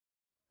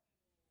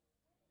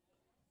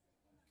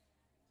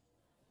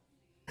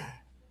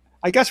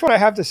I guess what I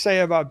have to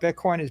say about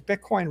Bitcoin is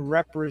Bitcoin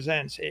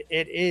represents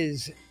it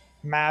is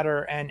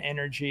matter and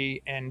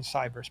energy in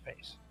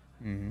cyberspace.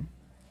 Hmm.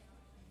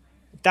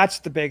 That's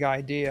the big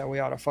idea we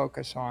ought to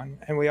focus on,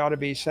 and we ought to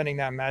be sending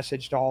that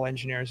message to all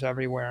engineers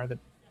everywhere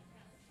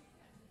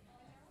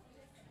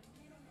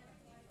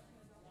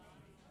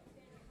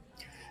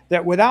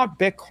that without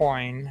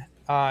Bitcoin,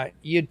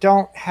 you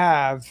don't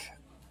have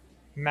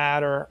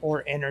matter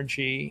or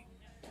energy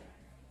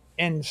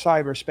in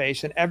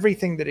cyberspace, and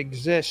everything that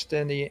exists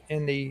in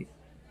the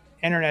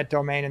internet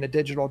domain and the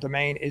digital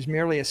domain is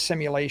merely a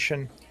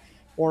simulation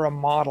or a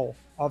model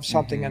of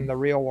something in Hmm. the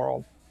real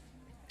world.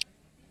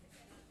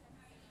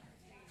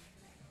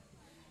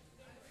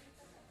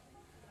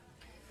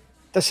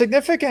 The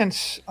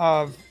significance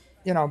of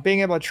being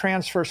able to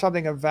transfer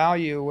something of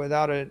value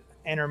without an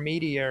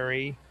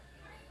intermediary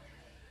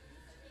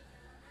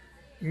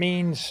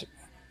means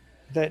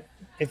that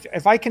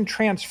if I can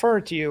transfer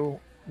it to you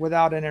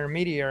without an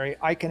intermediary,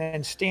 I can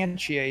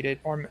instantiate it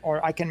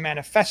or I can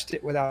manifest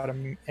it without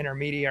an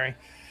intermediary.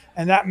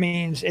 And that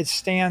means it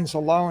stands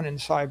alone in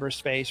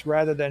cyberspace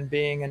rather than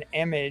being an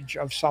image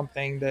of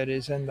something that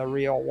is in the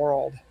real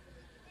world.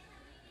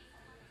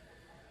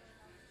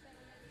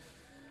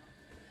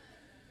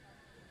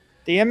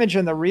 The image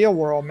in the real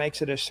world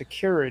makes it a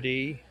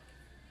security,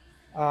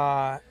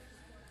 uh,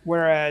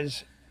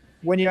 whereas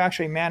when you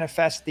actually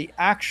manifest the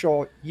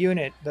actual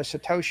unit, the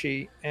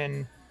Satoshi,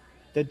 in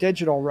the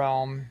digital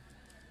realm,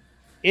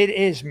 it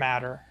is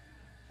matter.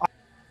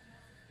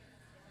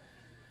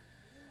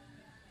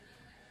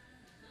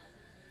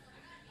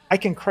 I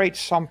can create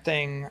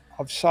something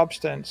of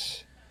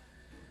substance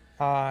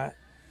uh,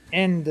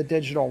 in the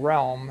digital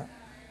realm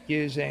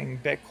using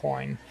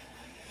Bitcoin.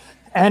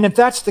 And if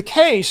that's the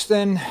case,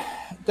 then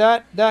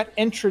that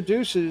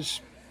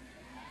introduces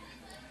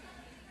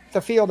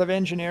the field of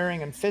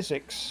engineering and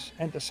physics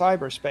into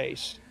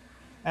cyberspace.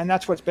 And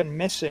that's what's been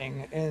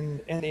missing in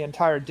the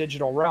entire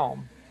digital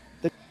realm.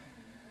 The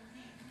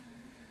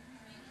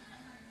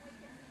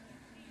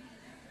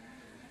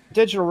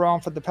digital realm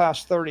for the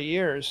past 30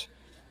 years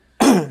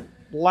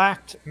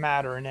lacked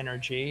matter and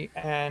energy,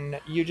 and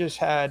you just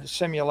had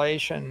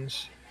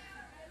simulations.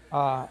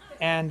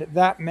 And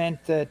that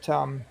meant that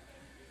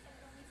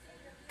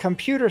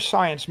computer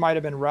science might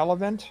have been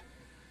relevant,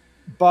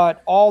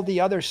 but all the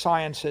other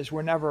sciences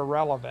were never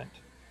relevant.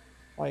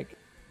 Like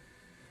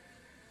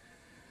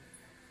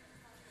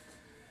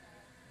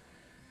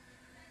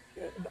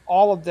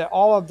all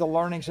of the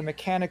learnings in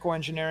mechanical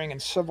engineering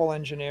and civil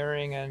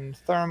engineering and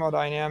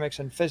thermodynamics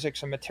and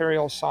physics and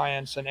material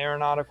science and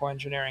aeronautical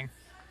engineering,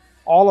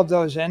 all of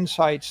those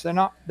insights, they're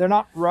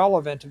not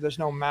relevant if there's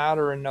no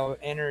matter and no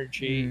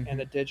energy in Hmm.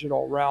 the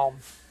digital realm.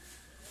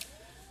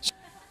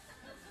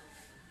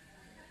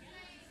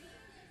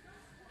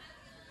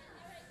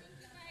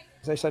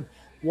 They said,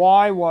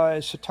 why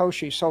was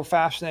Satoshi so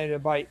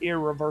fascinated by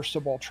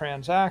irreversible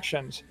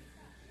transactions?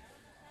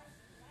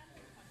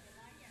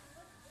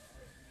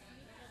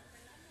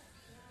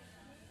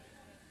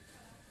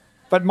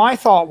 But my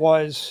thought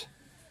was,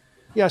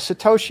 yeah,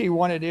 Satoshi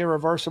wanted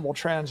irreversible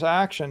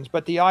transactions,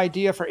 but the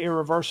idea for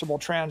irreversible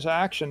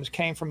transactions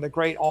came from the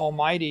great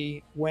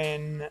almighty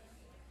when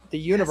the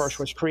universe Yes.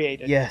 was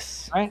created,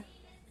 Yes. right?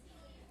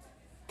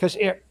 Because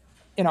it,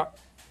 you know,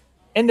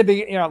 in the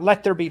beginning,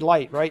 let there be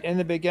light, right? In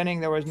the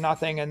beginning, there was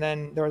nothing, and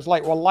then there was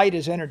light. Well, light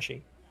is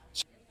energy.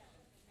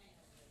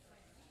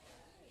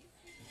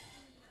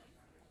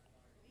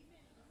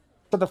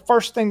 So the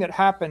first thing that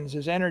happens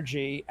is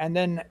energy, and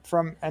then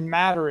and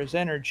matter is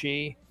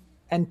energy,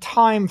 and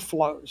time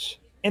flows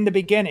in the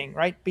beginning,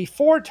 right?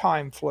 Before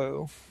time,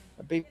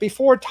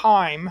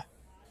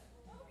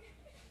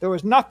 there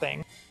was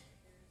nothing.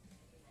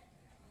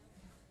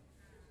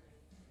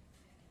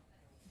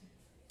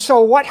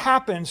 So what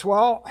happens?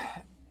 Well,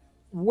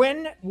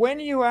 when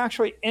you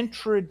actually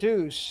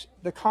introduce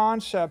the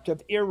concept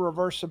of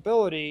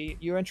irreversibility,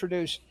 you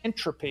introduce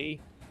entropy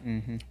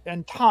Hmm.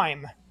 and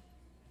time.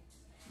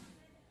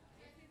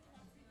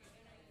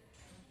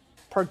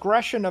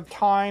 Progression of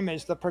time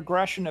is the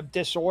progression of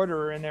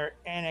disorder, and they're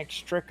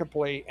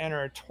inextricably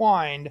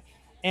intertwined,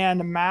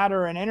 and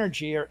matter and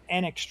energy are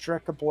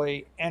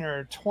inextricably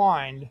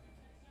intertwined.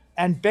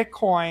 And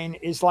Bitcoin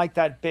is like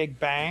that big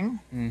bang.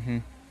 Hmm.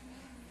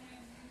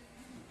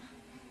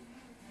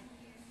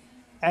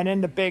 And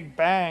in the big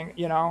bang,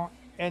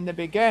 in the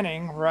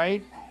beginning,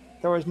 right,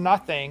 there was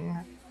nothing.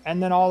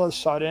 And then all of a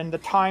sudden, the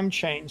time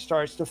chain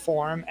starts to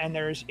form, and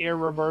there's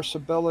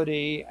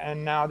irreversibility.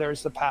 And now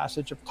there's the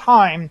passage of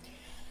time.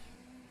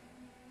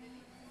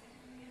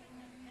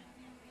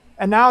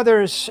 And now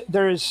there's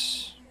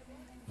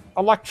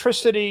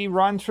electricity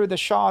run through the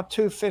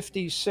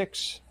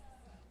SHA-256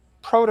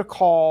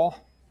 protocol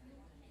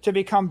to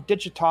become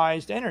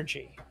digitized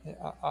energy,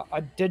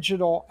 a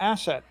digital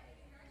asset.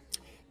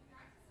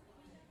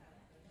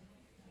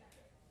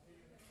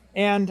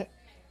 And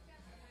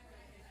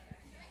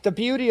the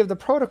beauty of the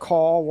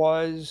protocol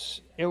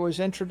was it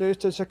was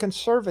introduced as a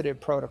conservative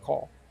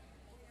protocol,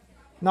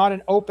 not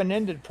an open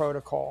ended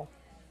protocol.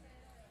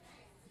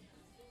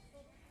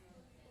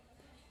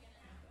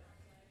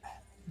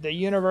 the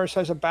universe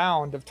has a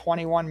bound of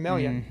 21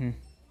 million. Mm-hmm.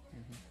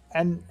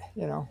 And,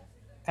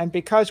 and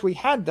because we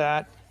had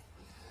that,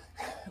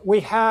 we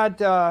had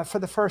for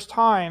the first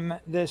time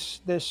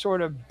this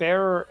sort of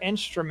bearer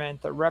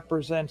instrument that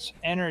represents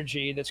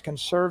energy that's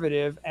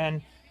conservative.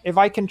 And if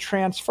I can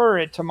transfer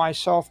it to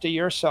myself, to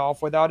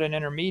yourself, without an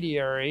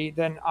intermediary,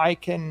 then I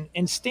can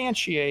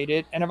instantiate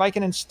it. And if I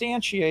can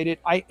instantiate it,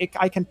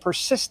 I can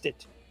persist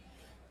it.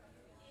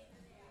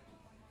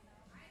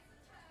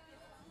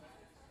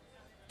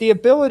 The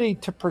ability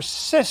to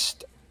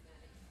persist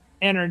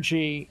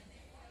energy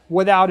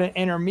without an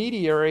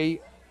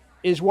intermediary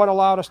is what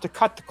allowed us to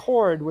cut the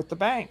cord with the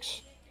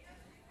banks.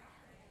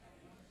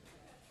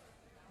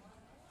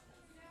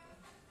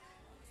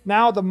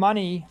 Now the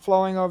money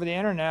flowing over the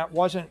internet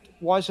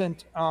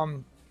wasn't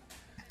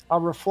a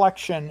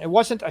reflection. It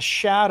wasn't a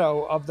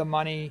shadow of the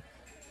money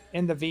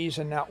in the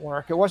Visa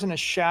network. It wasn't a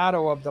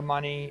shadow of the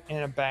money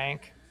in a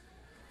bank.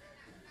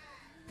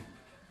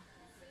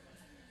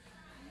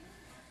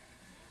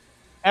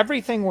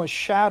 Everything was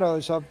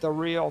shadows of the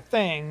real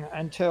thing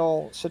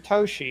until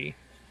Satoshi.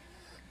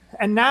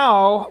 And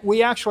now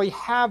we actually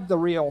have the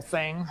real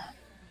thing,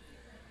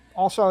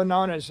 also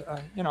known as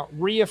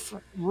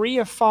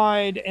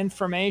reified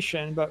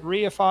information, but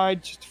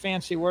reified, just a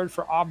fancy word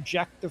for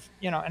objective,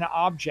 an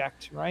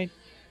object, right?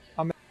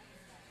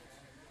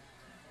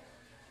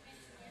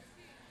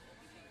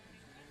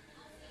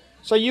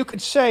 So you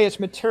could say it's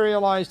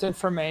materialized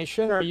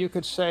information, or you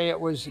could say it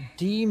was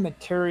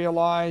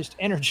dematerialized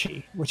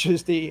energy, which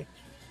is the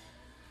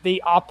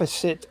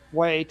opposite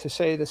way to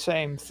say the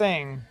same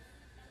thing.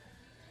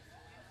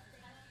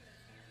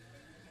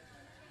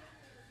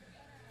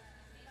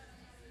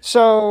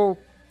 So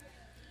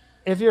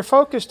if you're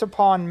focused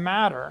upon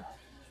matter,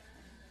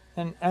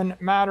 and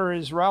matter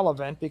is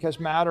relevant because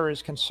matter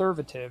is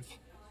conservative,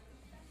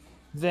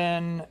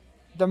 then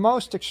the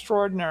most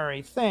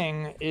extraordinary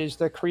thing is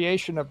the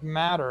creation of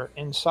matter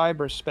in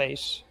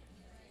cyberspace.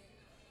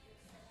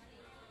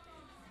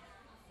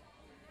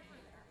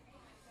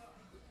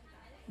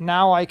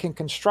 Now I can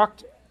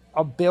construct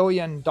 $1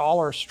 billion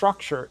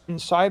structure in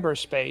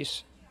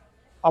cyberspace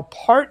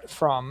apart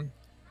from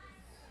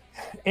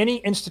any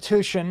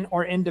institution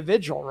or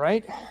individual,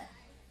 right?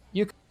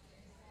 You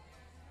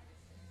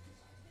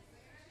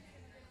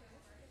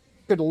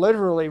could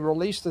literally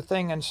release the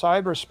thing in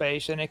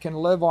cyberspace and it can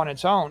live on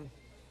its own.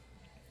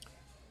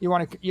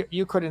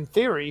 You could, in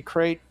theory,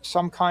 create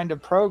some kind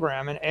of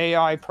program, an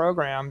AI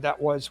program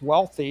that was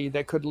wealthy,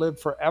 that could live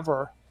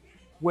forever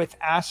with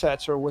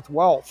assets or with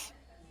wealth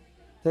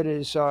that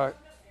is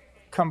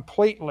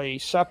completely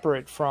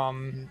separate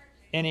from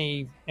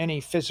any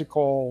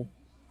physical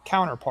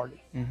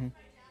counterparty. Mm-hmm.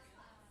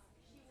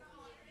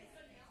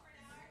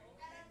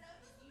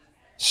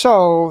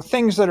 So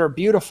things that are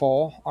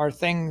beautiful are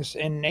things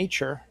in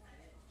nature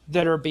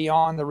that are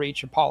beyond the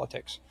reach of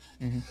politics.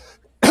 Mm-hmm.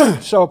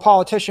 So a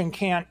politician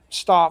can't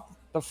stop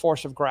the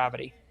force of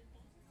gravity.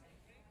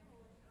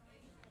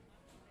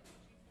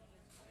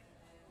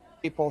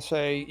 People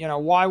say,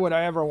 why would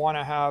I ever want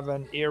to have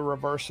an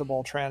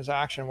irreversible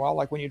transaction? Well,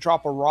 like when you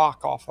drop a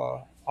rock off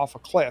a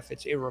cliff,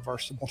 it's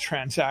irreversible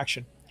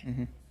transaction.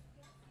 Mm-hmm.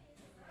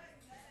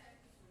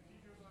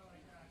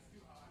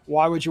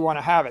 Why would you want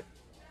to have it?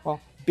 Well,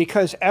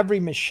 because every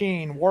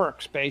machine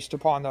works based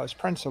upon those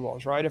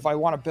principles, right? If I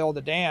want to build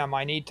a dam,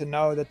 I need to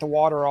know that the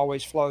water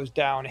always flows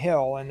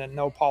downhill and that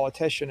no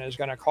politician is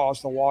going to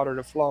cause the water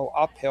to flow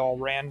uphill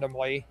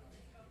randomly,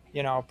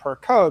 per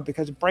code,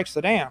 because it breaks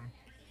the dam.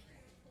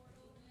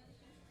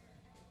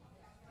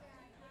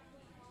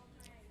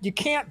 You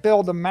can't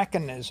build a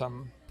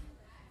mechanism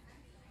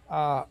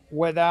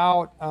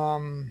without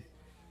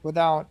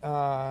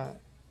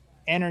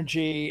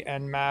energy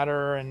and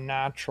matter and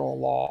natural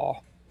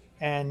law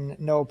and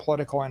no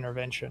political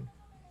intervention.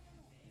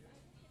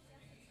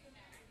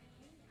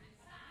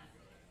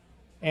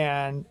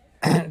 And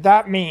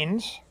that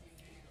means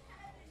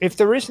if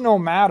there is no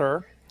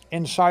matter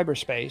in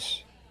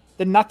cyberspace,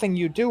 then nothing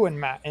you do in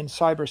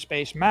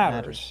cyberspace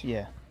matters.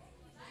 Yeah.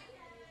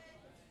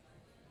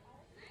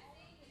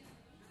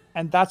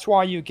 And that's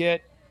why you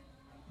get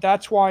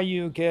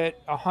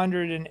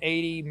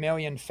 180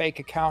 million fake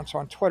accounts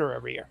on Twitter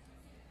every year,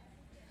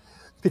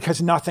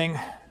 because nothing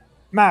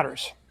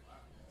matters.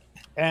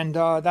 And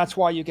that's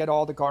why you get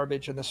all the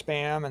garbage and the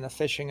spam and the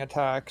phishing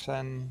attacks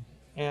and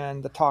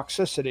the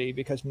toxicity,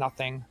 because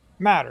nothing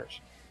matters.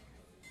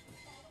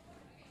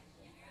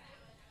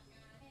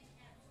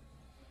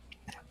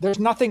 There's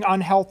nothing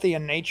unhealthy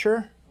in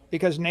nature,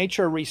 because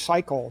nature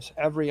recycles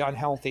every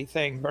unhealthy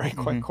thing very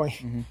quickly.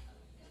 Mm-hmm.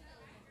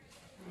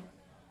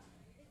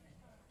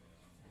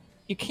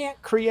 You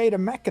can't create a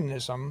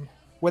mechanism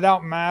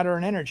without matter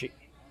and energy.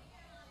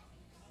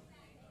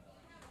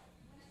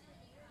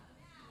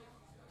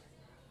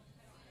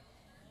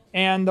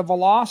 And the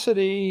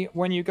velocity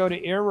when you go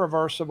to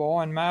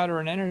irreversible and matter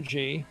and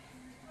energy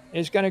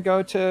is going to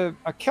go to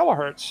a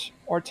kilohertz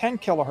or 10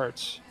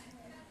 kilohertz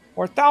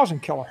or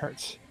 1,000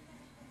 kilohertz.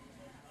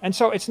 And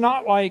so it's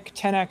not like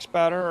 10x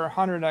better or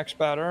 100x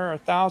better or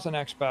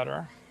 1,000x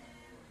better.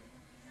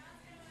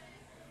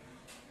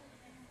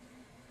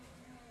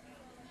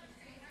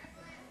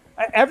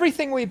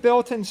 Everything we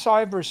built in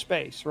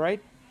cyberspace,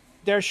 right?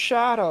 They're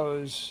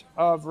shadows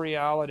of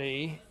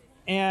reality.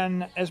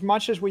 And as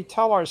much as we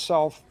tell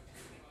ourselves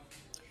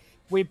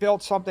we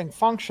built something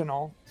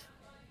functional,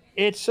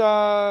 it's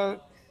what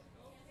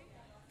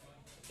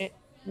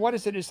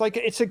is it? It's like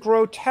it's a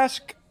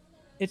grotesque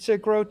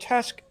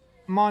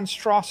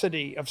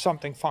monstrosity of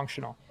something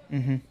functional.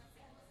 Mm-hmm.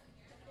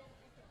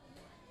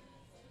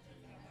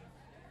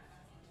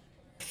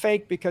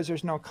 Fake because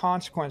there's no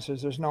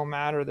consequences, there's no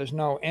matter, there's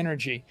no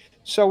energy.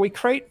 So we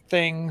create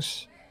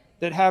things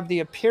that have the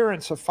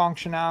appearance of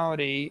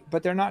functionality,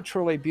 but they're not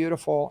truly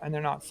beautiful and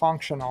they're not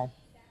functional.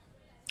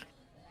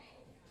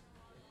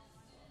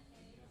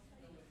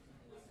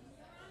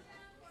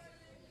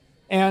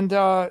 And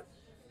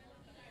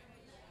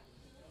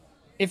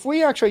if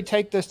we actually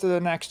take this to the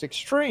next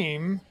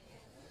extreme,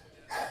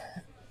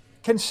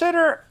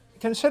 consider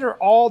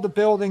all the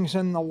buildings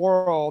in the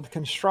world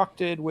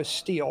constructed with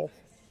steel.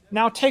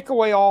 Now take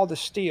away all the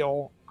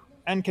steel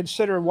and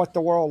consider what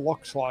the world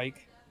looks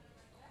like.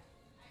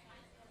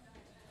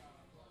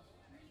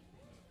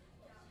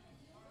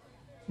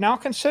 Now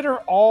consider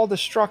all the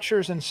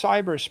structures in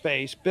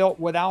cyberspace built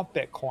without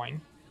Bitcoin.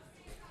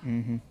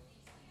 Mm-hmm.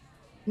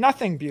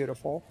 Nothing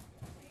beautiful.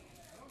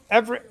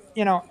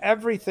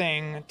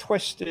 Everything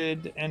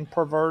twisted and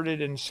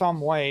perverted in some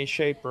way,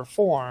 shape, or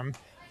form.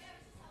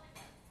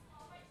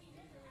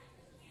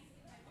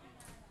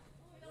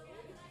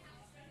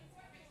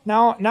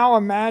 Now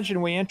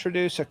imagine we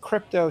introduce a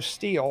crypto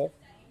steel,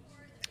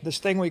 this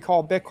thing we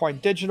call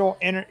Bitcoin,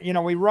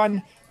 we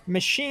run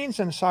machines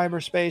in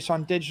cyberspace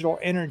on digital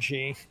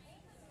energy,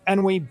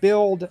 and we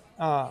build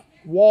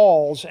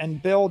walls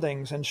and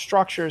buildings and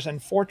structures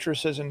and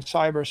fortresses in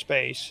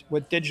cyberspace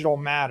with digital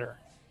matter.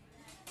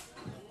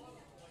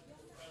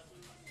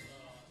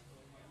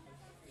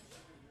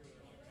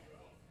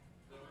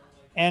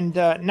 And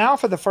now,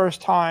 for the first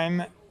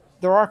time,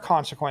 there are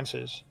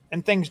consequences,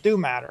 and things do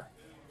matter.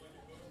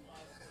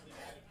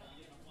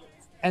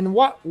 And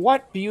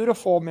what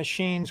beautiful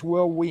machines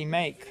will we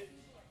make?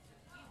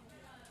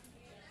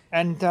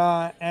 And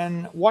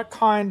what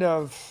kind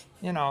of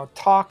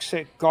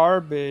toxic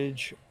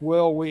garbage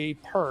will we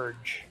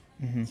purge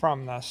Mm-hmm.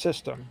 from the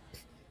system?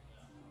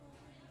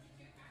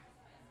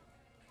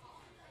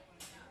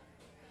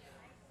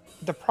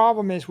 The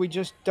problem is we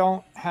just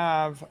don't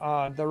have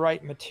the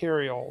right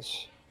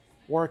materials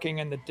working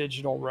in the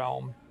digital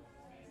realm.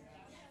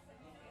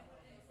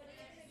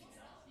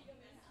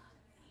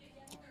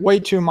 Way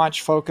too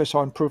much focus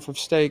on proof of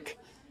stake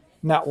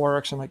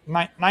networks and like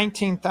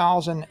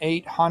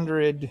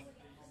 19,800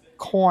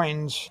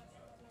 coins,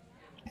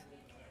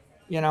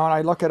 and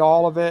I look at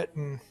all of it,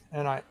 and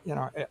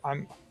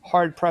I'm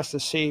hard pressed to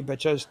see, but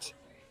just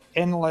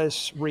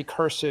endless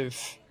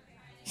recursive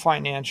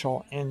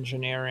financial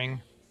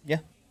engineering. Yeah.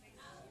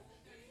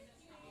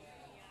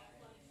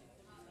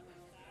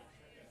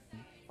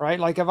 Right,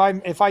 like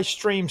if I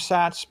stream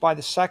sats by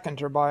the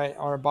second or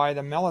by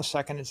the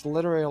millisecond, it's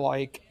literally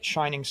like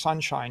shining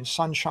sunshine.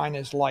 Sunshine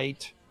is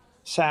light,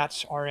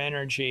 sats are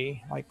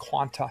energy, like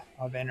quanta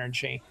of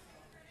energy.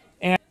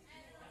 And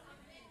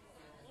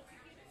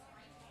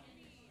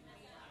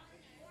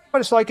what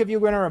it's like if you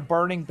go into a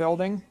burning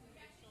building.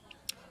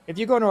 If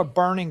you go into a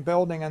burning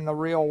building in the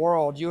real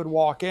world, you would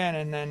walk in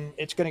and then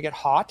it's going to get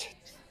hot,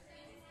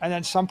 and then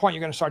at some point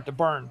you're going to start to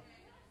burn,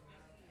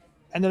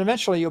 and then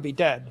eventually you'll be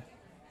dead.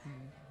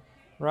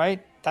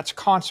 Right, that's a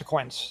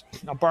consequence.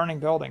 A burning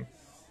building.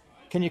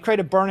 Can you create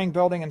a burning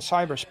building in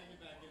cyberspace?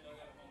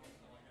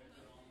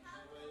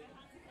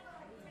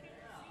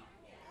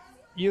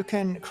 You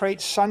can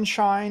create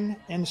sunshine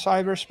in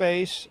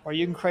cyberspace, or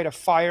you can create a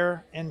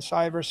fire in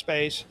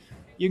cyberspace.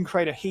 You can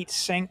create a heat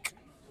sink.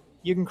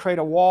 You can create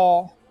a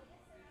wall.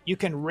 You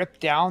can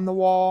rip down the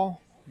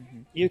wall.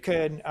 Mm-hmm. You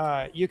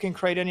can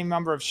create any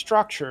number of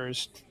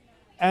structures,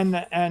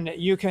 and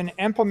you can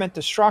implement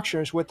the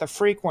structures with a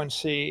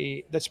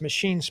frequency that's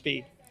machine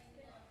speed.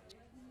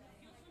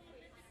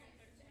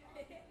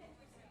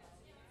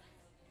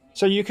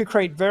 So you could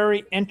create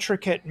very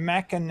intricate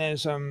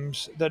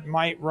mechanisms that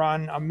might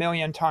run a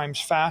million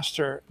times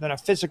faster than a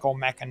physical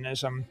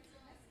mechanism,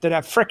 that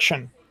have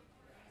friction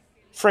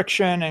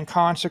and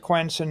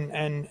consequence,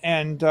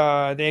 and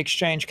they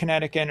exchange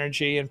kinetic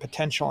energy and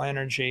potential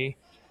energy.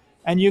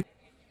 And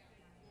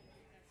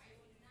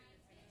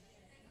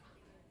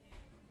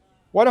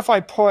what if I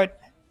put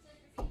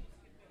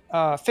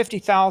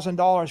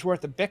 $50,000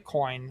 worth of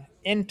Bitcoin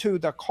into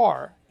the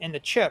car, in the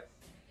chip?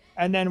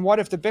 And then what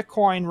if the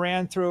Bitcoin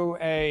ran through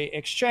a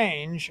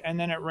exchange, and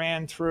then it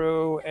ran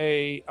through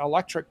a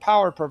electric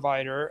power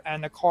provider,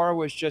 and the car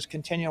was just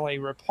continually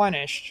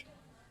replenished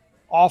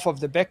off of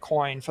the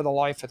Bitcoin for the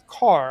life of the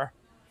car?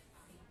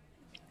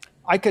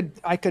 I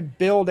could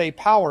build a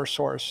power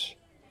source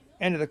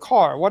into the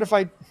car. What if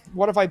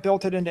I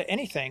built it into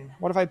anything?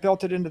 What if I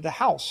built it into the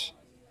house?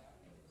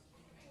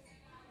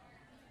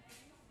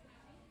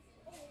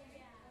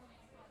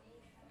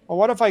 Well,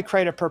 what if I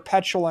create a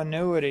perpetual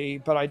annuity,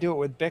 but I do it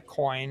with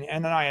Bitcoin,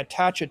 and then I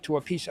attach it to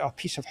a piece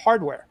of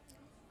hardware?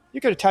 You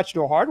could attach it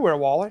to a hardware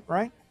wallet,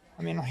 right?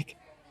 I mean, like,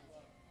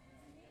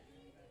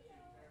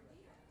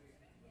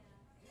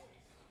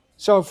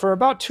 So for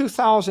about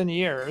 2,000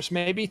 years,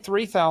 maybe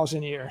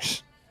 3,000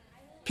 years,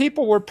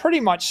 people were pretty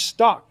much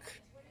stuck.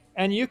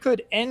 And you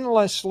could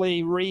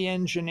endlessly re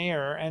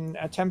engineer and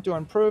attempt to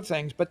improve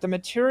things, but the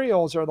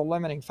materials are the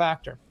limiting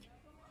factor.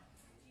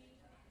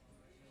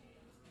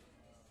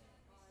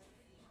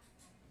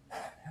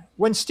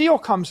 When steel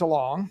comes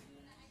along,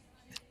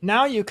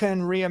 now you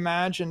can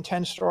reimagine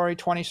 10-story,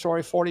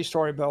 20-story,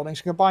 40-story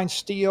buildings, combine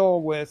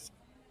steel with,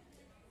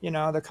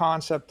 the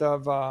concept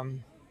of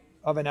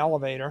an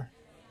elevator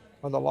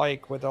or the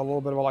like with a little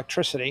bit of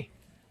electricity.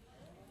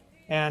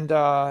 And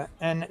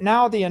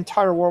now the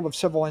entire world of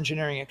civil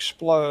engineering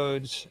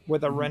explodes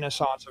with a Mm-hmm.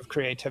 renaissance of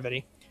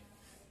creativity.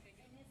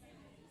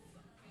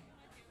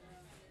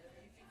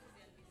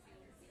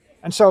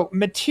 And so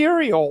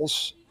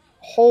materials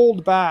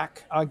hold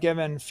back a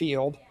given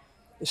field.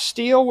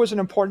 Steel was an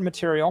important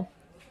material.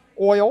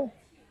 Oil,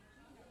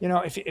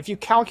 if you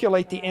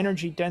calculate the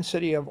energy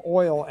density of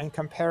oil and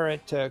compare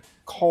it to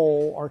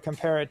coal or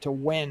compare it to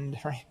wind,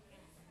 right?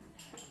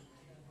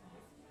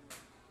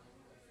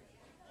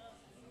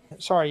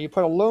 Sorry, you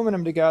put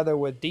aluminum together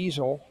with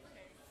diesel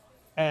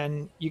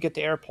and you get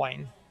the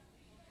airplane.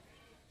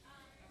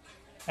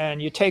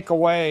 And you take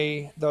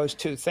away those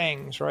two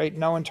things, right?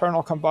 No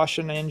internal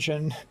combustion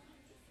engine,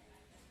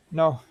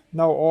 no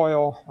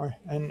oil,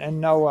 and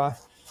no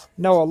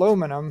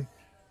aluminum,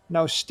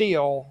 no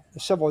steel. The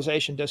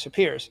civilization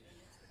disappears.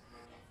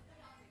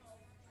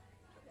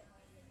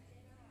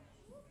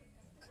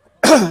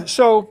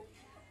 So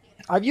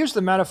I've used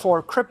the metaphor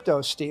of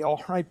crypto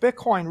steel, right?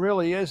 Bitcoin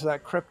really is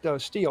that crypto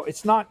steel.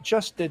 It's not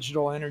just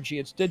digital energy;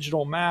 it's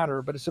digital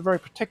matter, but it's a very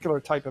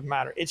particular type of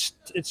matter. It's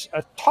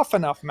a tough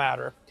enough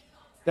matter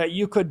that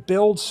you could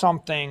build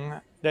something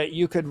that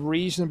you could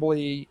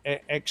reasonably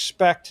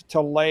expect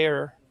to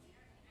layer.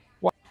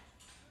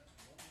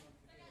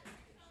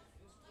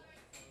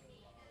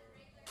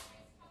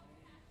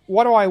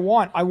 What do I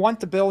want? I want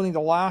the building to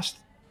last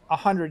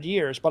 100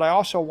 years, but I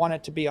also want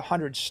it to be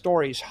 100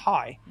 stories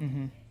high.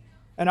 Mm-hmm.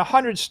 And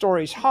 100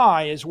 stories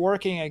high is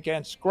working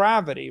against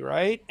gravity,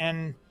 right?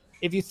 And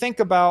if you think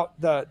about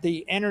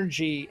the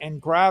energy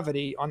and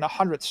gravity on the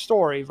 100th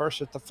story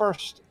versus the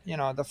first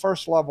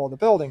level of the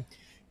building,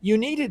 you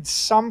needed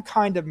some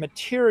kind of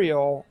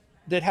material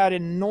that had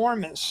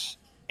enormous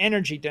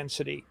energy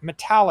density,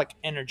 metallic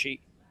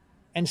energy,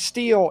 and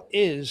steel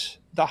is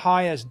the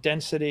highest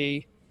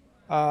density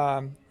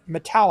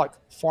metallic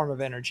form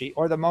of energy,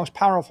 or the most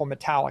powerful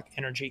metallic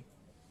energy.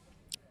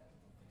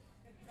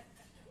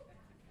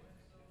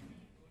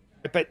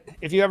 But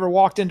if you ever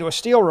walked into a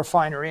steel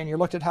refinery and you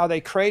looked at how they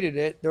created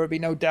it, there would be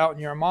no doubt in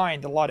your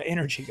mind a lot of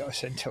energy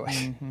goes into it.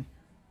 Mm-hmm.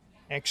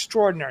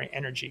 Extraordinary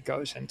energy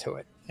goes into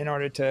it in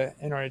order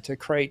to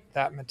create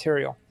that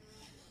material.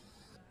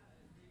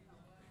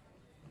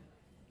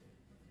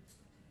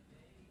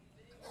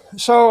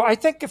 So I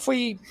think if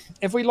we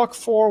look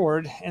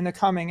forward in the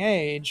coming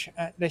age,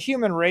 the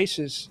human race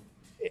is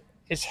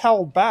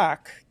held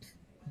back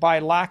by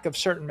lack of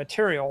certain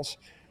materials.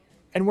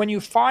 And when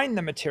you find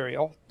the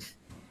material,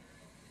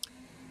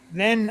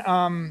 then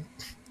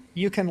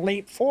you can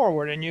leap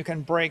forward and you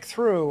can break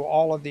through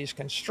all of these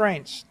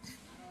constraints.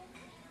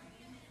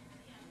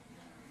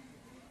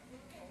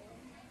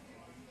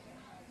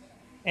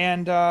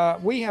 And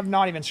we have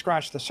not even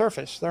scratched the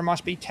surface. There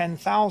must be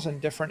 10,000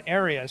 different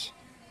areas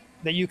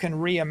that you can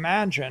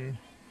reimagine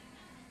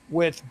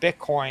with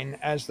Bitcoin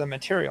as the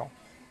material.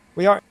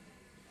 We are.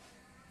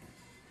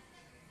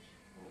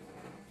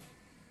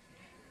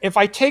 If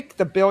I take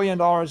the $1 billion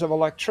of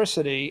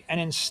electricity and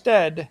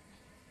instead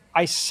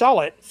I sell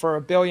it for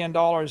 $1 billion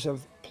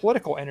of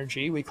political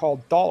energy, we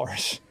call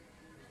dollars,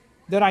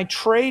 then I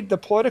trade the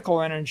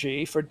political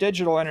energy for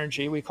digital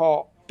energy, we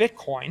call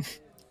Bitcoin,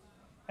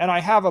 and I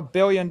have $1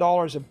 billion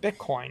of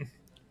Bitcoin.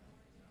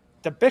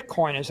 The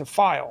Bitcoin is a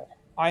file.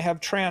 I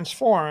have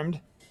transformed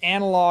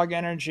analog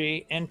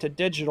energy into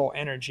digital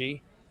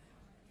energy.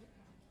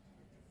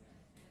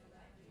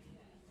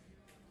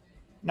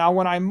 Now,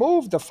 when I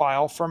move the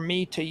file from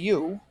me to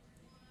you,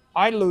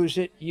 I lose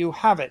it, you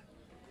have it.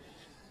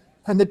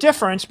 And the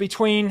difference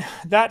between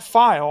that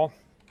file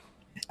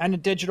and a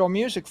digital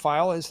music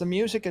file is the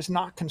music is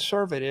not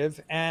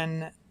conservative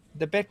and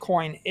the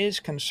Bitcoin is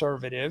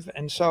conservative.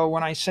 And so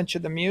when I sent you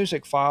the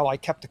music file, I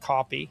kept a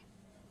copy.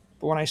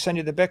 But when I send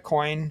you the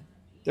Bitcoin,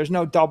 there's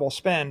no double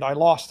spend. I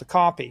lost the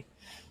copy.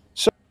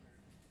 So,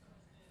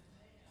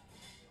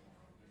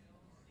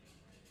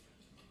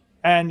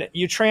 and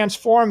you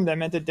transform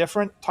them into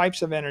different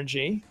types of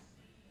energy.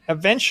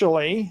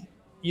 Eventually,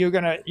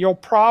 you'll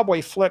probably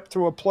flip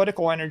through a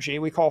political energy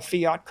we call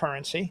fiat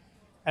currency,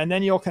 and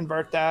then you'll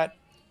convert that.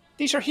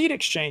 These are heat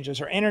exchanges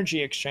or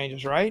energy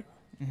exchanges, right?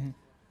 Mm-hmm.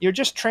 You're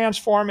just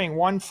transforming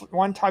one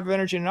type of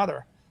energy to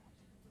another.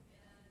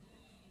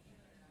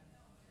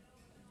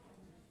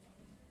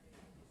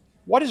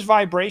 What is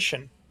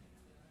vibration?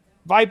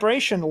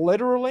 Vibration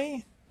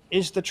literally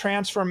is the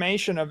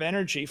transformation of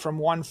energy from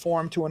one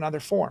form to another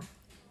form.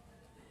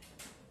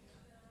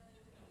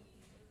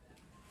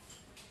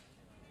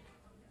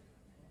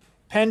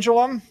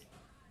 Pendulum,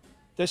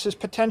 This is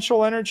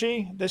potential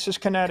energy. This is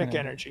kinetic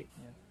Kinetic. energy.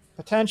 Yeah.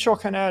 Potential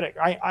kinetic.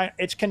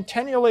 It's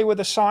continually with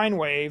a sine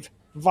wave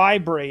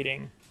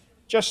vibrating,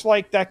 just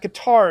like that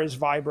guitar is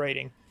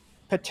vibrating.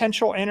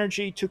 Potential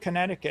energy to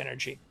kinetic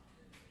energy.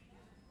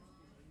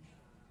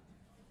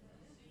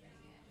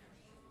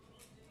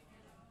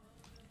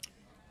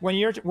 When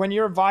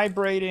you're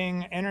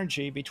vibrating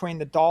energy between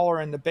the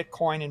dollar and the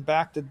Bitcoin and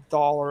back to the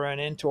dollar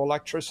and into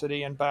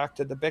electricity and back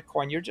to the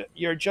Bitcoin,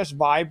 you're just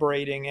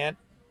vibrating it,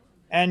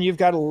 and you've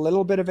got a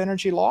little bit of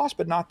energy loss,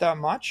 but not that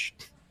much.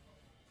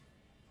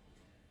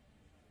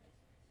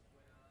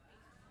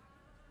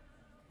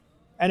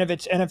 And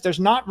if there's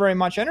not very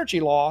much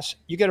energy loss,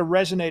 you get a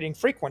resonating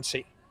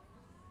frequency.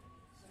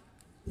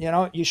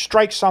 You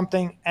strike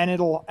something and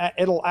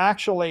it'll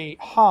actually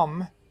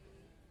hum,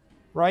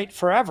 right,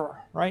 forever,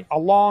 right, a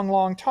long,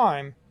 long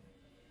time.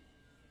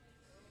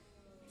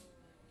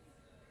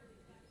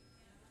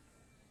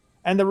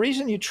 And the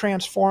reason you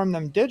transform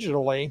them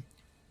digitally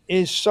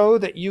is so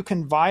that you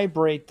can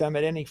vibrate them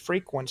at any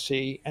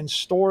frequency and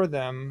store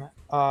them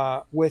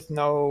with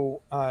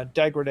no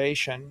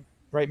degradation,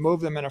 right? Move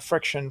them in a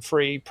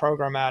friction-free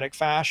programmatic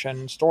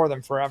fashion, store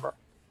them forever.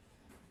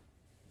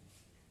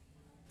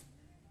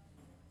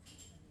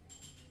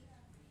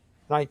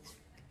 And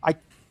I,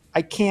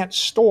 I can't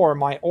store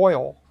my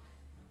oil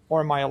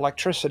or my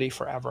electricity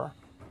forever,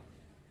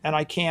 and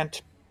I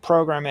can't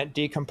program it,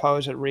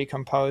 decompose it,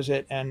 recompose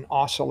it, and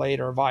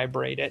oscillate or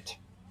vibrate it.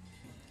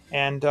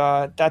 And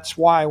that's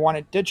why I want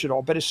it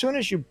digital. But as soon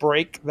as you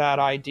break that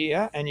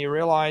idea and you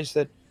realize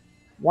that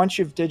once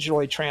you've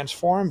digitally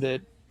transformed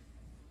it,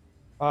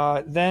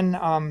 then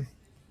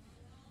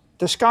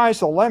the sky's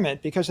the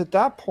limit, because at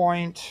that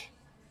point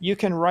you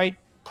can write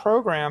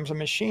programs and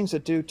machines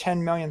that do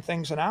 10 million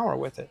things an hour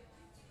with it.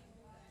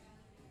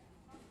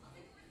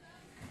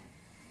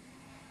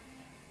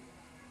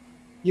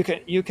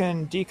 You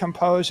can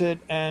decompose it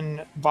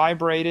and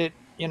vibrate it,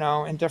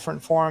 in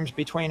different forms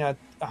between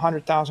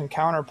 100,000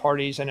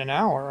 counterparties in an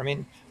hour. I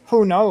mean,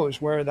 who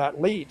knows where that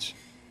leads?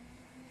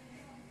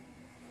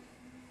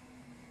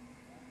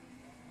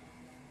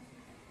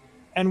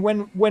 And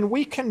when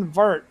we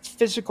convert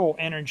physical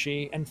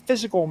energy and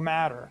physical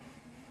matter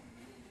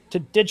to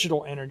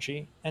digital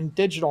energy and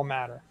digital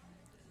matter,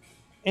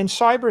 in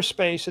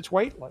cyberspace, it's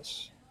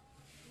weightless.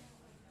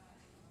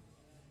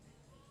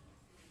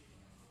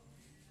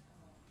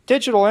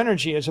 Digital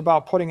energy is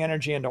about putting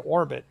energy into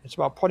orbit. It's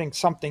about putting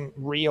something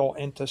real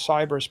into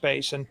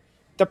cyberspace. And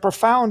the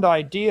profound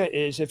idea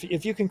is,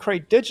 if you can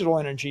create digital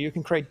energy, you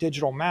can create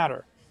digital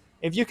matter.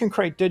 If you can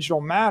create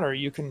digital matter,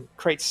 you can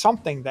create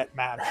something that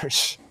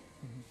matters.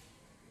 Mm-hmm.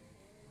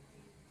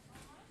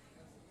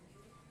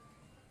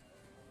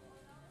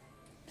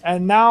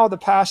 And now the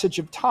passage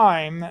of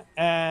time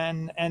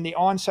and the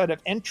onset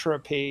of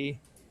entropy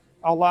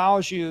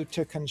allows you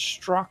to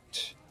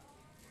construct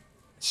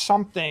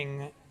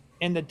something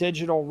in the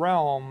digital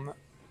realm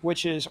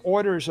which is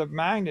orders of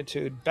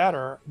magnitude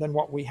better than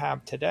what we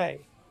have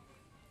today.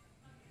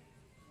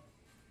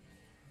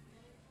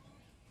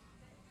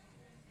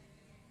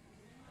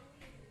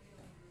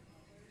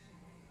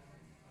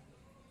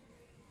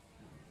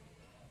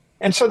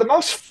 And so the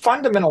most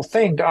fundamental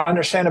thing to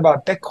understand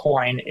about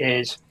Bitcoin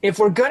is, if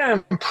we're going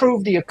to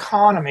improve the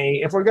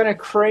economy, if we're going to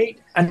create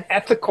an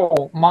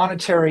ethical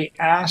monetary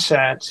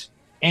asset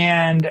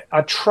and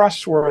a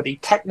trustworthy,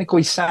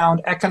 technically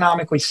sound,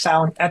 economically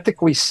sound,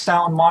 ethically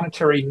sound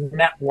monetary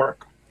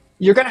network,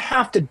 you're going to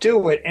have to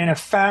do it in a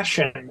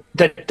fashion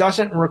that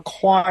doesn't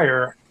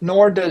require,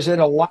 nor does it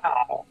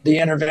allow, the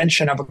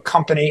intervention of a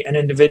company, an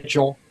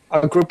individual,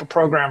 a group of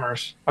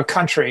programmers, a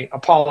country, a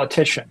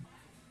politician.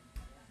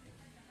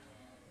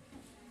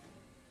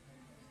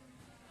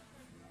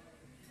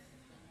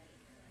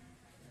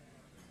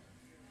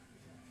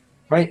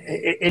 Right?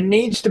 It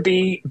needs to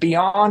be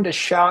beyond a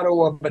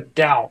shadow of a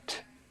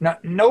doubt. Now,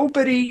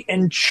 nobody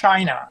in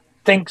China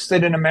thinks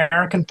that an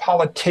American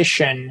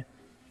politician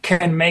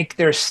can make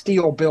their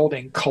steel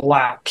building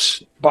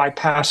collapse by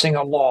passing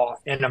a law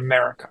in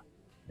America.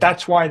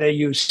 That's why they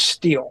use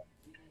steel.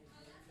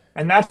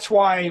 And that's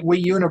why we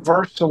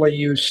universally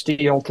use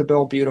steel to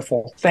build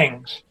beautiful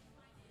things.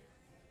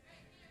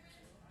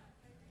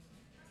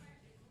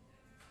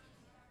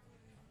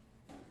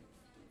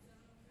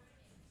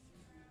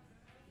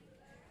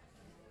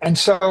 And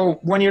so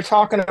when you're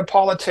talking to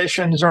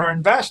politicians or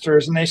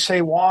investors and they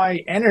say,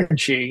 why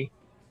energy?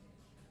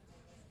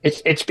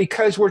 It's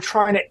because we're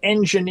trying to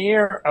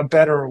engineer a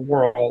better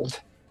world.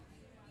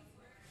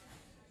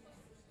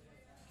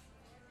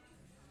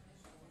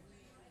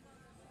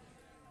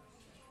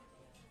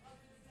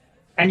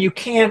 And you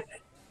can't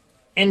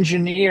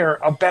engineer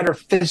a better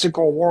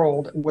physical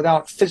world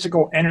without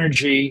physical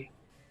energy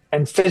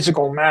and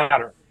physical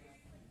matter.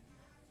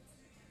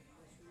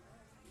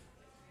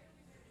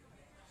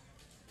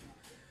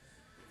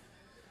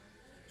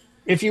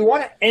 If you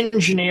want to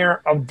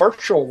engineer a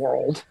virtual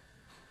world,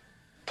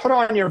 put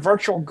on your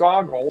virtual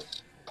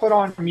goggles, put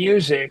on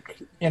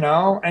music,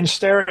 and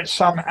stare at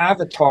some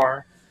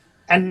avatar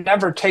and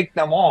never take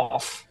them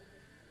off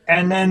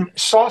And then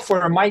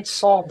software might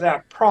solve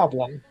that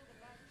problem,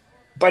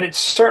 but it's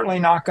certainly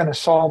not going to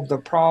solve the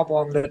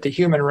problem that the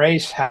human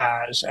race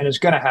has and is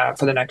going to have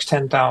for the next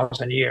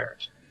 10,000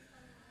 years.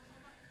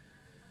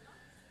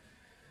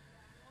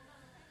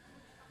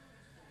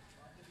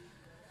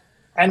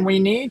 And we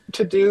need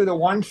to do the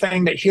one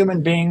thing that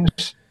human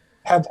beings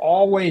have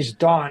always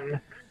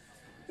done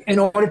in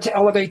order to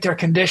elevate their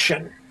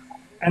condition.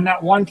 And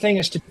that one thing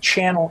is to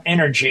channel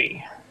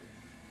energy.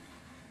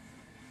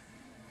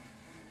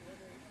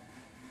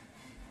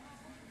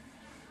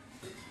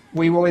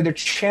 We will either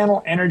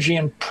channel energy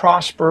and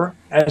prosper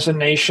as a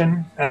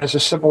nation, as a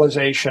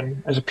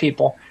civilization, as a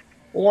people,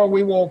 or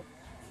we will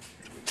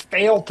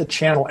fail to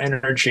channel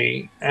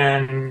energy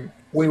and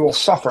we will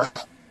suffer.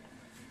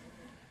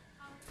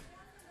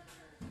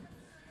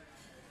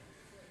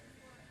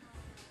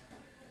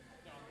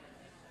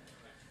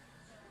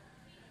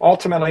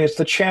 Ultimately, it's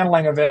the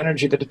channeling of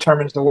energy that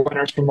determines the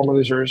winners from the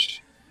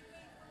losers.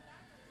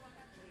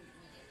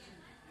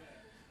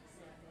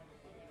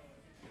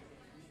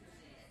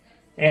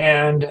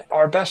 And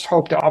our best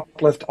hope to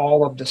uplift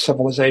all of the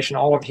civilization,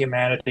 all of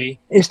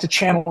humanity, is to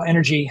channel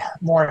energy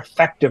more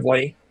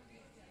effectively.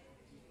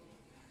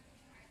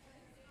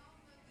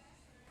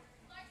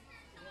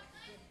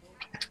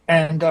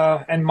 And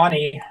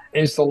money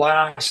is the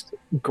last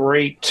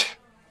great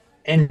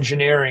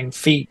engineering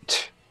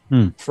feat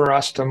for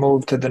us to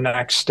move to the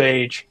next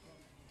stage.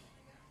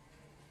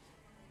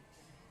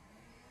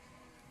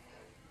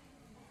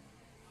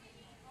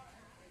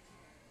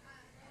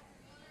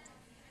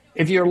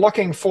 If you're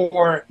looking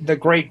for the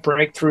great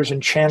breakthroughs in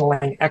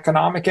channeling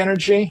economic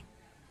energy,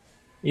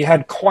 you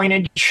had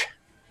coinage,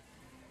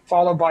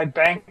 followed by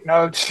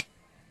banknotes,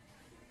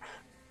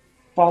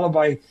 followed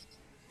by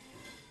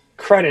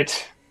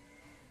credit,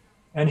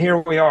 and here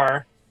we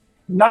are.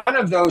 None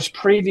of those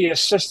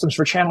previous systems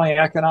for channeling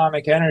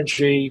economic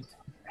energy,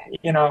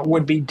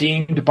 would be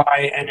deemed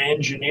by an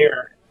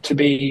engineer to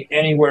be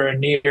anywhere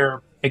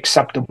near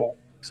acceptable.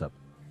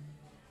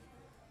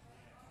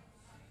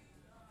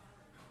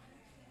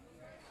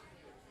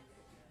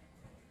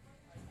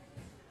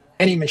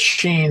 Any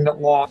machine that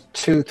lost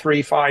 2,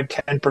 3, 5,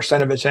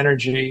 10% of its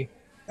energy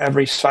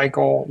every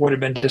cycle would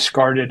have been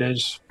discarded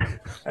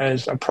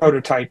as a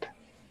prototype.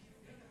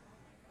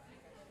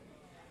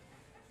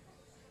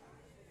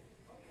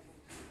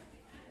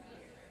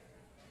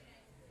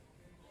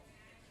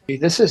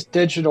 This is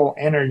digital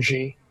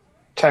energy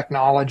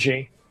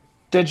technology.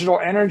 Digital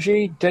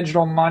energy,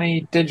 digital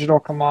money, digital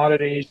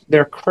commodities,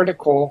 they're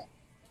critical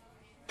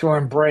to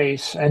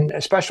embrace, and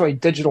especially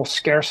digital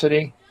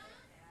scarcity,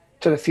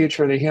 to the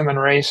future of the human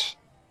race.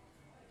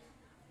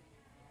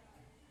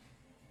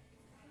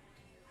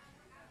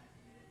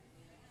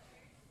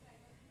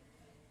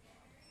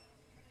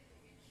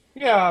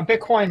 Yeah, a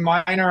Bitcoin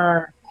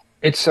miner,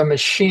 it's a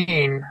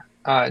machine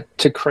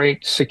to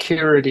create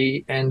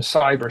security in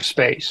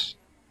cyberspace.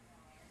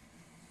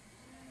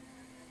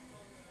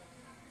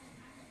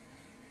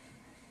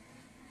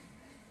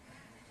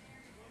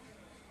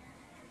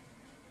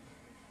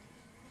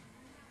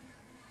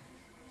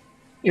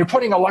 You're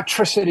putting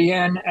electricity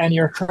in and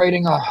you're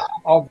creating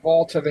a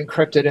vault of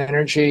encrypted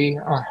energy,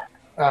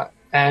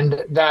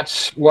 and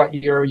that's what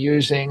you're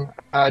using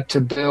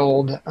to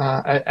build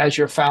as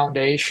your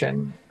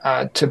foundation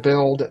to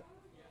build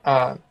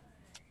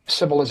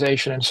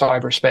civilization in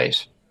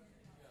cyberspace.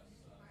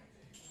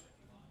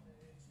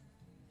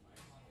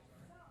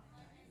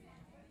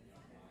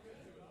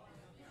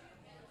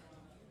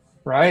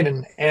 Right,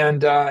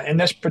 and in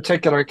this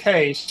particular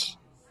case,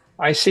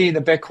 I see the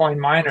Bitcoin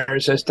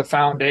miners as the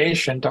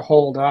foundation to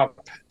hold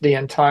up the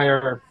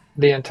entire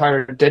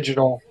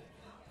digital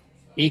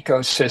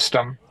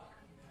ecosystem.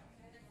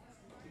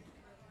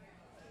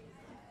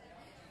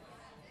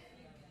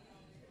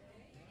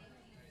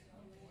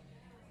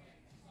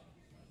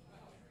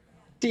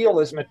 Steel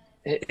is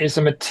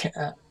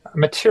a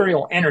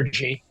material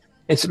energy.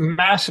 It's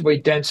massively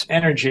dense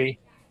energy,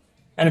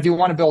 and if you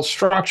want to build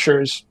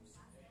structures,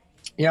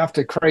 you have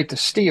to create the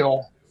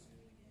steel.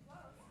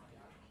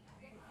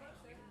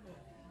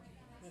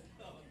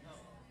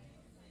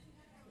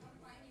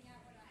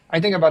 I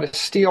think about a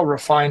steel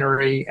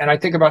refinery, and I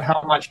think about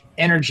how much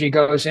energy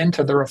goes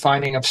into the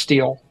refining of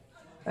steel,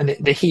 and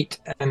the heat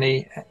and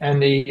the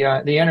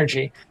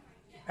energy,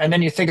 and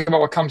then you think about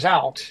what comes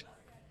out,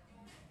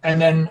 and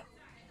then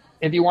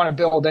if you want to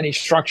build any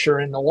structure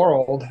in the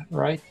world,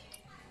 right,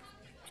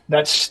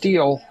 that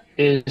steel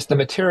is the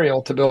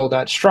material to build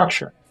that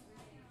structure.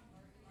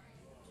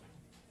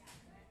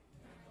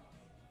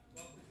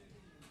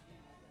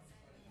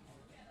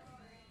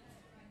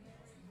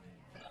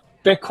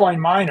 Bitcoin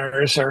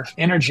miners are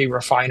energy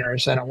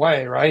refiners in a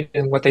way, right?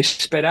 And what they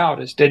spit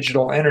out is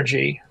digital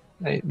energy.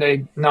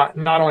 They not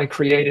only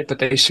create it, but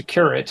they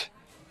secure it.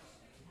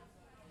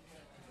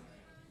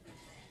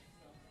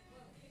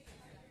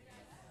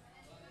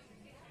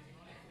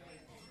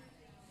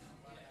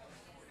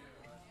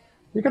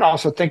 You can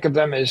also think of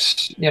them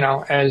as,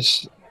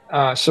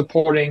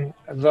 supporting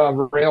the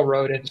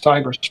railroad in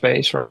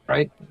cyberspace,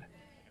 right?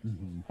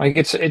 Hmm. Like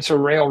it's a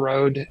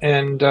railroad,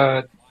 and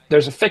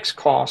there's a fixed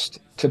cost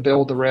to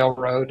build the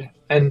railroad,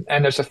 and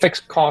there's a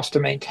fixed cost to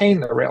maintain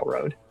the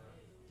railroad.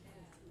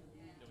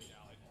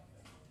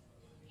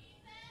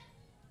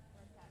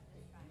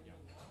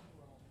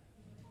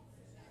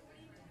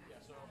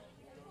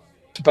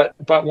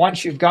 But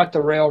once you've got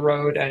the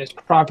railroad and it's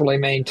properly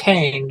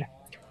maintained,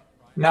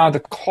 now the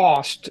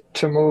cost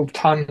to move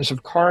tons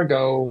of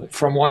cargo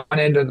from one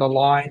end of the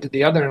line to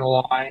the other end of the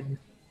line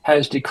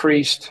has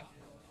decreased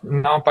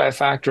not by a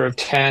factor of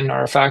 10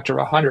 or a factor of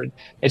 100.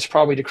 It's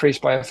probably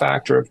decreased by a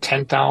factor of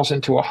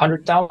 10,000 to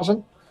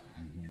 100,000,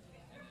 Hmm.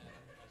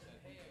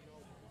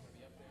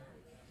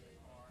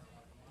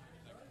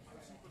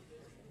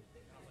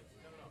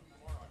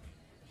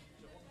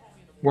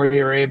 where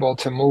you're able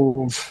to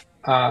move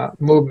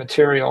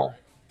material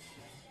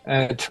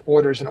at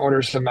orders and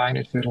orders of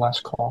magnitude less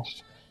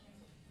cost.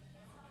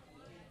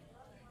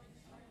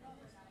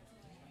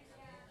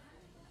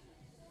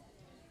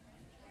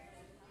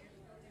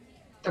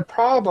 The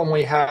problem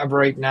we have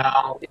right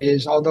now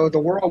is although the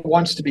world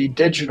wants to be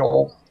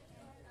digital,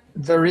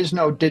 there is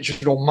no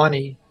digital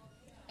money.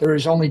 There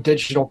is only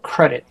digital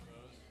credit.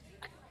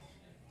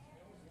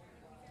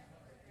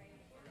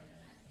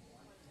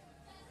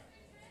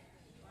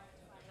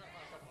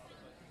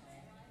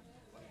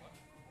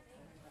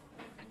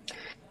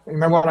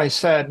 Remember what I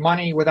said,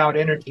 money without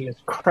energy is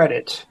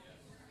credit.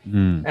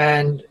 Mm.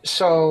 And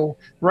so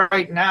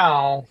right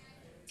now,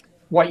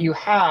 what you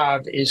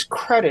have is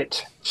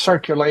credit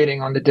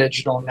circulating on the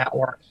digital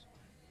networks.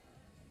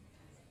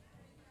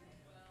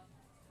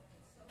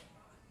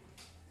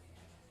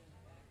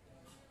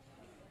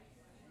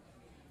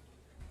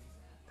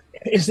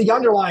 Is the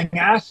underlying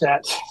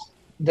asset,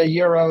 the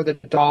euro, the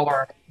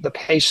dollar, the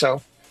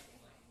peso,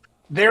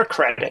 their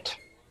credit,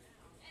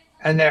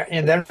 and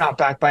they're not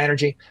backed by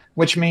energy,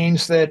 which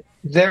means that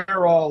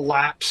they're all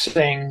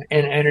lapsing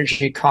in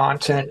energy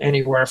content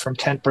anywhere from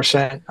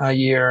 10% a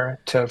year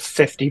to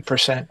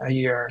 50% a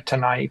year to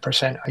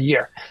 90% a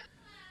year.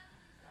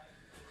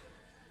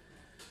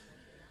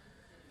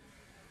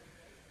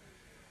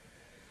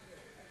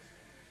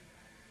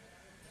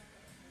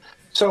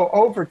 So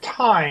over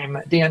time,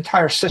 the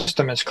entire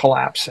system is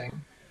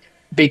collapsing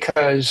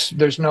because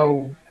there's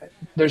no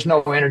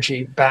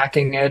energy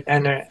backing it,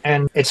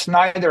 and it's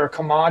neither a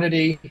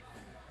commodity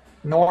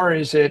nor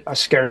is it a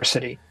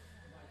scarcity.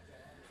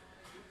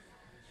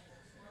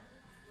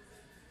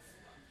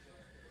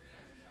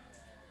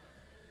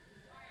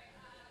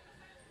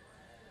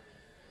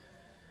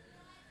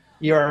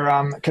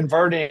 You're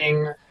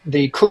converting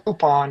the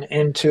coupon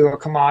into a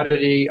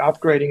commodity,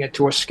 upgrading it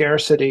to a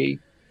scarcity.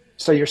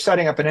 So you're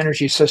setting up an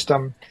energy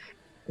system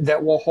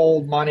that will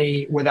hold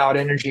money without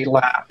energy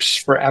lapse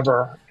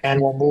forever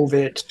and will move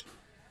it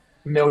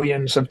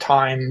millions of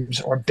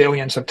times or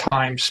billions of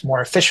times more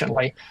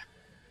efficiently.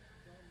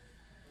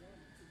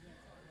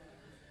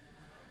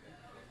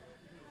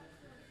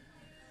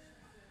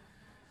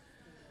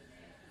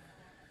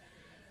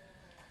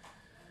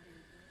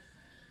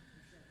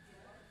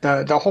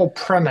 The whole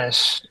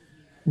premise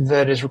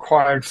that is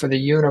required for the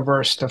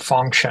universe to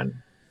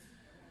function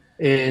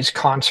is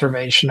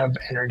conservation of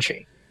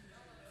energy.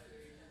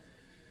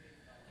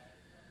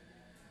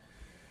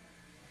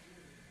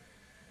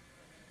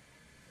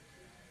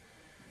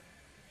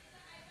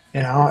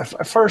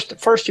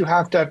 First you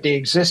have to have the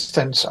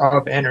existence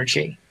of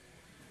energy,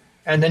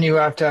 and then you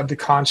have to have the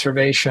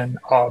conservation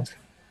of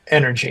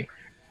energy.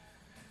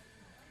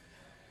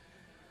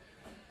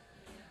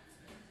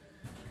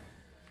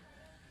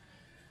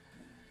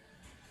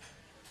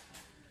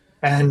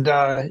 And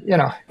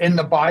in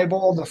the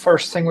Bible, the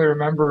first thing we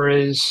remember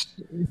is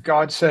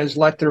God says,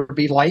 "Let there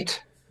be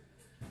light."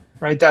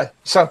 Right. That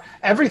so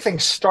everything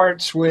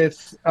starts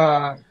with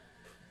the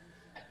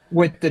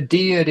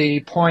deity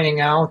pointing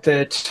out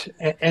that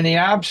in the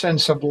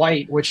absence of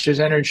light, which is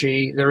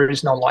energy, there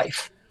is no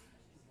life.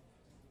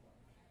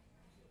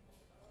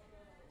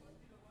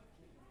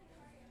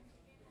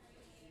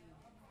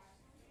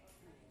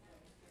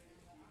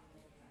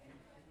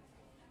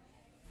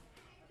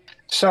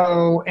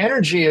 So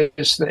energy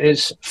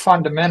is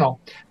fundamental,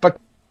 but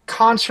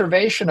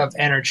conservation of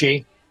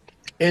energy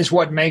is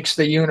what makes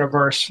the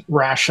universe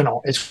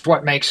rational. It's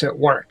what makes it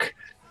work.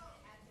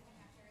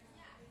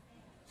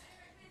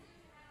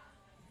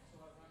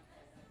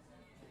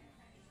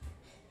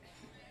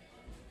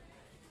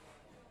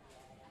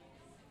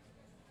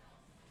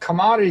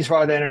 Commodities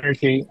without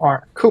energy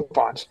are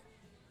coupons.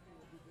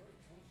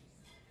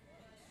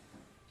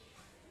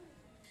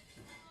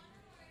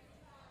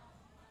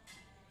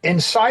 In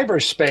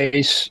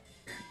cyberspace,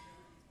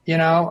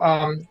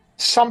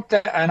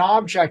 an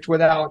object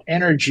without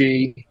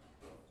energy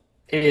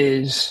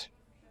is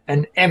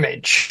an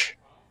image.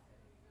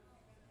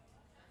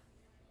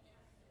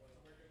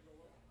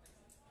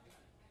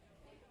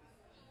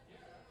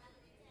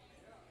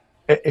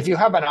 If you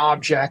have an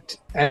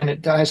object and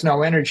it has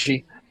no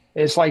energy,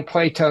 it's like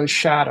Plato's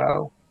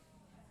shadow.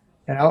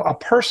 A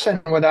person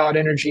without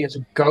energy is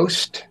a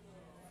ghost.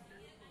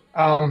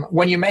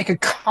 When you make a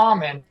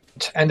comment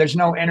and there's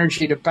no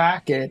energy to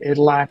back it, it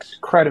lacks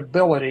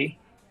credibility.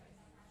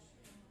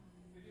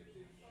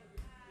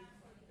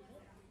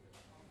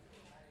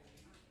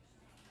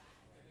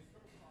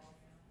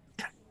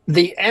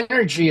 The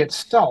energy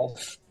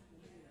itself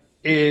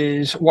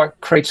is what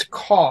creates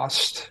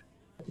cost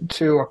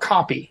to a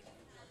copy.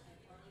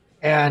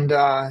 And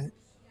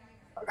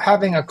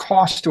having a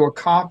cost to a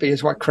copy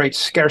is what creates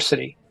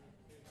scarcity.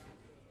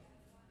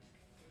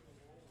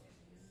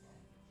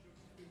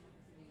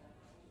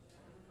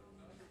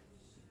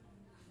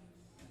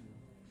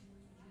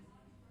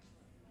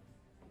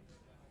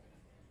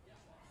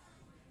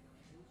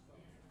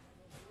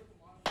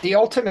 The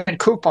ultimate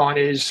coupon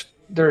is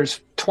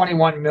there's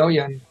 21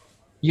 million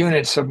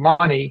units of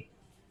money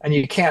and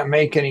you can't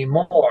make any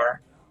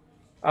more.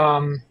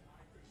 Um,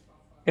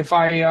 if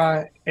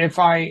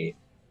I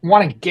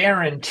want to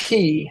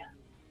guarantee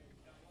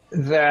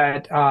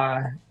that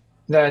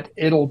that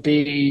it'll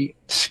be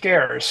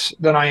scarce,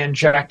 then I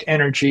inject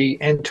energy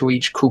into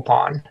each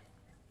coupon.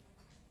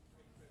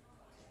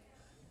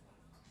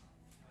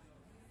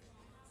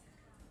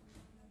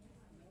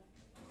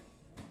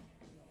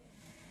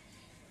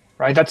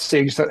 Right? That's the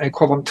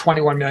equivalent of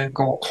 21 million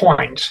gold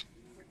coins.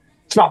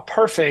 It's not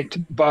perfect,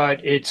 but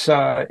it's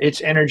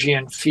energy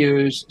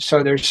infused,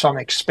 so there's some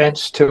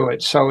expense to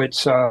it, so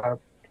it's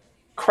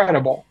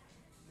credible.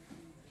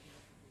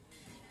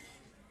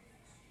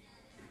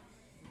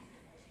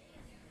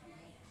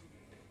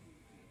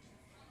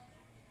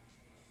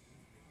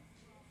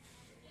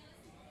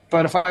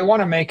 But if I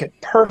want to make it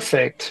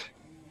perfect,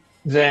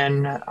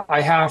 then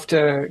I have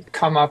to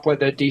come up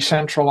with a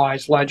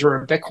decentralized ledger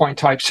or Bitcoin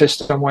type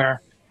system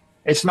where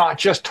it's not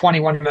just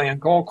 21 million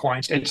gold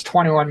coins, it's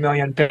 21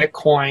 million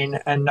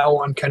Bitcoin, and no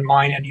one can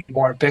mine any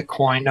more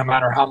Bitcoin no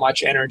matter how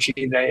much energy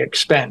they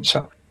expend.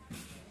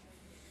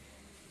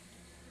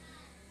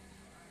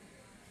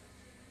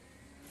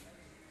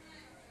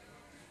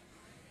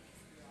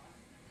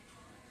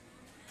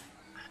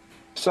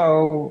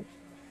 So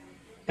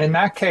in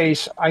that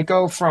case, I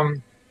go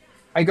from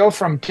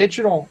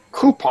digital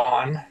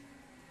coupon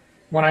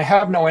when I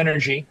have no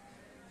energy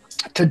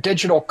to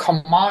digital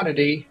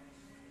commodity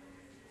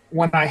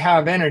when I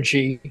have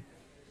energy.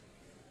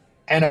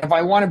 And if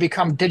I want to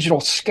become digital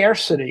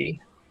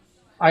scarcity,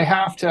 I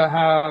have to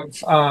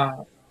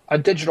have a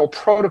digital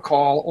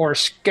protocol or a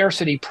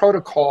scarcity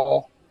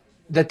protocol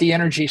that the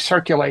energy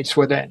circulates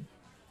within.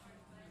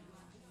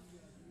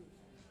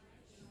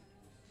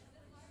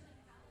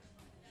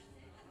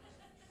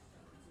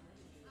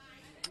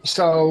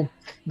 So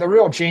the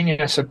real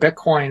genius of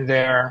Bitcoin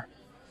there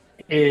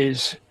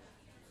is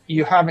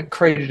you haven't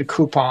created a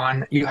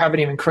coupon, you haven't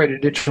even created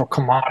a digital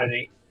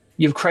commodity.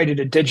 You've created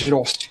a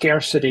digital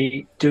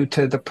scarcity due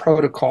to the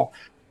protocol.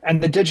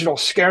 And the digital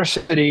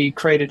scarcity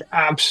created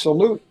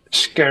absolute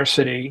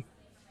scarcity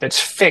that's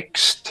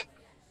fixed.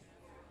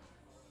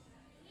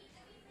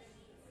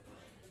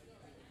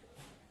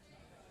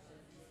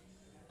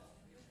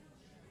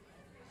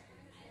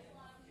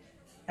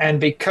 And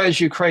because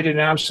you created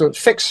an absolute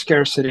fixed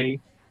scarcity,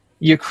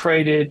 you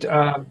created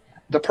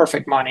the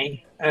perfect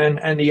money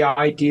and the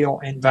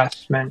ideal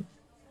investment.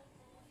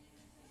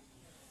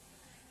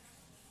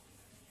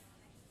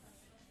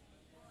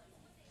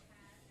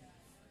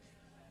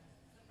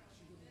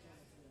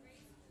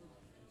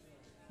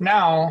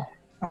 Now,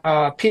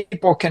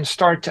 people can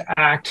start to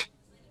act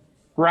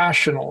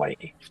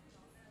rationally.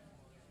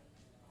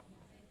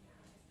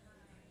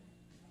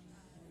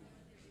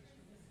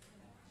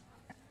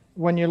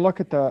 When you look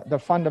at the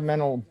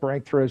fundamental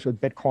breakthroughs with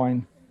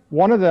Bitcoin,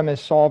 one of them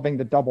is solving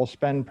the double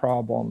spend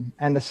problem.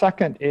 And the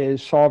second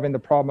is solving the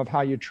problem of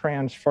how you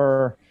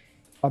transfer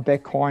a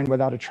Bitcoin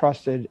without a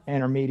trusted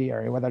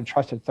intermediary, without a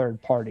trusted third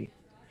party.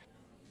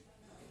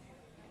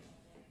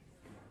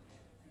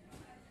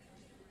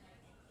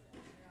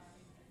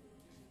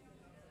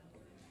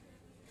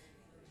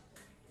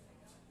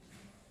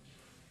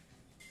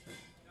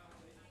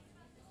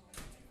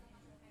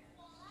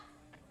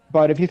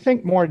 But if you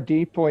think more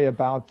deeply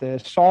about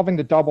this, solving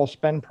the double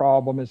spend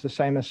problem is the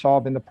same as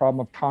solving the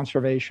problem of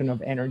conservation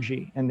of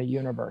energy in the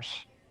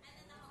universe.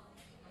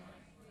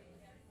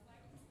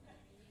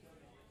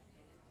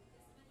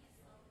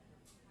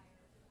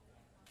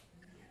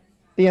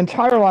 The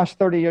entire last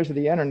 30 years of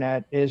the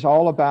internet is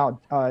all about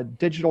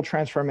digital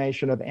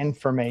transformation of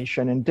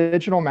information and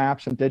digital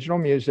maps and digital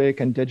music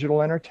and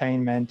digital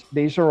entertainment.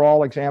 These are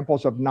all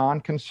examples of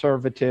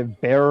non-conservative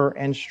bearer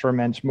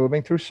instruments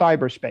moving through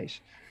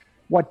cyberspace.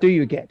 What do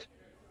you get?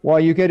 Well,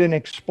 you get an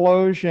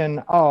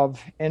explosion of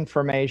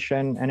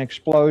information, an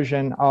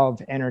explosion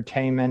of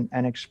entertainment,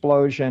 an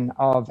explosion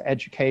of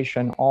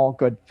education, all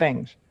good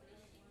things,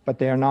 but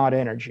they are not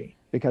energy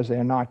because they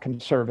are not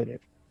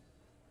conservative.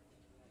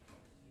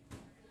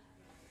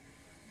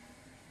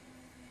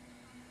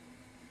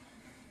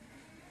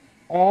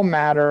 All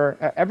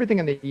matter, everything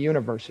in the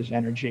universe is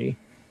energy,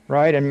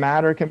 right? And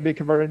matter can be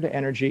converted to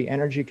energy,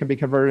 energy can be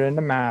converted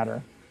into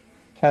matter.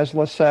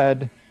 Tesla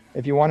said,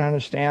 if you want to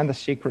understand the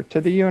secret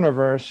to the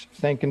universe,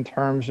 think in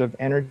terms of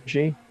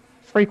energy,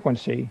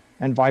 frequency,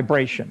 and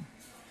vibration.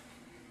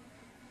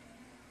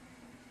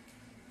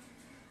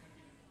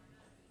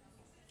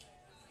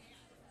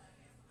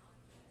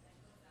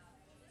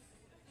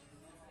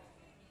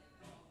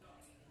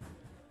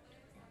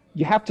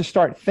 you have to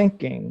start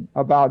thinking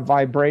about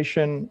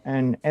vibration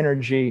and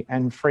energy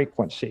and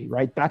frequency,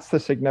 right? That's the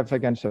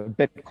significance of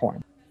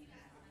Bitcoin.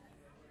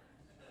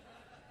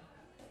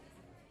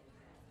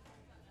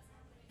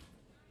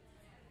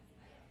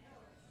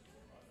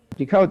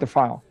 Decode the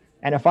file.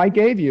 And if I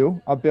gave you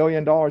 $1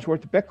 billion worth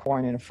of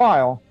Bitcoin in a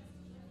file,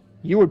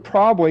 you would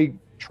probably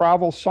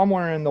travel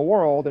somewhere in the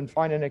world and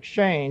find an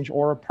exchange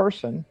or a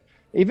person.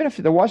 Even if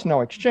there was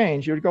no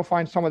exchange, you would go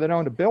find someone that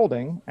owned a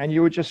building and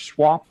you would just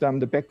swap them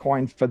the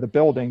Bitcoin for the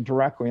building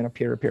directly in a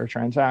peer-to-peer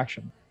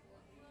transaction.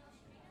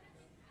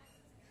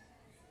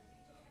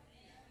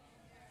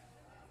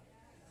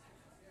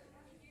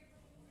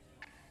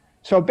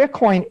 So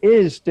Bitcoin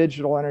is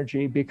digital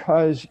energy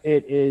because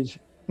it is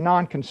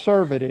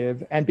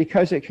non-conservative and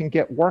because it can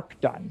get work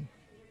done,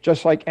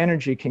 just like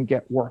energy can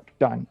get work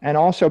done, and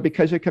also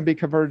because it can be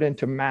converted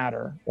into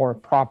matter or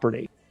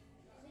property.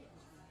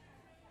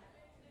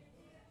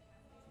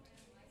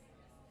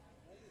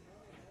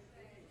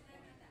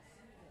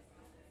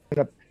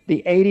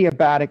 The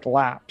adiabatic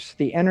lapse,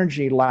 the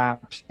energy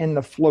lapse in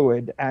the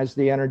fluid as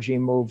the energy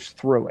moves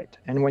through it.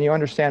 And when you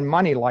understand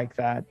money like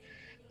that,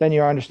 then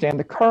you understand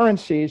the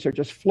currencies are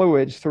just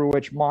fluids through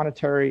which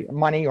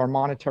money or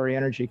monetary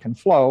energy can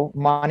flow.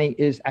 Money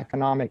is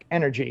economic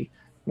energy.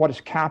 What is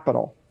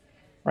capital?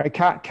 Right?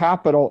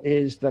 Capital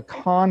is the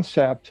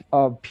concept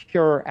of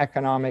pure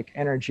economic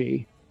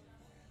energy.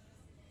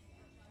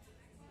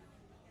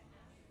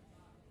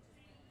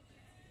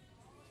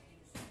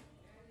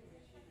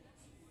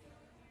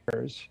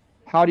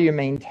 How do you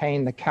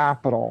maintain the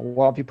capital?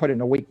 Well, if you put it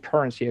in a weak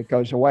currency, it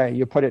goes away.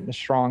 You put it in a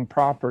strong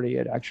property,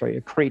 it actually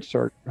accretes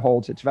or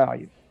holds its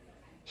value.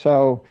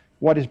 So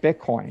what is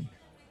Bitcoin?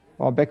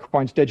 Well,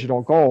 Bitcoin's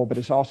digital gold, but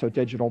it's also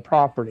digital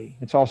property.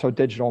 It's also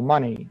digital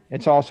money.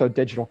 It's also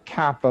digital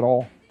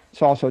capital.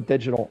 It's also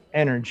digital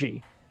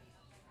energy.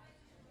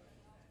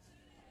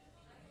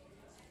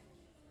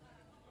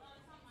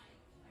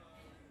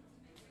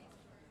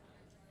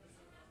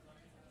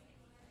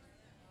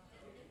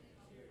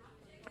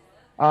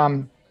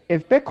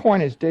 If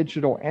Bitcoin is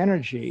digital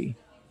energy,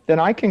 then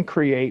I can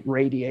create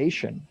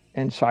radiation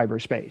in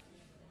cyberspace.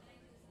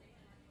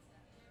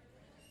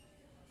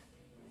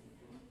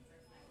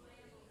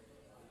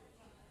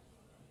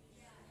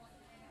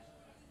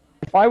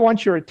 If I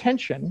want your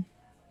attention,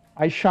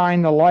 I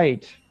shine the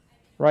light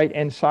right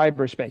in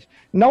cyberspace.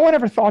 No one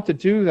ever thought to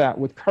do that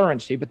with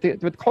currency, but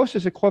the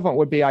closest equivalent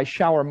would be I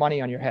shower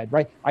money on your head,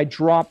 right? I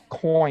drop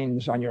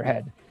coins on your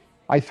head.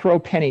 I throw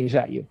pennies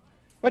at you.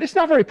 But it's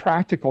not very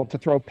practical to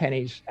throw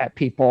pennies at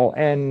people,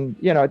 and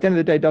at the end of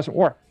the day, it doesn't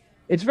work.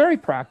 It's very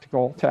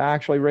practical to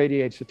actually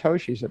radiate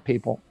Satoshis at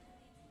people.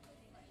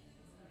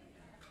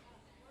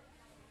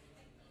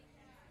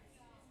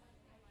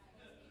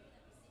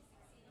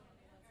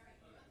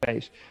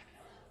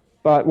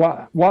 But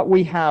what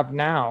we have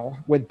now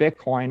with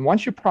Bitcoin,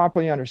 once you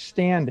properly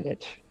understand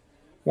it,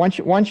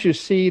 once you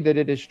see that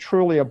it is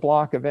truly a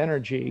block of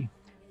energy,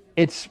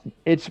 it's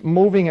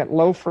moving at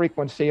low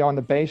frequency on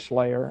the base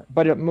layer,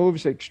 but it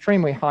moves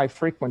extremely high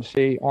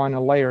frequency on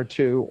a layer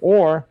 2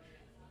 or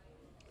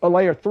a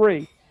layer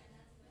 3.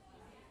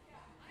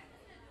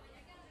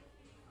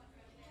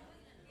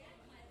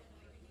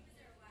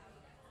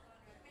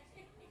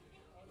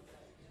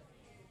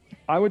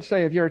 I would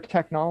say if you're a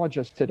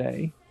technologist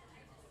today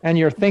and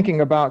you're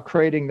thinking about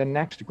creating the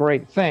next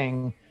great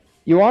thing,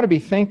 you ought to be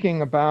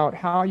thinking about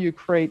how you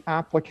create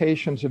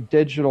applications of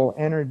digital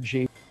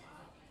energy.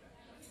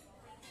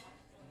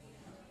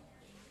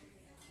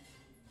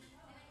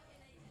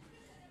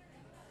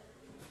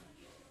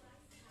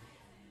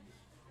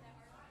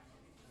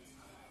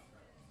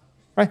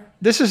 Right?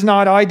 This is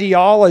not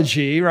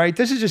ideology, right?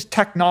 This is just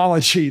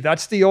technology.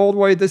 That's the old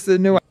way. This is the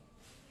new.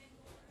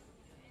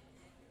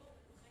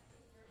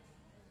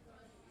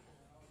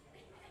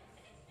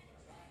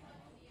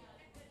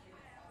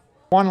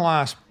 One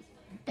last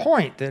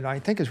point that I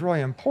think is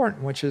really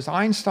important, which is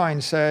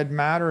Einstein said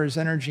matter is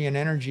energy and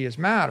energy is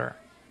matter.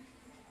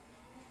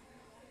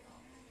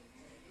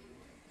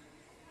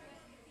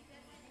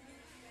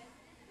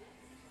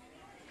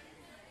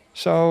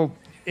 So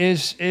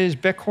is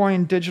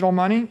Bitcoin digital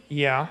money?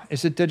 Yeah.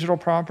 Is it digital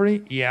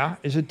property? Yeah.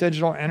 Is it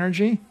digital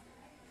energy?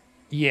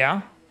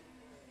 Yeah.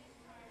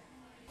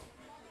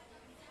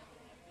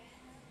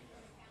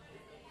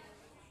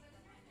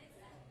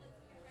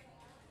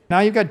 Now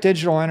you've got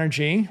digital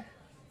energy.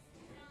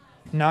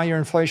 Now your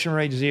inflation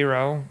rate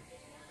 0.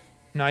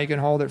 Now you can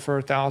hold it for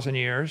 1,000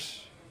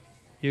 years.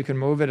 You can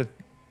move it.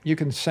 You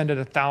can send it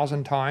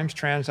 1,000 times.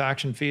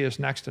 Transaction fee is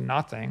next to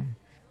nothing.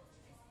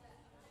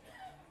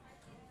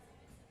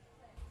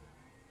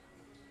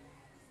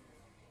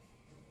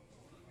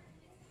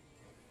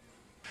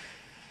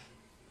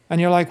 And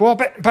you're like, well,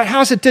 but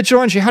how's it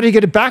digital energy? How do you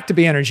get it back to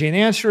be energy? And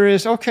the answer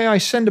is, okay, I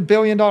send $1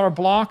 billion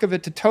block of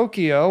it to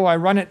Tokyo. I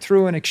run it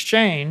through an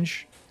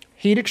exchange.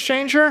 Heat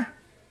exchanger?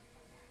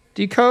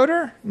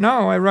 Decoder?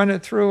 No, I run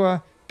it through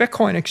a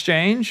Bitcoin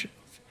exchange.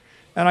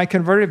 And I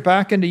convert it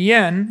back into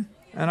yen.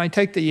 And I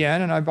take the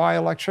yen and I buy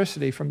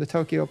electricity from the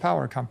Tokyo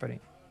Power Company.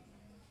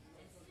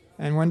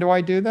 And when do I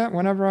do that?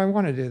 Whenever I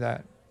want to do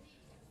that.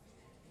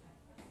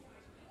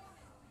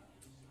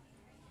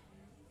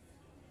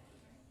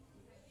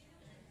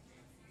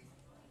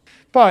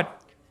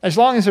 But as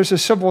long as there's a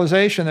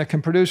civilization that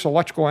can produce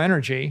electrical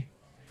energy,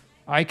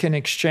 I can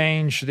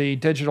exchange the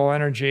digital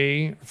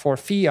energy for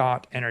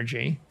fiat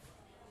energy.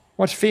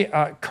 What's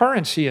fiat?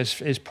 Currency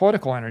is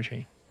political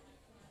energy.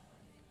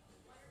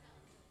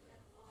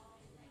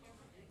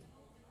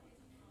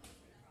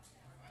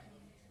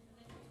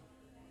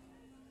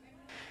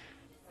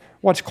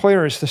 What's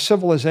clear is the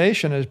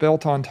civilization is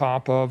built on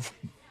top of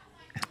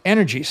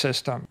energy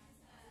system.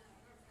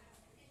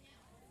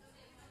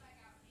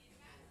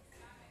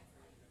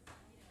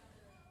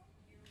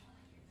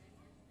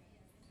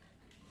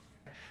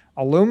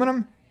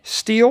 Aluminum,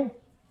 steel,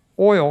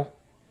 oil,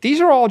 these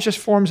are all just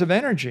forms of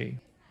energy.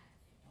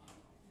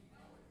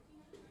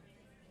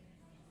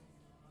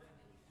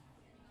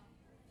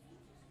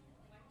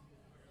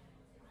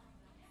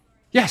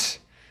 Yes.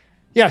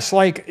 Yes,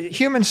 like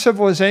human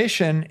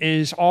civilization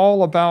is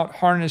all about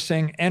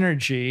harnessing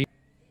energy.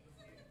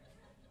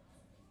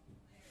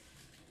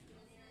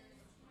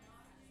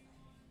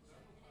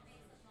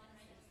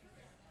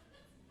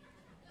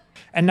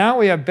 And now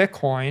we have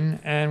Bitcoin.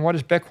 And what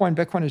is Bitcoin?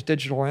 Bitcoin is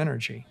digital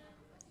energy.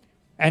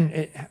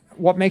 And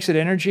what makes it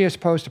energy as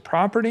opposed to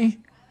property?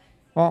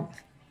 Well,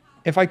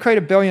 if I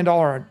create $1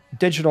 billion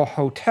digital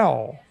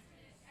hotel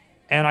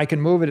and I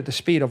can move it at the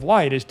speed of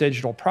light, it's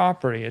digital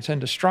property. It's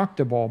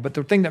indestructible. But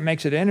the thing that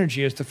makes it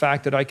energy is the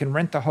fact that I can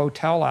rent the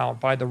hotel out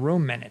by the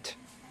room minute.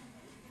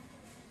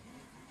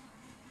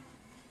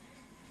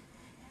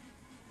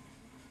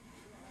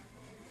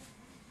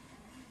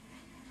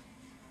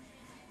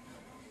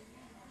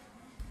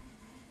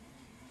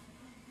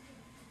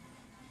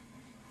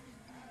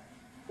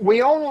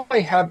 We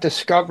only have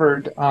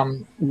discovered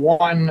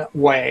one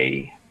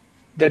way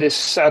that is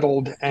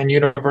settled and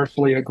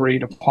universally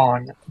agreed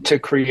upon to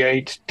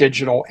create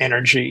digital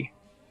energy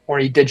or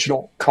a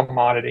digital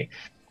commodity.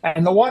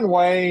 And the one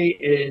way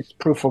is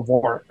proof of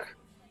work.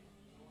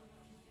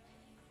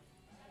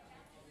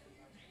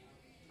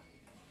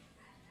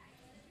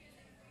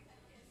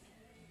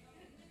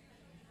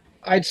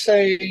 I'd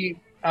say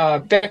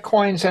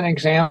Bitcoin's an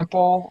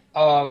example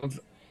of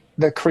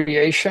the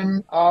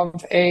creation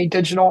of a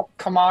digital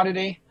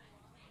commodity.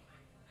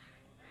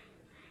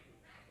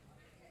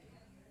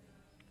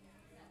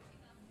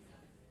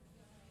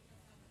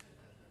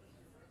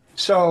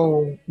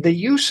 So the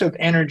use of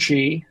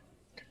energy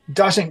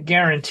doesn't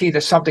guarantee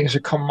that something is a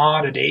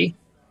commodity.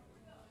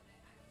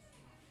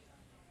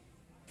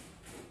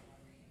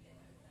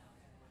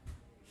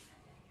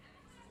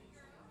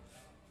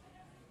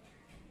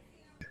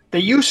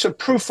 The use of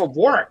proof of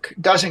work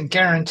doesn't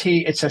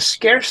guarantee it's a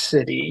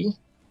scarcity,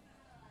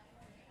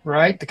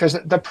 right? Because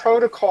the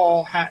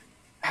protocol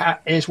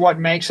is what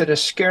makes it a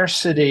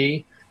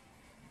scarcity.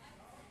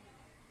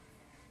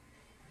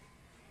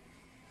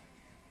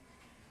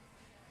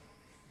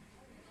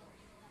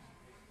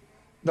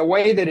 The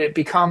way that it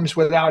becomes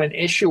without an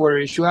issuer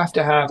is you have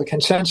to have a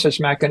consensus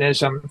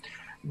mechanism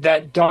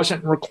that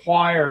doesn't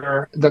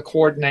require the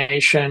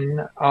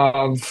coordination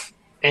of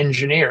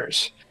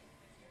engineers.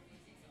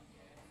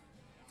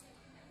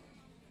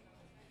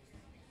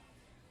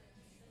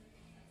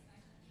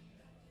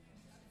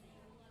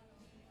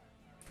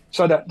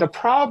 So the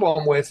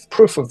problem with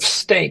proof of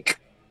stake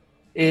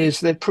is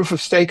that proof of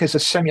stake is a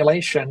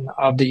simulation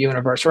of the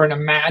universe or an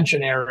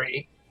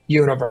imaginary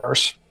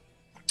universe.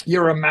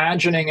 You're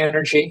imagining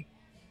energy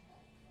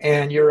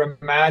and you're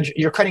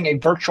creating a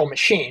virtual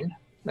machine.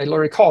 They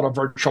literally call it a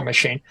virtual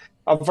machine.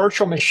 A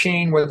virtual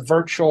machine with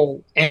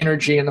virtual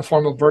energy in the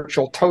form of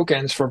virtual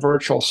tokens for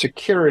virtual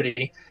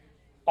security,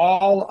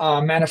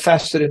 all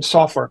manifested in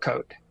software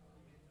code.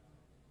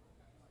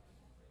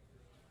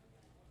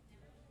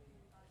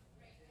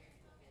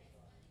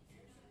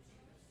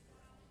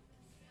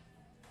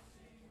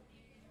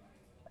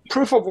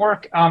 Proof of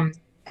work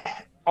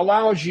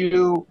allows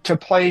you to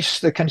place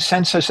the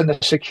consensus and the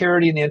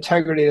security and the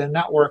integrity of the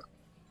network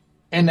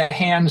in the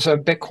hands of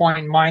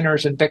Bitcoin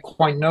miners and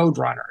Bitcoin node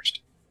runners.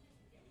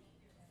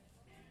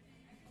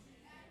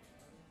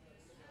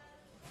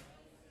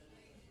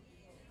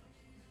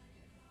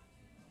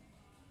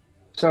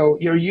 So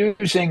you're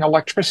using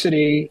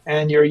electricity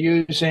and you're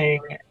using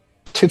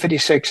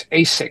 256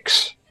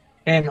 ASICs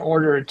in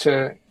order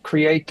to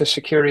create the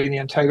security and the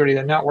integrity of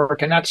the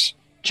network, and that's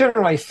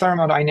generally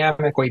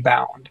thermodynamically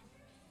bound.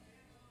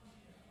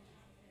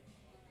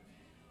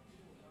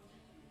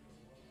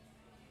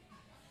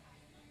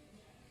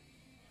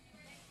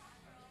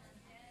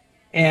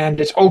 And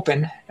it's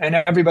open and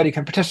everybody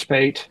can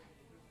participate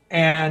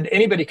and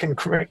anybody can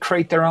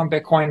create their own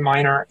Bitcoin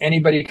miner.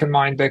 Anybody can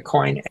mine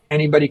Bitcoin.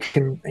 Anybody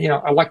can,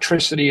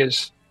 electricity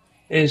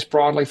is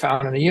broadly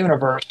found in the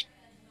universe.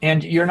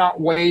 And you're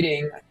not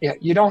waiting.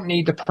 You don't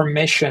need the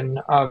permission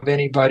of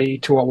anybody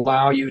to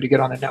allow you to get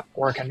on the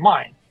network and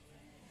mine.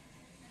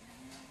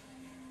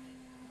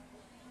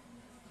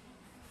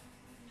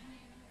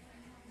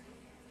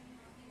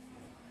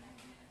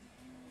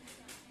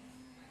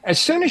 As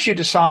soon as you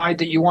decide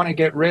that you want to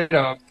get rid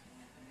of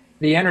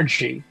the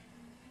energy,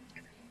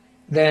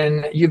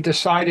 then you've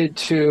decided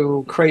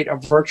to create a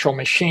virtual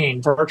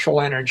machine,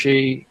 virtual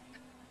energy.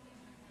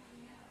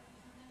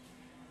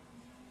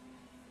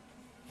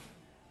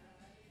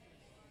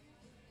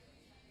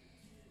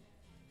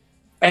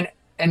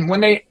 And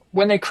when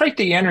they create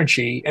the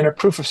energy in a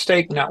proof of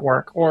stake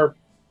network, or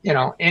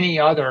any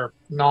other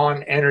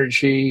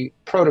non-energy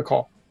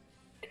protocol,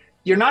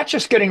 you're not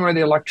just getting rid of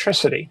the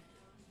electricity,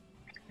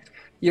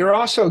 you're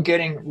also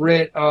getting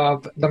rid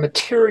of the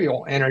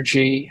material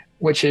energy,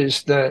 which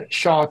is the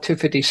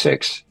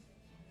SHA-256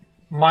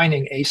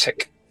 mining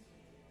ASIC.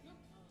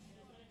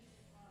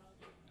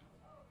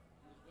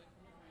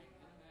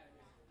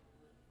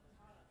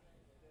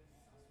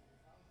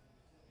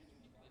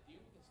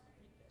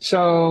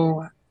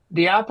 So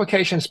the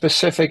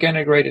application-specific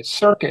integrated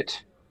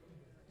circuit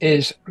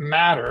is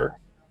matter.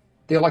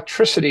 The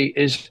electricity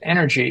is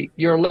energy.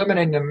 You're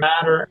eliminating the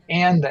matter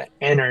and the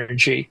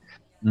energy.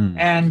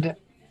 And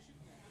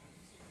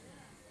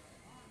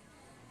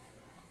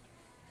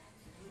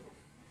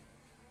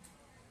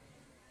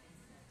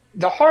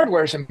the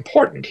hardware is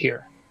important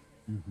here,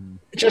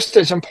 just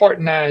as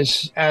important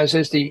as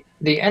is the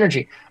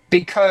energy,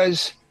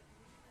 because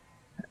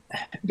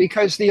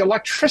the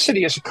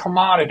electricity is a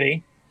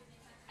commodity,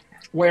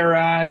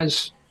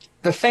 whereas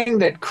the thing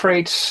that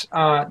creates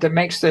that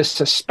makes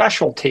this a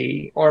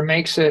specialty or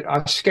makes it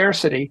a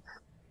scarcity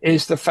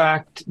is the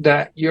fact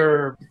that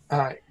you're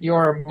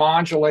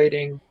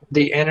modulating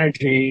the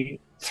energy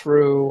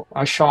through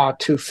a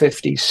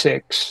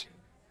SHA-256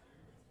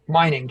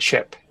 mining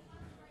chip.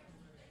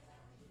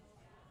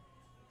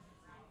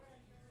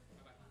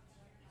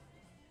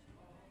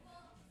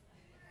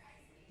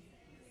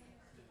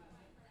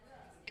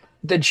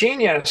 The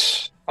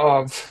genius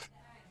of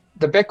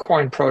the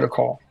Bitcoin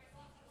protocol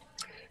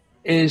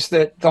is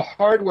that the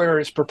hardware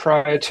is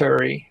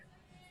proprietary.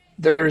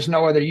 There's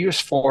no other use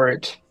for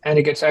it, and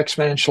it gets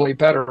exponentially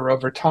better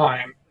over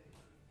time.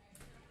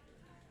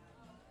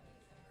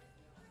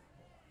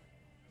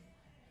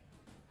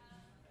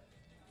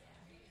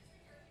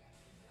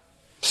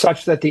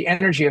 Such that the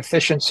energy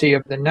efficiency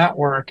of the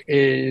network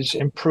is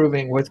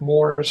improving with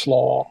Moore's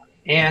law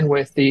and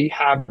with the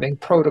halving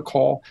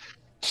protocol.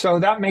 So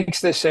that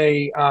makes this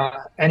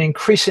an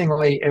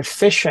increasingly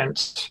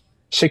efficient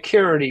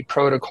security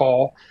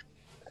protocol,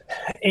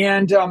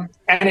 and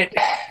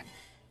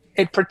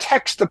it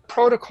protects the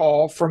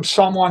protocol from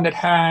someone that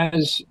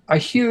has a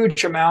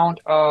huge amount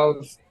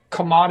of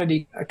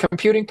commodity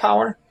computing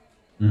power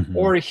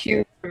or a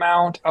huge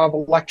amount of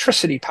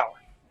electricity power.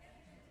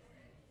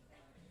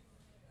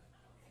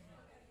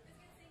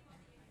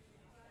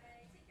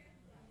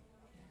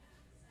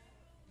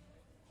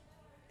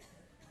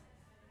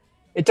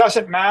 It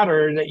doesn't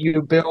matter that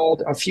you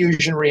build a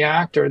fusion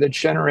reactor that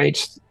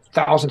generates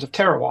thousands of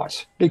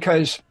terawatts,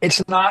 because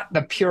it's not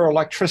the pure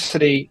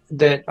electricity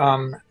that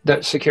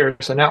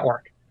secures the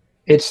network.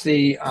 It's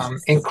the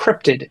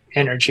encrypted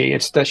energy.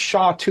 It's the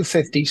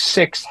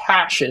SHA-256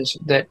 hashes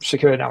that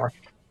secure the network.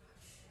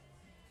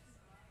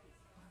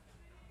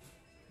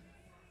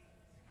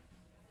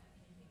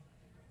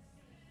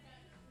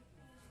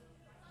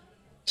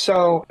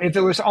 So if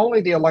it was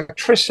only the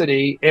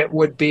electricity, it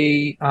would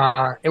be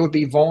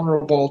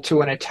vulnerable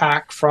to an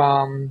attack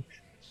from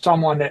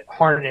someone that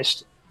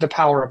harnessed the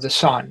power of the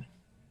sun.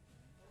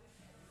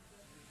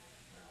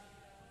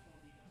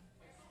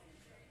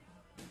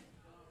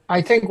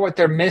 I think what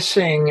they're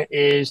missing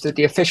is that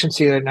the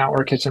efficiency of the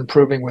network is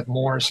improving with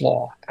Moore's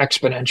law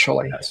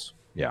exponentially. Yes.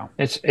 Yeah.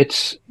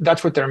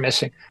 That's what they're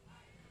missing.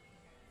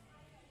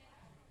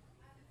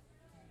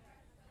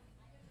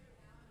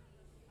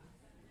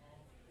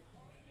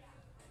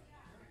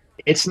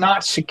 It's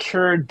not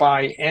secured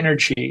by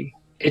energy.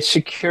 It's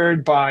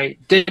secured by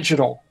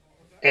digital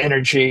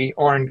energy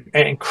or an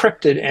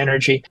encrypted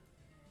energy.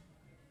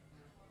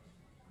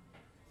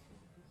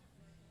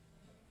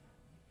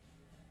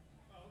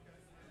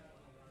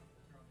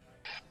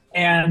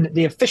 And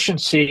the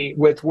efficiency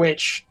with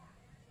which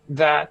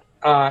that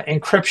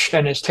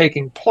encryption is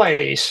taking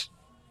place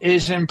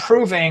is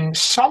improving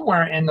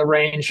somewhere in the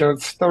range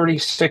of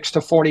 36 to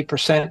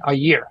 40% a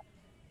year.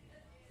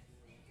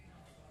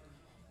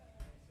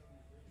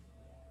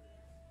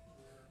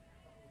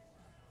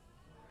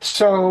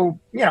 So,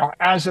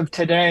 as of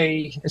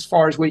today, as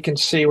far as we can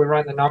see, we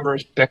run the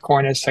numbers,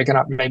 Bitcoin has taken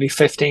up maybe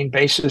 15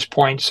 basis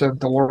points of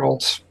the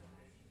world's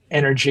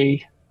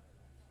energy.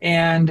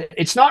 And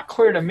it's not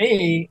clear to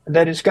me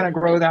that it's going to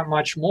grow that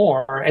much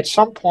more. At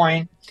some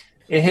point,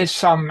 it hits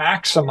some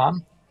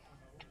maximum.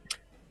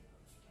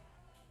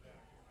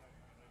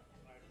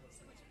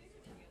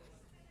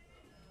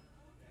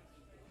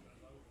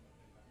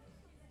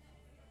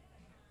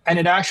 And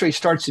it actually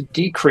starts to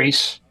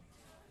decrease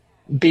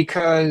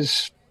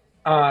because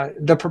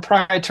the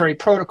proprietary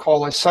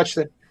protocol is such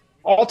that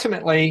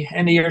ultimately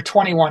in the year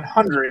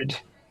 2100,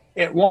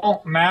 it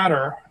won't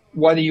matter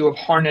whether you have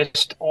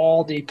harnessed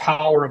all the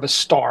power of a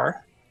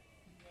star.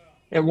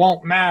 It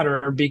won't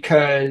matter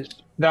because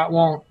that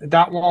won't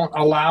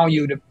allow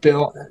you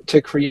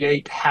to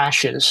create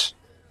hashes.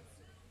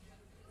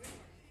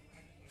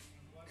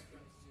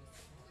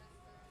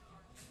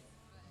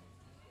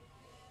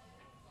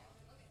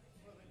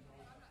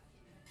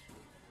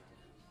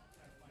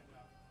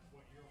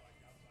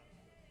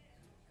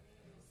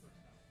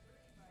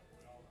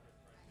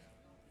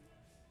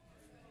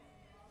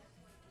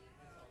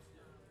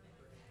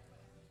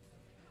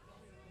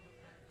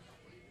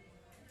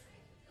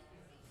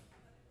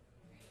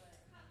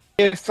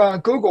 if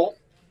Google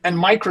and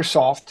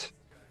Microsoft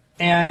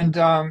and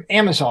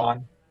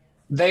Amazon,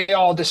 they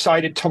all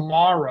decided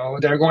tomorrow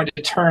they're going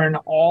to turn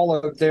all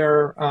of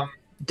their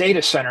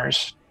data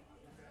centers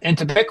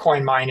into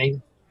Bitcoin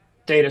mining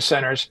data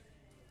centers,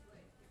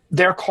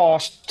 their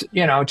cost,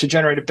 to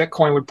generate a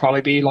Bitcoin would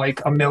probably be like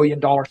 $1 million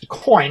a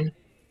coin,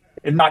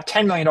 if not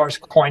 $10 million a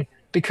coin,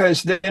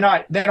 because they don't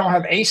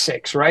have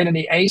ASICs, right? And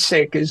the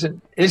ASIC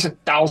isn't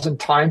 1,000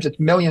 times, it's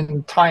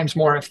 1,000,000 times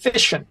more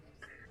efficient.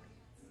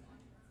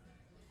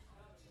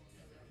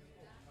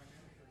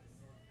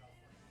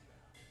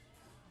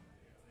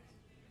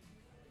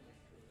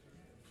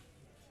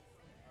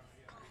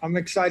 I'm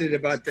excited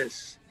about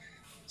this.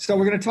 So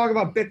we're going to talk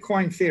about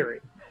Bitcoin theory.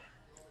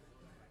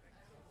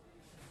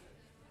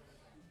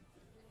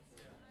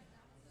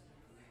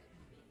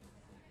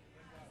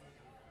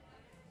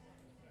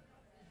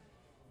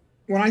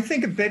 When I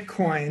think of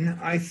Bitcoin,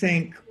 I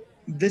think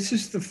this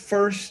is the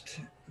first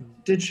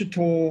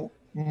digital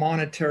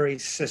monetary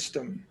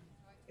system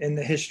in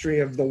the history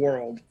of the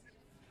world.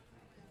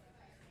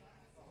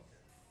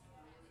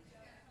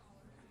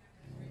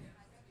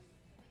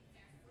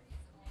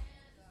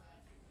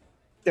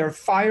 There are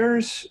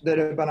fires that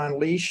have been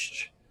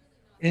unleashed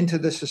into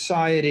the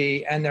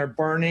society, and they're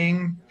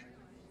burning,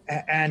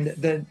 and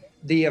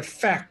the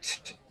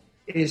effect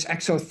is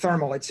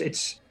exothermal.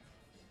 It's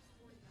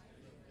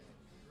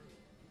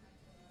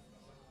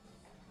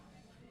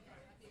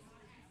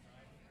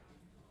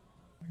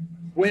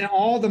when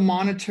all the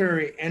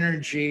monetary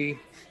energy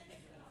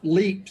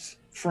leaps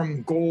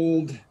from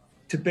gold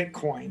to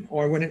Bitcoin,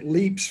 or when it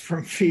leaps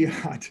from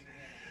fiat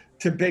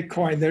to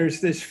Bitcoin,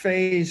 there's this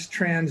phase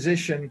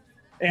transition,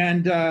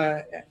 and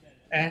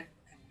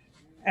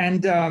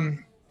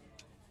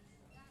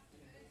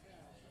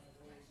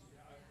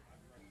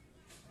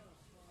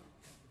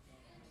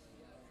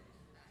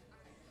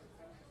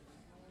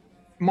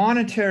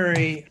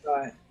monetary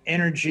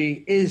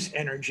energy is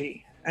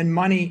energy, and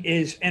money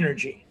is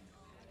energy.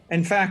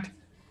 In fact,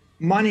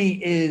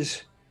 money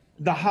is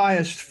the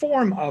highest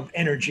form of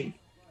energy.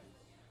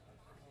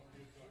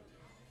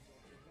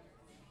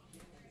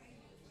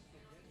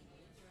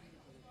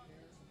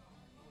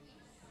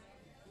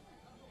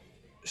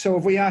 So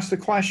if we ask the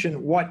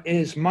question, what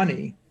is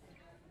money?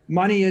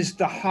 Money is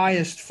the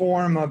highest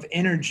form of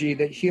energy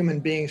that human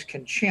beings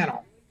can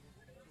channel.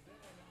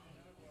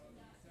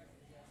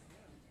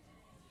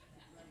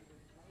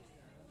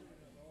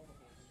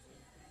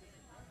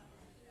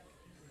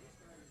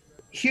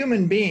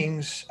 Human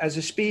beings as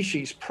a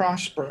species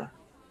prosper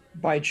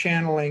by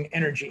channeling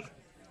energy.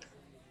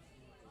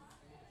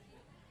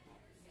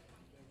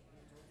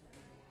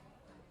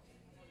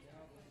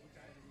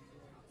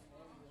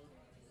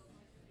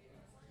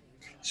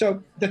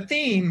 So the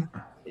theme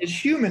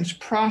is humans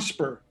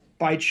prosper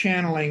by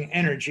channeling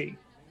energy.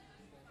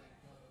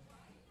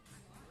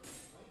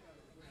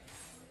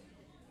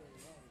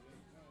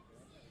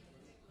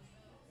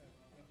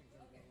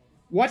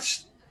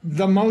 What's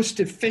the most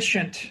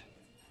efficient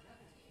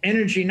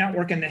energy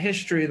network in the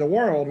history of the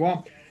world?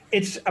 Well,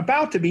 it's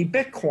about to be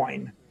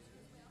Bitcoin.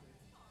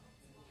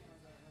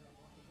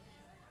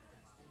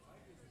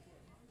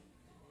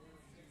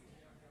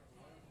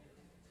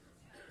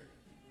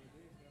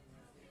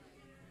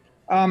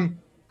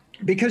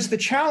 Because the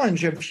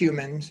challenge of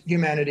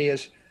humanity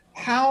is,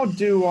 how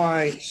do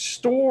I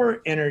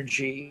store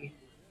energy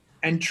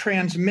and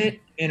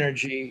transmit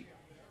energy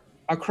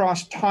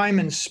across time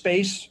and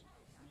space?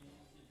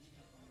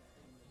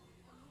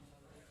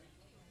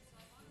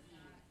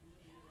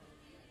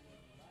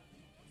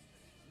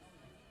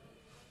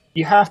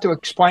 You have to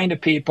explain to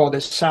people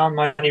that sound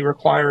money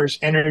requires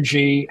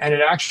energy, and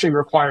it actually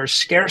requires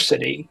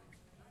scarcity.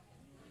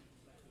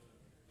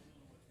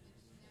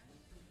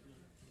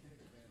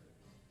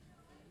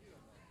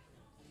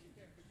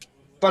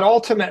 But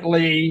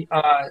ultimately,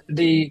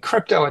 the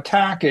crypto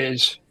attack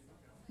is,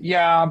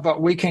 yeah,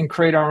 but we can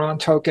create our own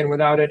token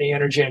without any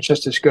energy, and it's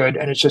just as good,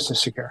 and it's just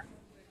as secure.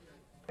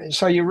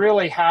 So you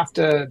really have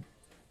to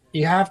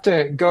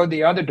go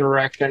the other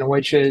direction,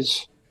 which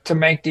is to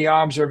make the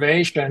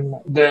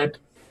observation that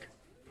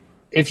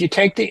if you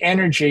take the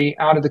energy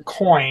out of the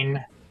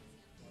coin,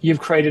 you've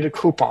created a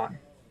coupon.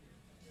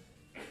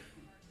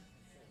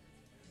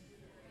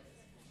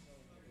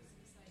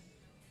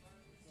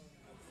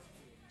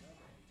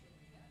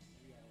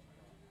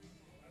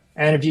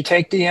 And if you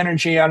take the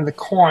energy out of the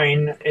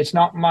coin, it's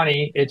not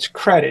money, it's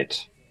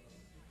credit.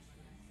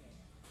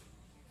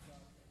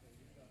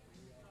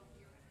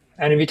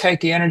 And if you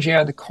take the energy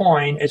out of the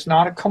coin, it's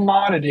not a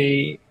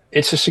commodity,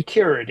 it's a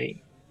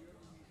security.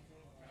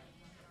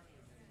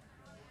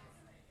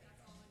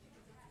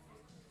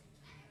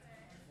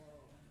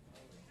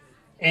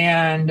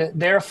 And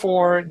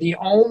therefore, the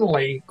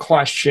only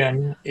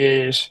question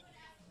is,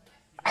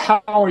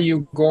 how are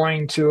you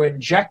going to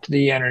inject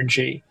the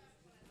energy?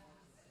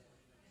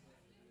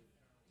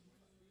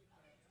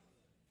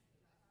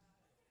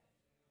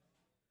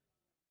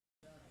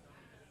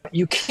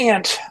 You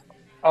can't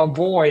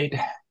avoid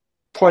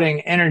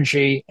putting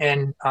energy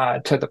in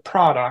to the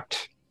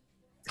product.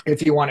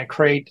 if you want to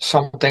create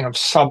something of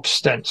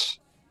substance.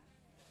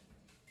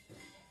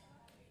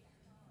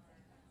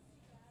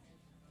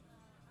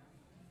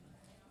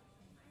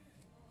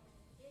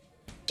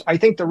 I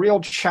think the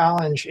real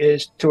challenge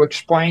is to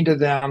explain to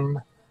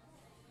them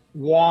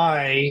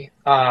why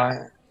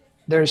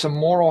there's a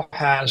moral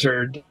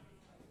hazard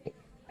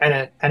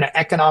and an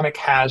economic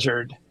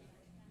hazard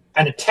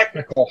and a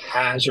technical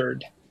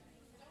hazard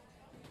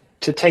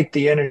to take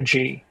the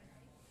energy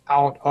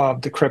out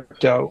of the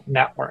crypto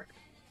network.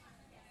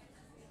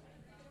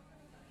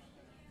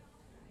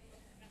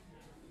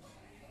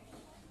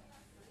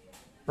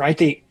 Right?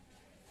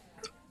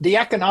 The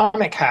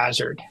economic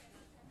hazard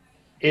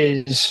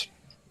is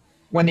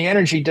when the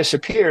energy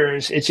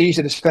disappears, it's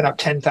easy to spin up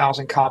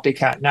 10,000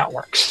 copycat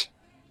networks.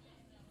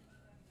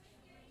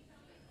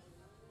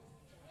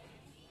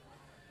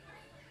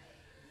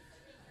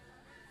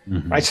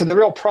 Right. So the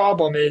real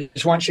problem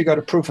is once you go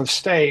to proof of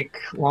stake,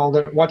 well,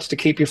 what's to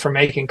keep you from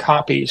making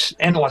copies,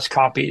 endless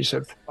copies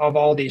of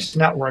all these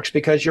networks,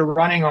 because you're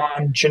running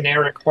on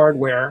generic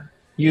hardware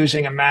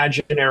using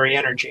imaginary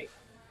energy.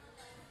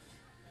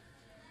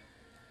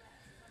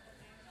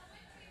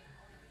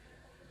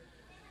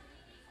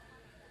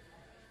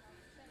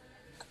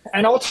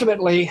 And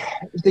ultimately,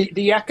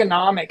 the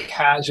economic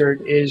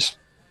hazard is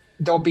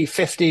there'll be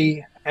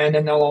 50 and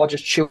then they'll all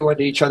just chew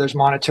into each other's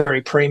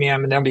monetary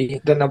premium, and there'll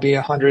be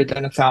 100,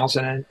 then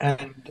 1,000,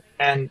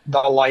 and the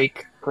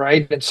like,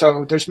 right? And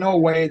so there's no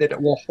way that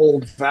it will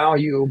hold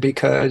value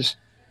because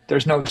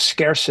there's no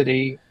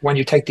scarcity when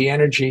you take the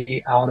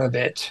energy out of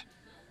it.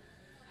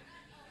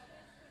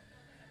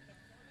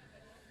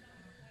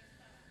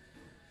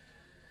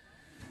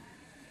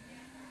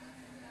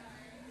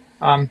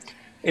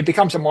 It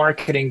becomes a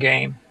marketing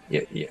game.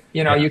 You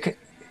know, Yeah. you can.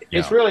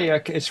 It's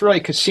really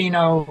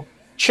casino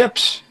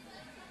chips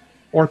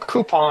or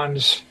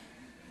coupons,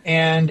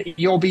 and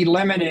you'll be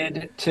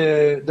limited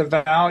to the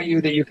value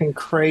that you can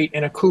create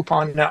in a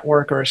coupon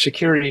network or a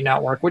security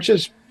network, which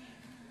is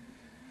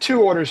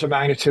 2 orders of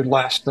magnitude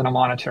less than a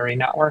monetary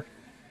network.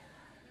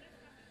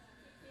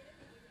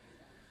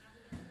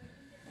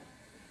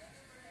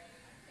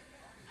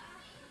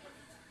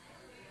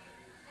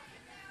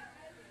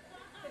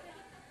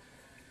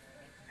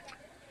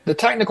 The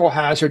technical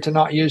hazard to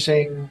not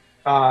using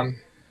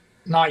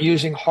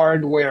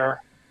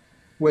hardware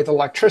with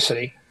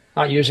electricity,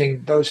 not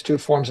using those two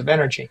forms of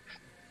energy,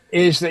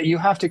 is that you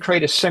have to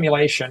create a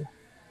simulation.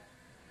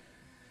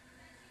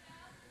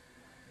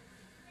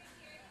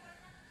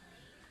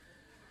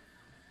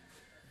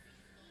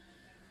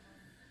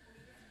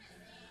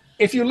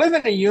 If you live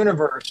in a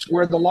universe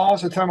where the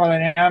laws of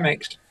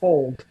thermodynamics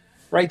hold,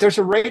 right, there's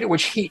a rate at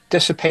which heat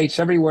dissipates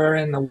everywhere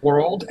in the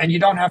world, and you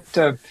don't have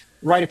to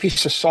write a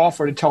piece of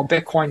software to tell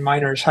Bitcoin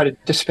miners how to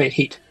dissipate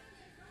heat,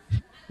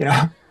 you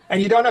know, and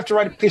you don't have to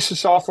write a piece of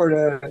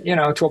software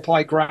to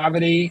apply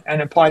gravity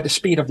and apply the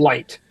speed of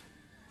light,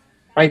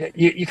 right?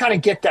 You kind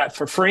of get that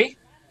for free.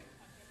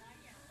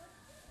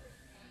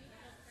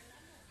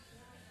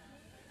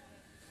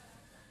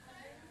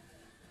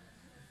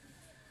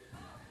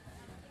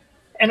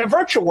 In a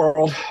virtual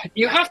world,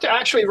 you have to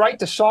actually write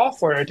the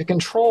software to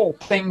control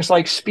things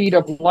like speed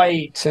of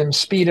light and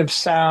speed of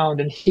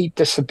sound and heat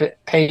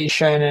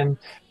dissipation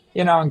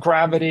and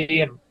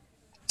gravity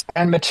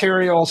and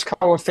materials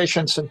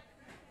coefficients.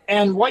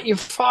 And what you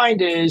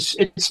find is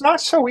it's not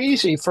so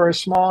easy for a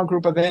small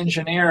group of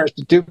engineers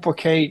to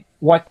duplicate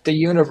what the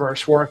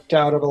universe worked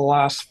out over the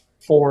last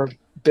 4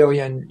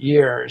 billion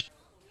years.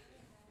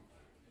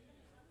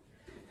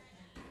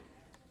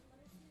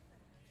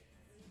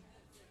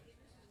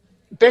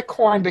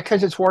 Bitcoin,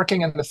 because it's working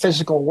in the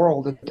physical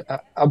world, it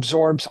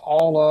absorbs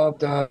all of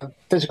the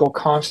physical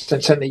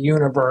constants in the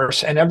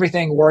universe, and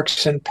everything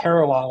works in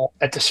parallel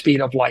at the speed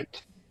of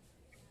light.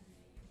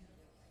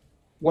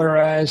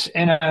 Whereas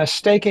in a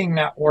staking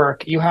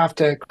network, you have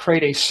to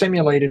create a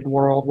simulated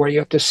world where you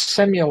have to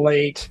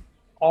simulate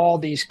all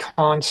these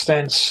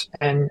constants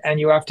and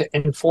you have to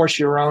enforce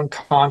your own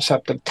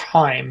concept of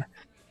time.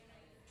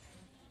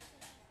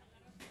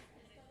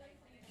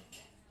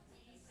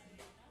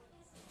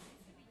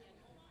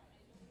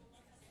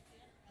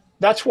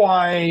 That's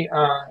why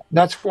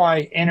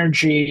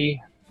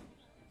energy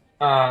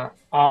a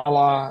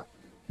la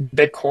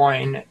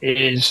Bitcoin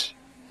is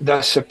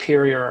the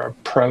superior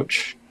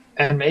approach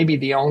and maybe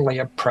the only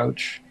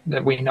approach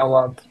that we know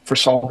of for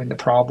solving the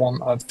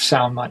problem of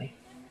sound money.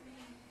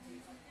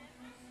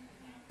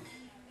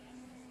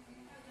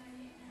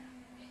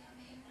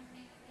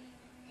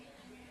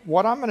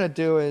 What I'm going to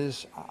do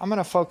is I'm going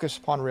to focus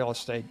upon real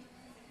estate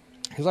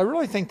because I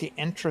really think the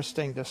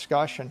interesting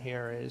discussion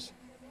here is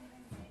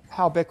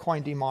how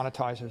Bitcoin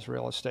demonetizes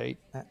real estate.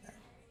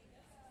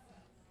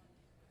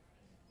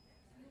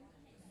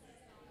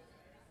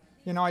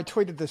 You know, I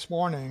tweeted this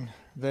morning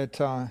that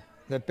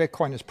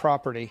Bitcoin is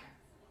property,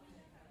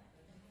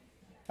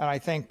 and I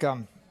think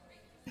a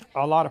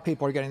lot of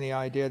people are getting the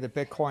idea that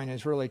Bitcoin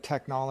is really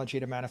technology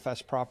to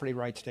manifest property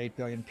rights to 8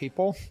 billion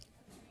people.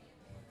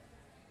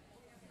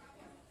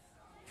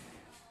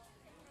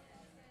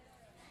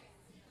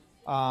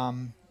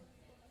 Um,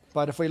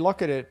 But if we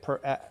look at it,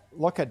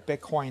 look at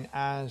Bitcoin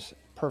as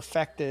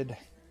perfected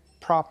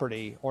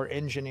property or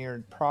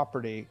engineered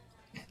property,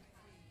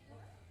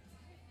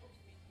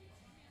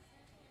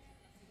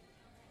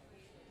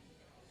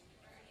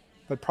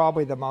 but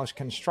probably the most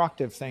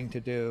constructive thing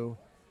to do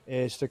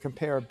is to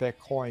compare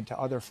Bitcoin to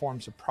other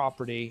forms of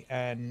property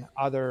and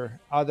other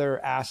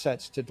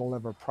assets to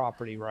deliver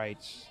property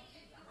rights.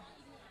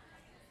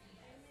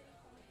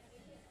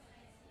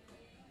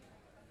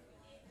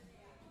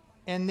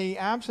 In the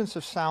absence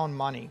of sound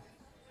money,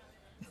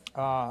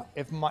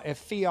 if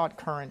fiat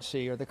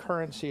currency or the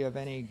currency of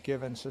any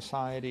given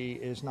society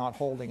is not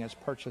holding its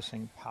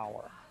purchasing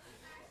power,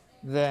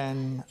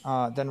 then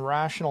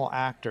rational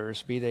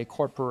actors, be they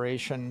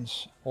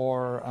corporations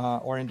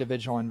or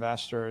individual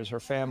investors or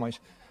families,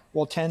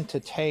 will tend to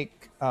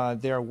take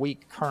their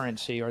weak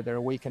currency or their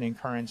weakening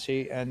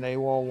currency, and they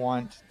will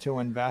want to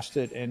invest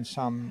it in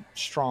some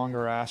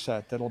stronger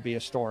asset that'll be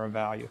a store of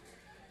value.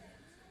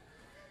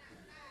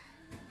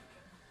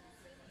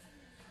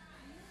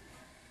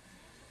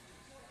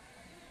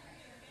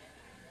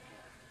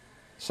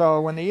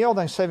 So when the yield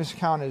on savings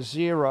account is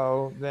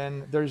zero,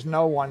 then there's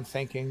no one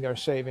thinking they're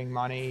saving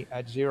money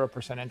at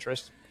 0%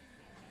 interest.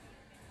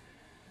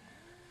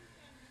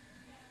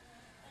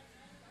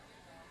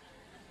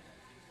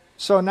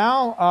 So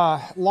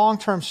now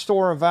long-term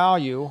store of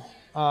value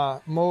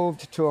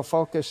moved to a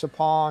focus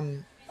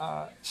upon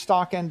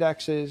stock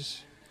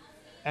indexes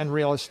and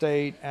real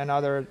estate and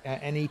other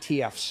and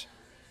ETFs.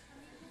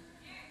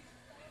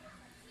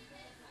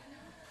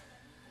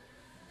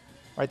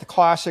 Right, the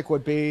classic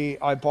would be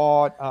I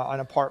bought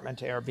an apartment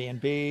to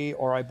Airbnb,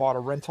 or I bought a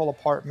rental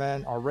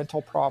apartment or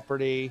rental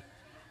property,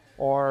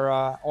 or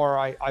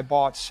I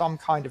bought some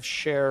kind of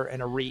share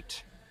in a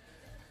REIT.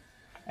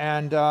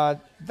 And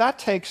that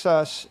takes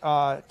us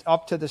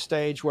up to the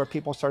stage where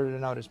people started to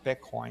notice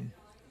Bitcoin.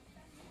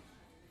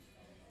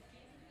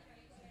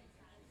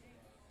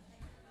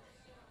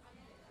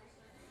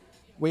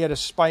 We had a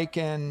spike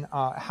in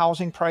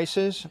housing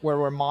prices where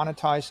we're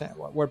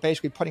monetizing, we're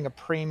basically putting a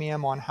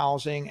premium on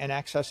housing in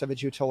excess of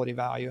its utility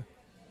value.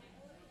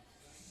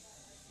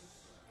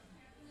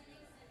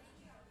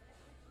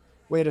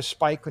 We had a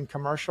spike in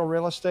commercial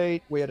real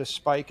estate. We had a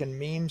spike in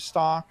meme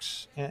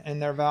stocks in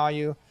their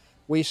value.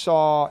 We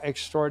saw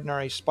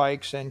extraordinary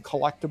spikes in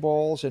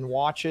collectibles, in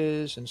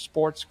watches, in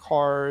sports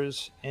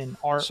cars, in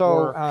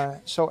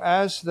artwork. So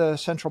as the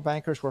central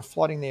bankers were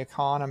flooding the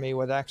economy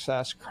with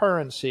excess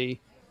currency,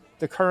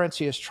 the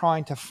currency is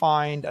trying to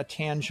find a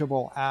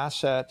tangible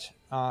asset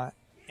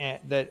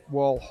that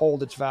will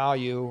hold its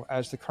value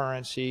as the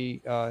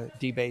currency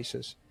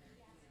debases.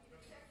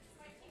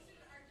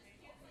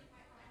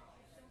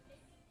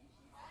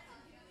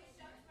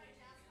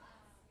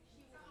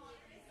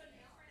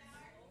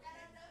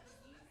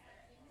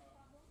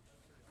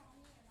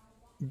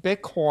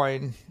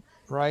 Bitcoin,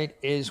 right,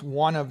 is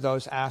one of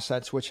those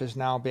assets which is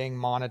now being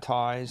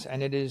monetized,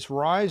 and it is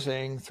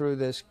rising through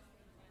this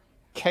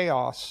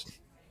chaos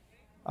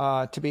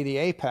to be the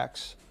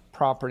apex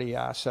property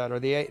asset,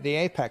 or the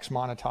apex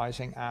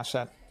monetizing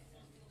asset.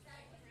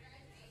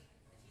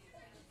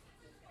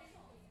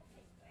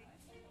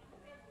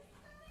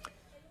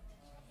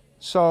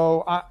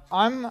 So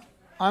I'm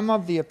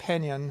of the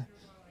opinion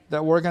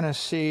that we're going to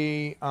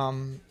see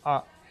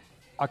a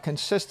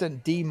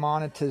consistent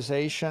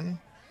demonetization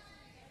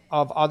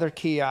of other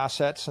key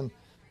assets, and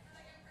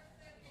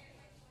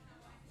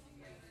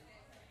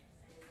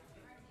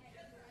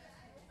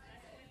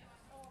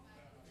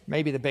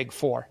maybe the big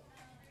four: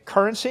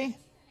 currency,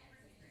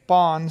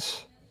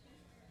 bonds,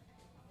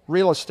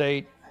 real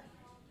estate,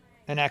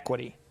 and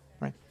equity.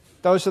 Right?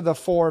 Those are the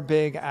four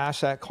big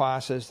asset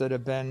classes that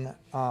have been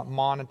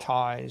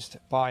monetized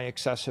by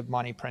excessive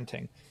money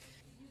printing.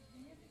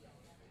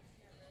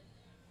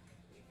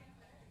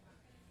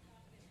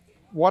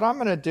 What I'm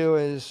going to do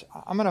is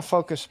I'm going to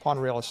focus upon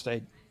real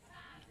estate,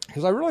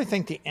 because I really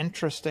think the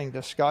interesting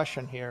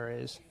discussion here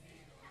is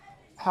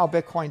how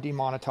Bitcoin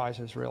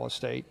demonetizes real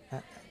estate.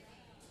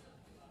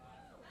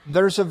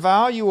 There's a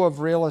value of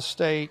real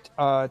estate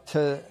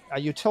to a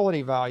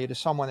utility value to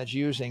someone that's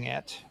using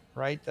it,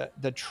 right?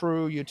 The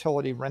true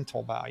utility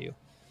rental value.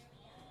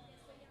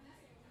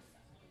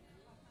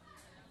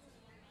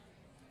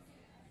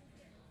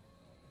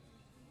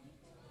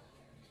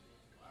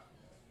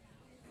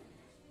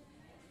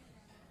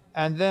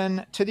 And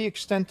then to the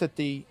extent that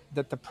the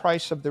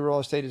price of the real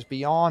estate is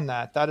beyond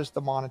that, that is the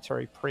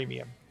monetary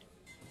premium.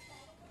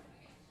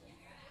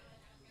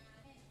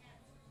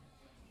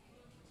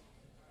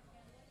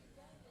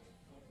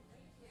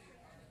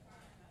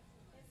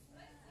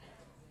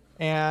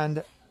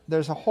 And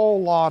there's a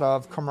whole lot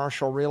of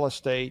commercial real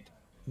estate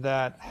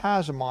that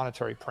has a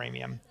monetary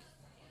premium.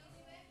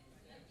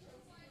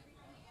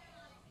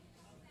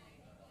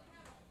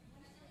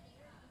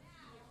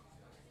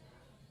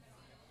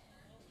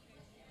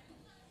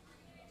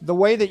 The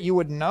way that you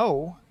would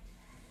know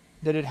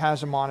that it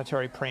has a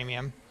monetary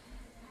premium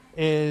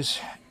is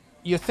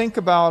you think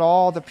about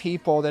all the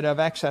people that have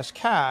excess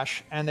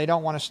cash and they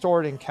don't want to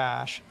store it in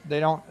cash. They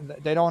don't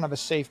have a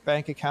safe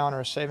bank account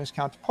or a savings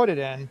account to put it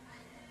in,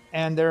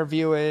 and their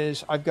view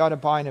is, I've got to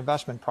buy an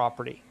investment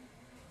property.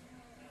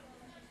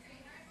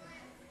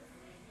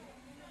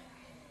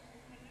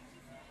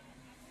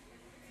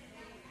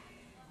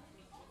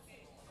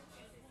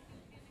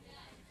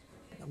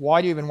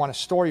 Why do you even want to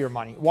store your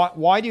money?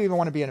 Why do you even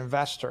want to be an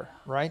investor,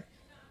 right?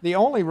 The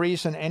only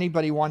reason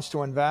anybody wants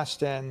to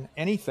invest in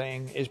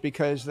anything is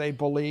because they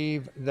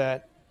believe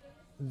that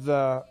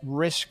the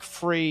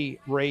risk-free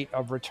rate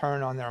of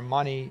return on their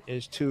money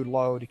is too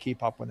low to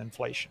keep up with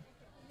inflation.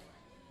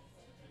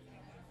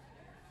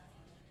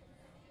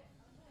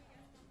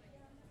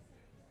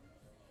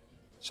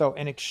 So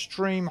in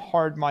extreme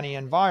hard money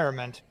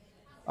environment,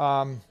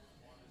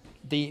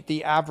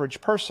 the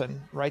average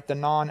person, right, the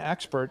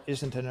non-expert,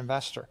 isn't an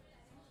investor.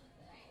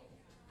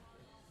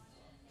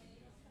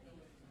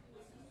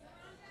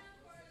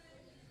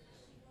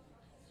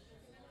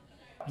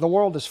 The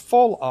world is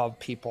full of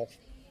people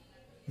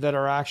that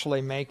are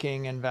actually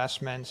making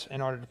investments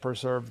in order to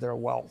preserve their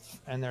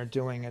wealth, and they're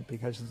doing it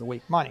because of the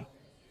weak money.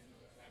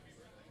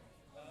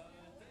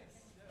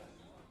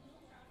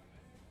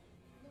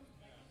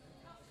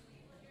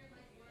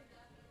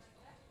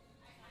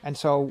 And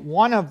so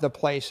one of the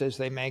places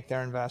they make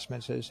their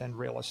investments is in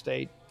real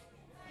estate.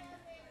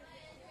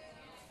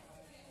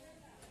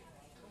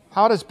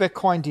 How does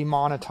Bitcoin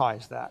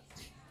demonetize that?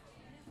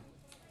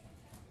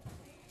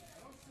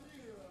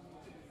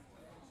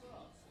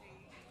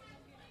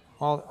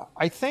 Well,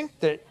 I think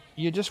that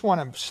you just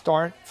want to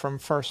start from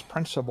first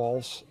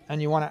principles,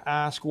 and you want to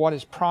ask, what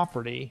is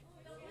property?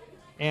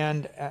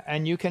 And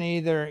you can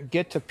either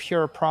get to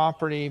pure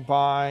property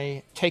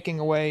by taking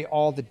away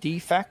all the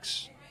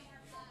defects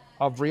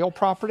of real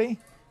property.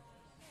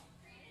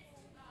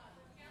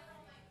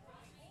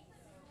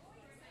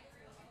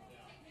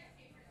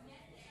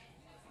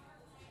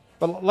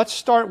 But let's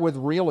start with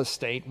real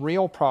estate,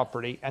 real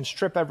property, and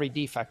strip every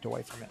defect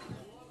away from it.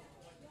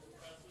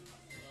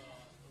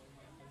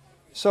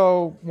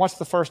 So what's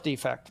the first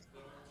defect?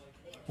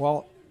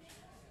 Well,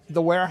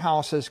 the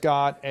warehouse has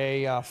got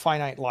a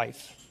finite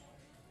life.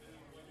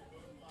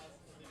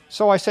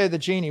 So I say to the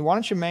genie, why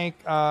don't you make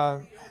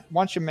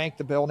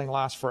the building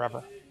last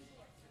forever?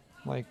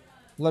 Like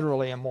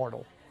literally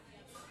immortal.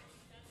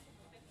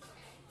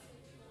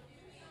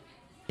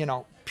 You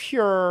know,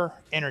 pure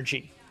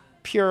energy,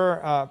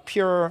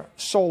 pure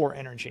solar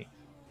energy.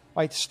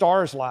 Like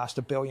stars last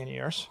 1 billion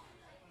years.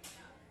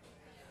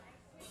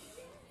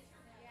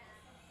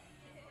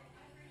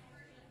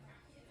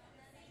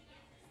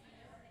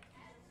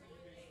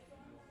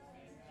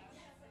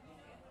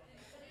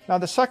 Now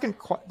the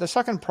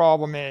second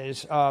problem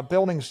is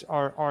buildings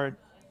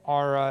are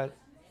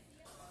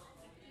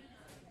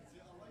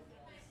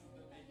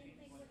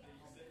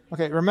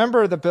okay.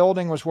 Remember, the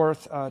building was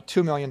worth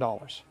 $2 million,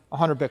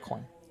 100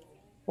 Bitcoin.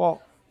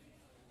 Well,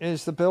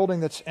 is the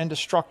building that's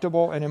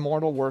indestructible and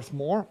immortal worth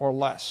more or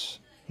less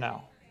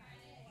now?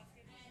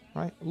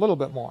 Right, a little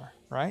bit more,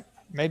 right?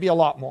 Maybe a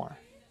lot more.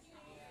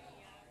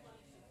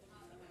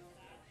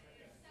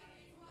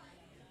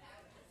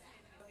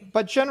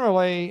 But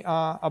generally,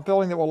 a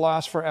building that will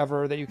last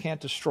forever, that you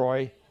can't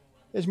destroy,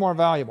 is more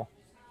valuable.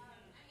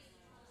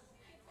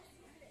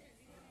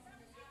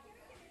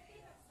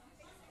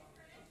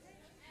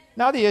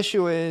 Now the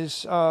issue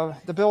is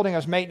the building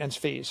has maintenance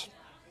fees.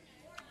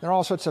 There are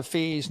all sorts of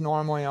fees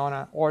normally on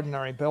an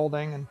ordinary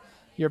building, and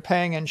you're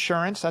paying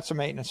insurance. That's a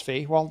maintenance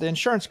fee. Well, the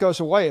insurance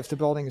goes away if the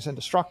building is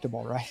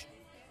indestructible, right?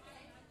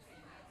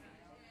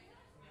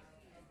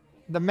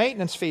 The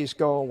maintenance fees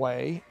go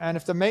away, and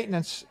if the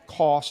maintenance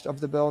cost of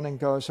the building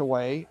goes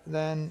away,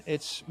 then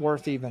it's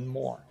worth even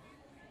more.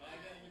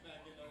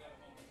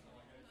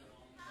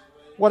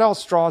 What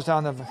else drives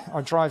down the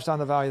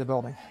value of the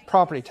building?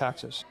 Property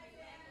taxes.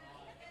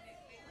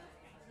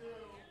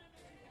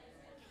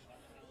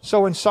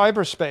 So in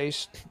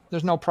cyberspace,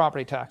 there's no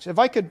property tax. If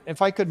I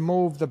could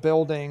move the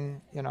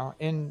building,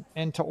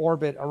 into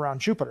orbit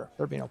around Jupiter,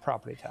 there'd be no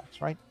property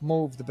tax, right?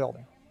 Move the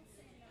building.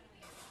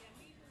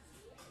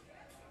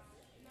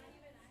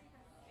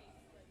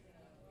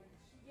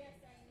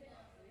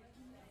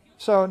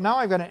 So now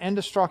I've got an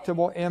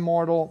indestructible,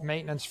 immortal,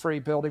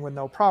 maintenance-free building with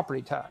no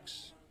property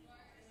tax.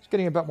 It's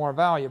getting a bit more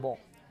valuable.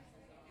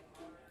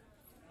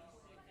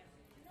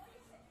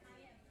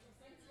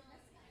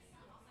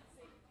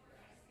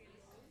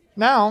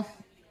 Now,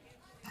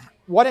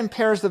 what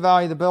impairs the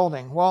value of the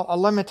building? Well, a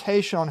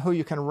limitation on who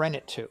you can rent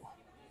it to.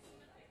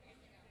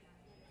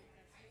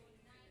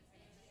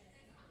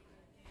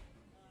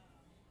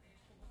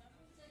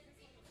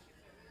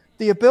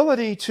 The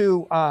ability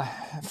to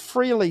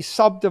freely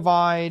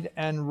subdivide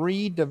and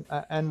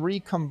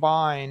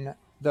recombine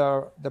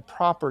the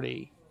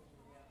property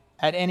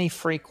at any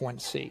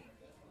frequency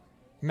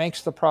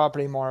makes the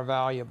property more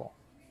valuable.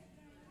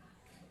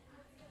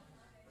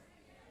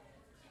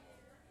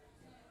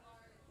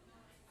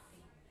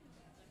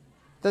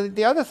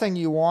 The other thing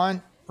you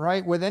want,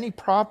 right, with any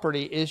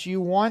property is you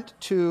want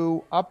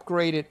to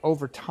upgrade it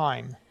over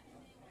time.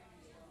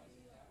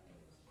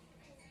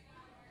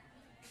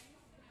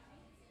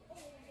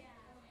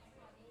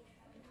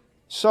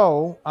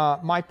 So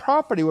my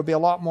property would be a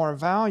lot more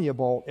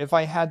valuable if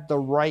I had the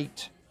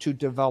right to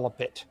develop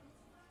it.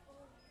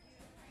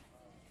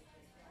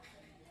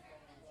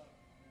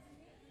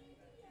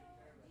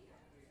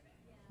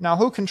 Now,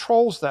 who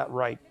controls that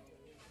right?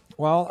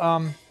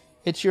 Well,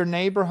 it's your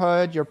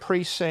neighborhood, your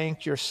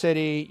precinct, your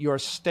city, your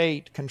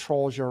state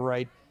controls your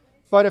right.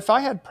 But if I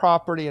had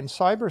property in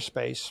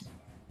cyberspace,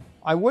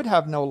 I would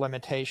have no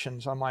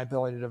limitations on my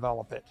ability to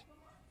develop it.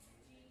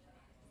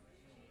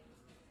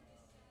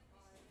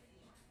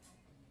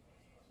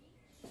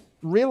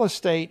 Real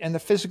estate in the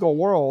physical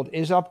world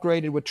is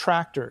upgraded with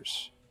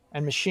tractors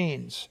and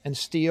machines and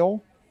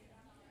steel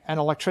and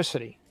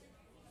electricity,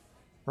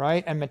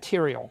 right? And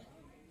material.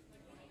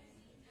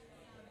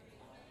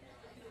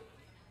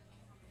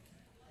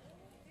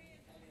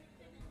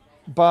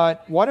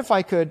 But what if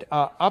I could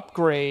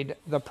upgrade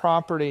the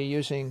property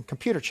using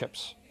computer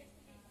chips?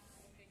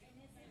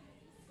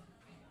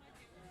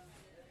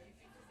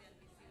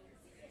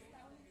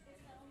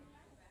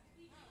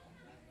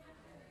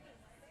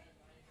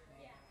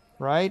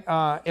 Right?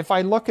 If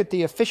I look at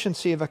the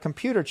efficiency of a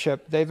computer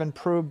chip, they've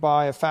improved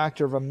by a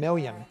factor of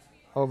 1,000,000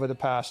 over the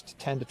past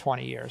 10 to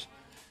 20 years.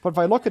 But if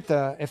I look at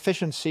the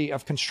efficiency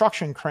of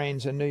construction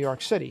cranes in New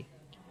York City,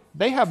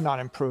 they have not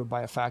improved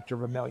by a factor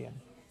of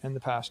 1,000,000 in the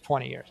past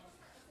 20 years.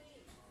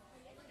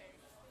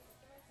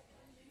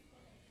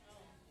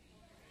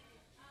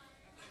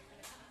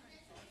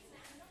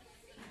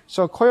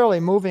 So clearly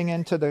moving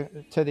into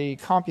the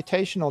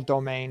computational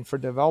domain for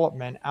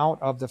development out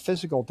of the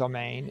physical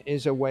domain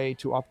is a way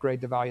to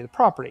upgrade the value of the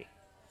property.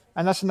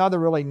 And that's another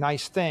really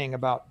nice thing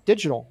about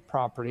digital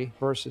property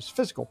versus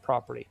physical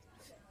property.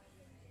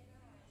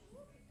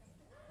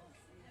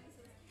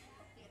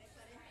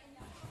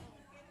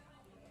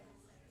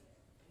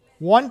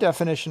 One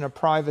definition of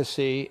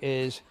privacy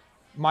is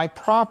my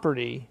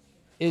property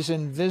is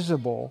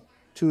invisible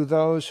to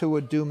those who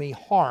would do me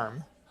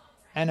harm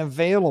and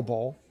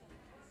available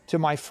to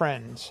my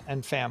friends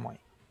and family.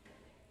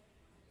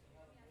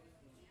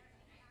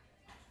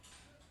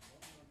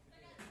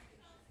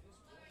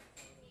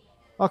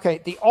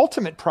 Okay, the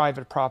ultimate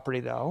private property,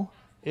 though,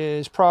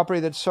 is property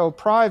that's so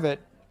private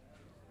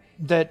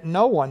that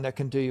no one that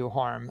can do you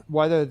harm,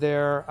 whether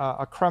they're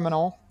a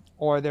criminal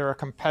or they're a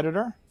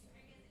competitor.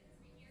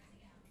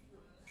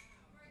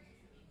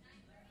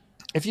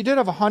 If you did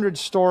have a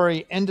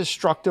 100-story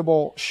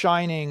indestructible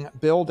shining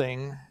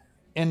building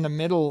in the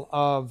middle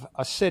of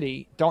a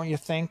city, don't you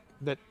think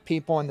that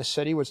people in the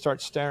city would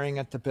start staring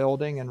at the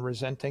building and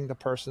resenting the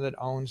person that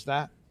owns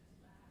that?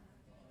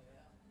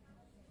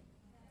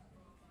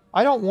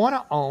 I don't want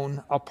to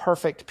own a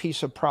perfect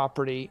piece of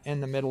property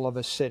in the middle of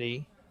a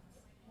city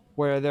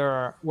where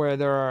there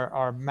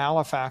are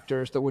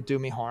malefactors that would do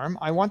me harm.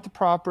 I want the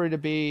property to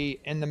be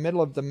in the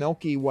middle of the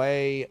Milky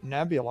Way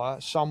nebula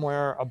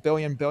somewhere a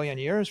billion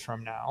years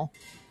from now,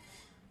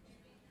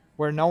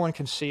 where no one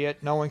can see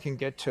it, no one can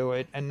get to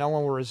it, and no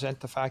one will resent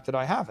the fact that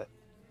I have it.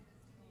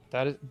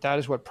 That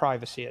is what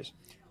privacy is.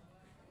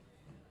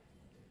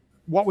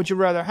 What would you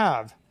rather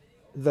have?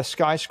 The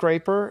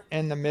skyscraper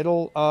in the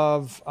middle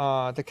of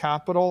the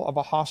capital of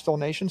a hostile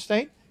nation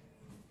state,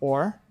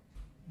 or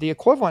the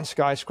equivalent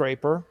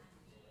skyscraper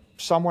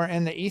somewhere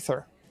in the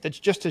ether that's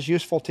just as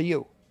useful to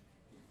you?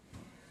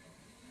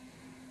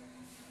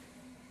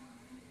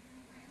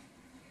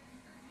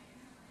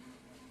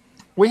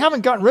 We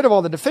haven't gotten rid of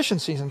all the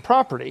deficiencies in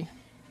property.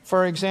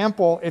 For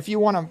example, if you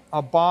want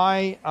to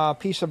buy a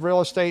piece of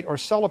real estate or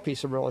sell a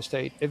piece of real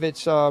estate, if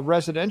it's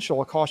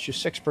residential, it costs you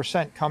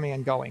 6% coming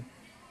and going.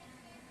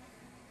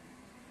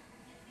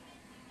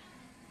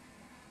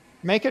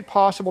 Make it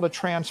possible to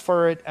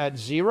transfer it at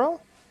zero.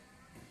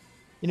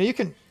 You know,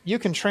 you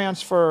can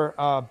transfer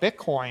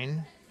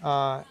Bitcoin,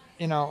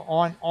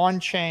 on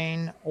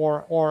chain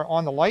or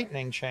on the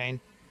Lightning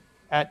chain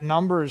at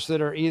numbers that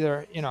are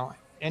either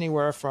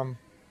anywhere from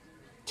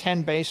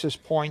 10 basis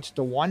points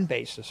to 1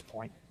 basis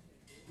point.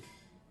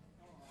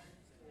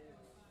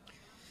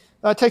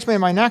 That takes me to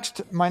my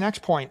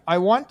next point. I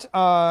want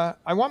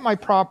my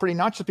property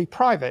not to be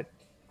private.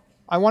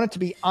 I want it to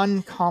be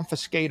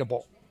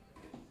unconfiscatable.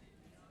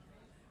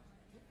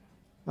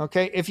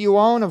 Okay, if you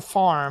own a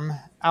farm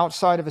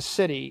outside of a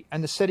city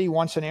and the city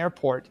wants an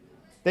airport,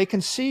 they can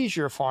seize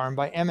your farm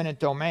by eminent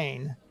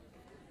domain.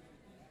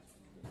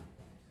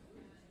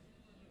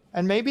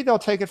 And maybe they'll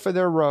take it for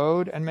their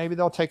road, and maybe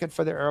they'll take it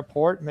for their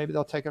airport, maybe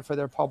they'll take it for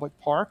their public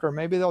park, or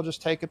maybe they'll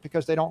just take it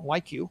because they don't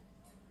like you.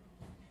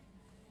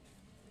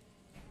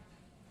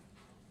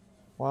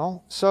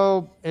 Well,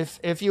 so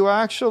if you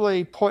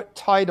actually put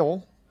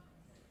title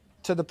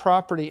to the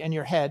property in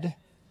your head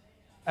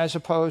as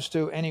opposed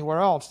to anywhere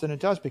else, then it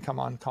does become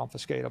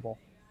unconfiscatable.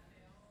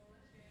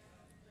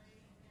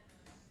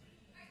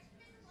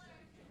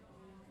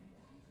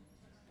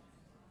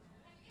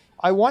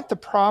 I want the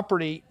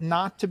property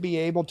not to be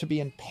able to be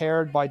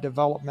impaired by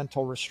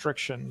developmental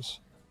restrictions.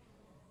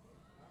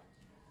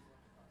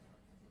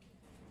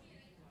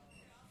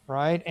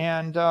 Right?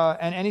 And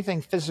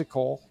anything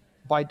physical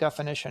by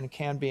definition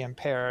can be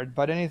impaired,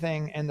 but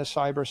anything in the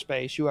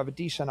cyberspace, you have a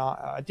decent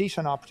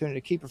opportunity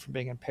to keep it from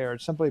being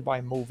impaired simply by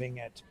moving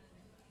it.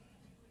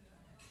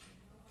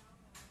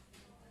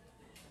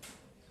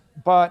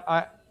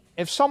 But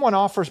if someone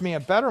offers me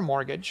a better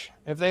mortgage,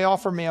 if they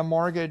offer me a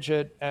mortgage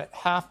at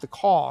half the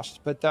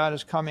cost, but that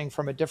is coming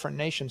from a different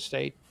nation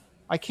state,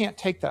 I can't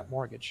take that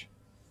mortgage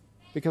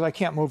because I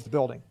can't move the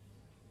building.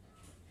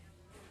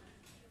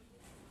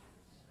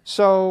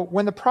 So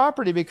when the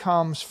property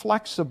becomes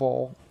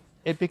flexible,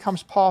 it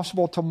becomes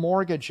possible to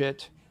mortgage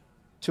it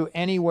to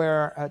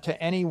anywhere,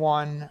 to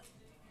anyone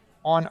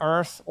on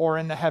earth or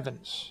in the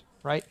heavens,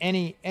 right?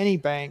 Any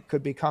bank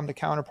could become the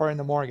counterparty in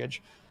the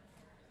mortgage.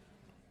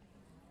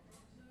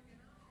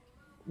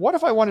 What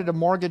if I wanted to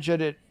mortgage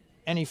it at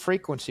any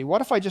frequency? What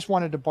if I just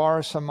wanted to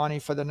borrow some money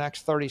for the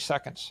next 30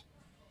 seconds?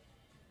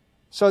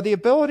 So the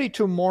ability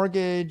to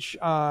mortgage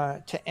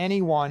to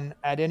anyone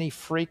at any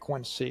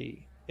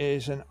frequency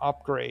is an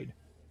upgrade,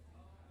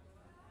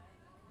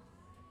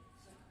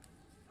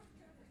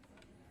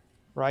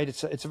 right?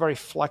 It's a very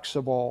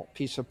flexible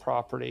piece of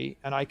property,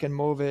 and I can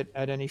move it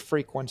at any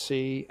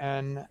frequency,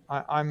 and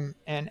I'm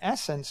in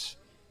essence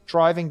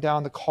driving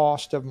down the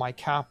cost of my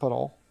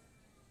capital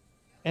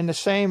in the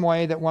same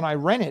way that when I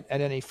rent it at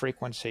any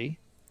frequency,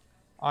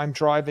 I'm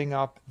driving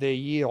up the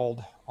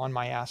yield on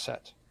my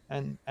asset,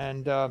 and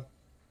that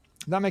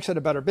makes it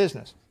a better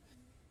business.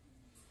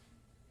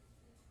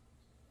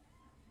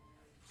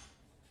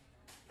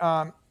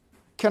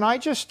 Can I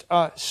just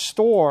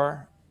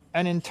store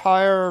an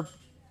entire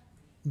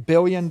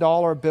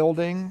billion-dollar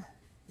building,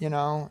 in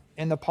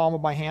the palm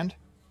of my hand?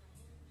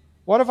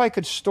 What if I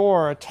could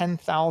store a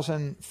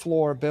 10,000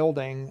 floor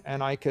building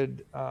and I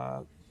could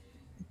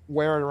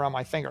wear it around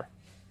my finger?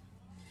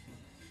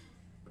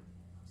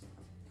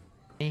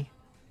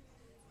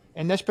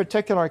 In this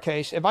particular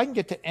case, if I can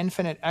get to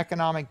infinite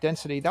economic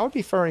density, that would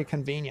be very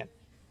convenient.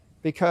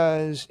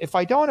 Because if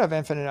I don't have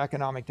infinite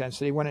economic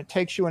density, when it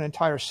takes you an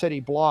entire city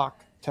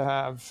block to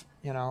have,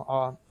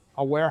 a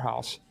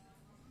warehouse,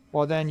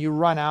 well, then you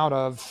run out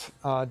of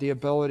the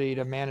ability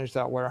to manage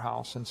that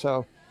warehouse. And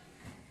so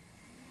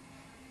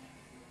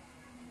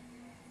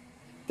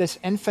this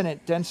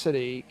infinite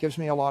density gives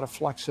me a lot of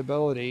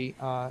flexibility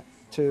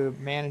to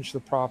manage the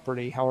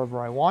property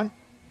however I want.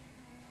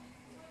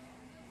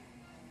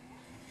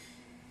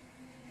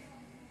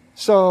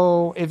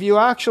 So if you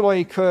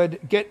actually could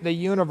get the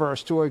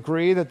universe to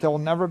agree that there'll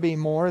never be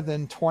more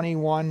than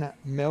 21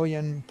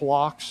 million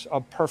blocks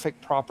of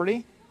perfect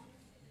property,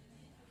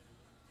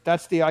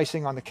 that's the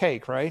icing on the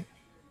cake, right?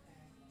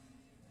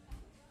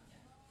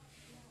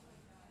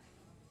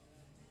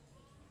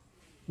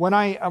 When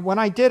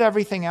I did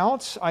everything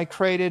else, I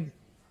created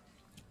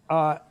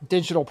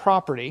digital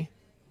property.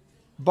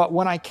 But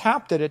when I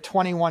capped it at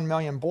 21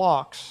 million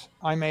blocks,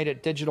 I made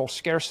it digital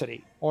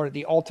scarcity, or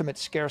the ultimate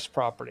scarce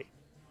property.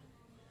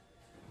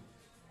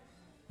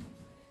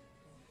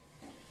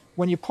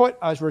 When you put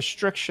a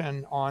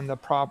restriction on the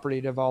property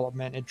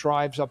development, it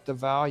drives up the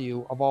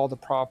value of all the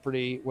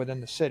property within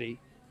the city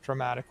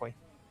dramatically.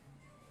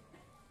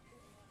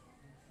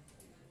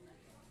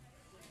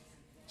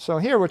 So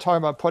here we're talking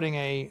about putting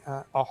a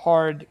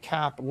hard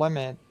cap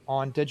limit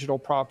on digital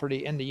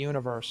property in the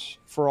universe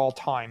for all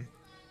time.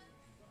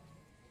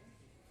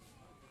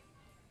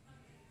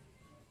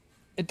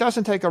 It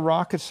doesn't take a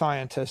rocket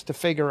scientist to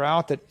figure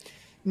out that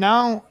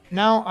now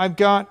I've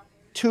got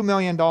 $2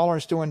 million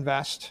to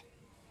invest.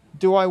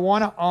 Do I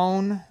want to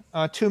own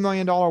a $2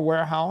 million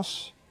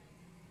warehouse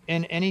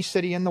in any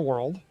city in the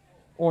world,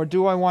 or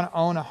do I want to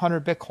own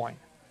 100 Bitcoin?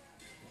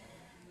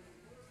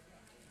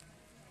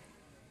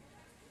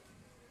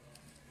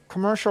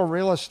 Commercial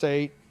real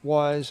estate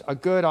was a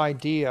good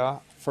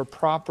idea for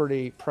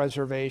property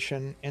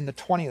preservation in the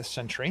 20th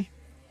century.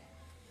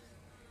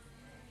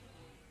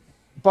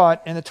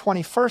 But in the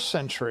 21st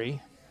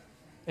century,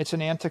 it's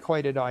an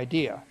antiquated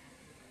idea.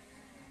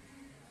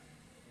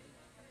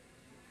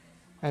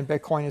 And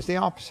Bitcoin is the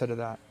opposite of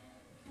that.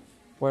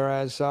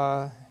 Whereas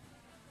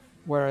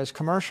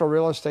commercial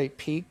real estate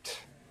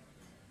peaked,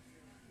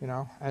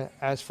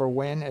 as for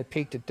when it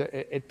peaked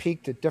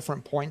at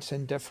different points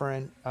in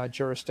different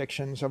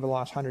jurisdictions over the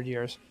last 100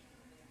 years.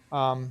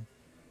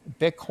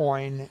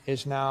 Bitcoin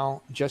is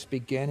now just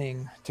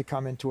beginning to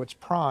come into its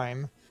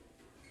prime.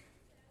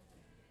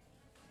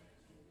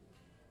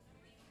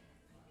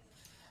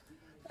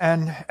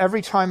 And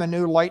every time a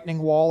new Lightning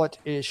wallet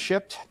is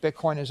shipped,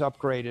 Bitcoin is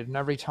upgraded. And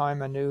every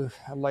time a new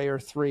layer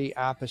 3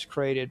 app is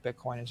created,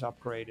 Bitcoin is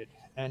upgraded.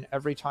 And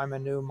every time a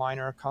new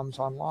miner comes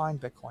online,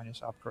 Bitcoin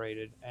is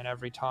upgraded. And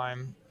every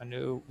time a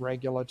new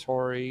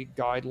regulatory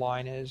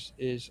guideline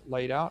is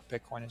laid out,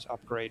 Bitcoin is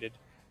upgraded.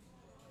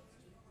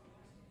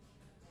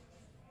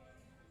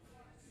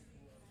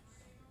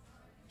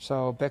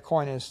 So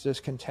Bitcoin is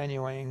just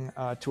continuing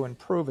to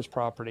improve its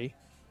property.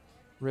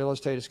 Real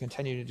estate is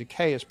continuing to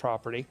decay its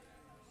property.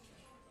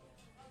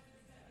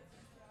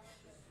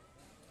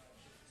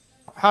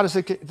 How does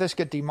this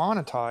get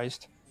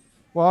demonetized?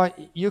 Well,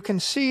 you can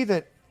see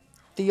that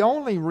the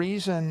only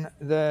reason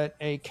that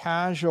a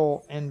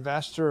casual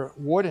investor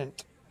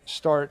wouldn't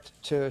start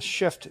to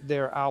shift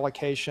their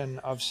allocation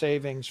of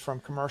savings from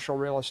commercial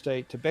real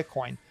estate to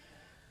Bitcoin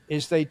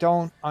is they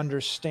don't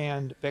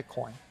understand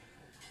Bitcoin.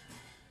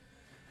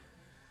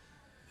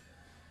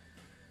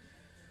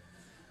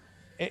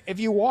 If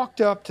you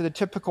walked up to the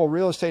typical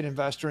real estate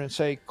investor and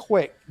say,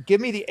 quick, give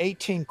me the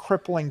 18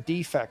 crippling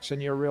defects in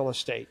your real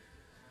estate,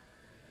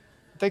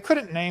 they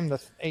couldn't name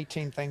the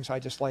 18 things I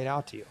just laid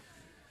out to you.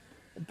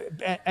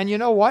 And you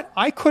know what?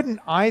 I couldn't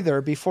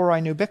either before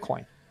I knew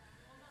Bitcoin.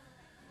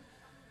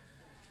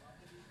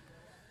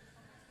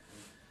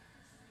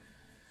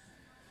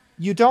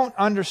 You don't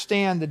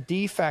understand the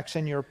defects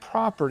in your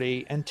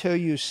property until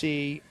you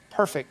see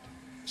perfect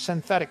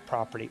synthetic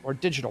property or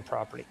digital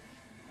property.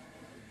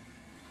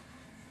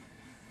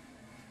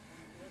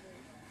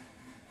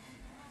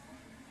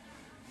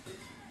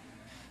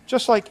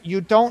 Just like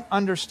you don't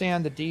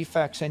understand the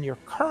defects in your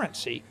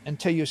currency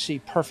until you see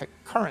perfect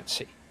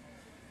currency.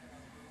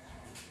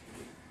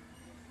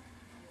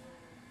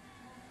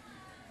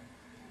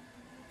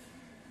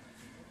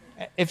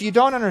 If you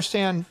don't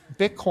understand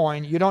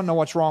Bitcoin, you don't know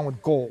what's wrong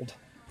with gold.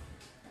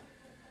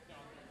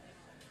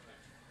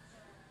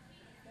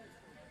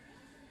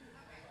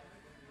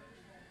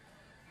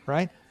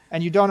 Right?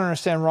 And you don't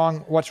understand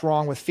what's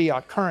wrong with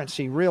fiat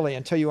currency, really,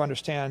 until you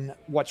understand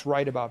what's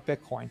right about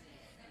Bitcoin.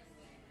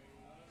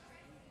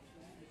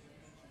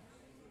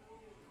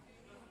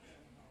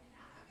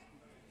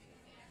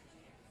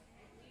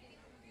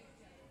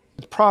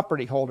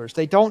 Property holders,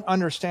 they don't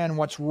understand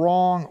what's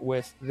wrong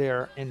with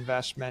their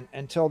investment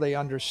until they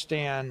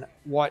understand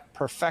what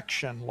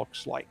perfection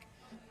looks like.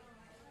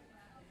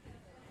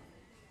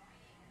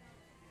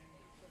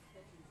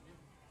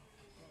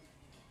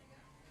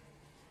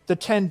 The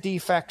 10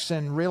 defects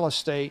in real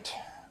estate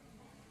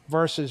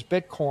versus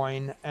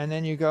Bitcoin, and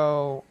then you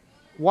go,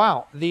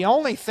 wow, the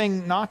only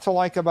thing not to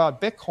like about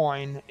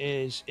Bitcoin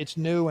is it's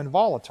new and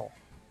volatile.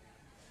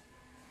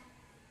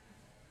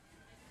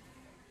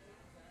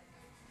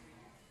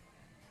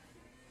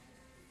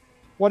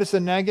 What is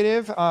the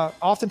negative?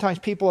 Oftentimes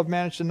people have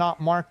managed to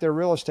not mark their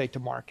real estate to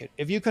market.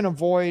 If you can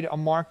avoid a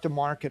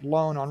mark-to-market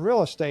loan on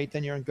real estate,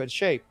 then you're in good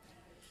shape.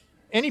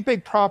 Any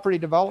big property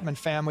development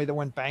family that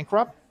went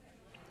bankrupt,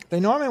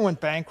 they normally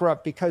went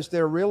bankrupt because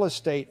their real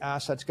estate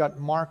assets got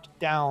marked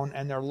down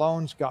and their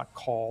loans got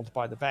called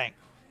by the bank.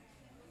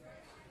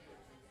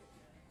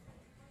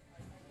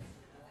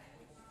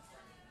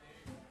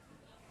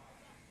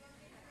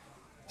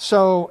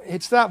 So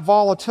it's that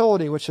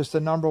volatility which is the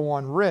number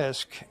one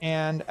risk.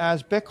 And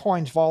as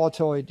Bitcoin's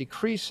volatility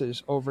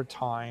decreases over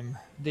time,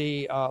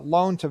 the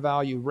loan to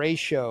value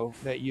ratio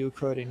that you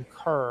could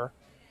incur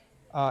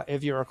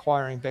if you're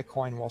acquiring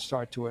Bitcoin will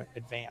start to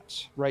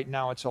advance. Right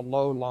now it's a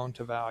low loan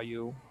to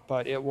value,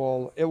 but it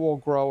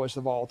will grow as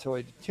the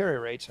volatility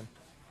deteriorates. And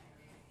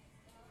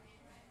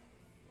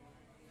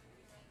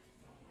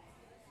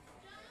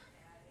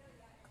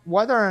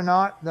whether or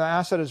not the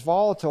asset is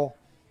volatile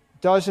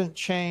doesn't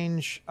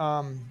change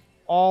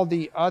all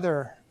the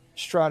other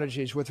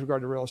strategies with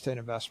regard to real estate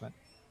investment.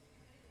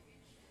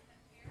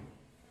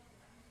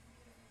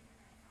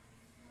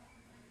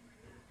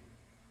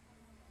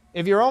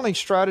 If your only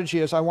strategy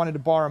is I wanted to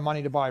borrow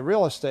money to buy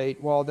real estate,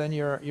 well, then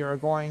you're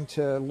going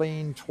to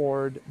lean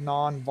toward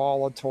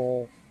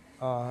non-volatile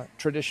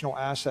traditional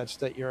assets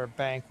that your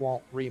bank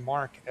won't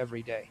remark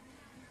every day.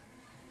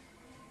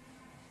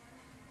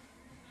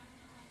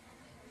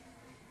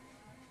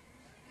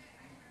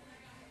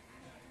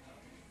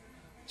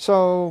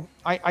 So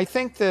I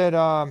think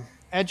that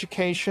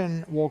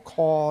education will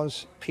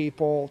cause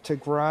people to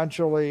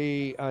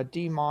gradually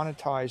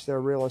demonetize their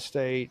real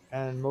estate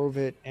and move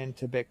it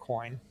into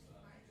Bitcoin.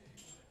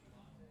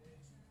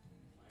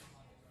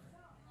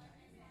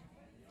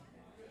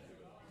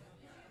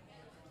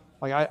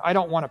 Like I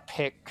don't want to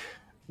pick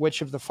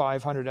which of the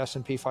 500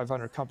 S&P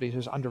 500 companies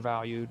is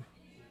undervalued.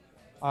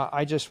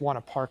 I just want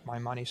to park my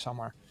money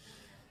somewhere.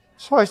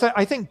 So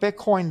I think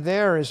Bitcoin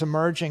there is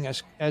emerging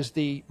as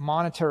the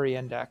monetary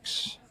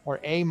index or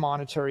a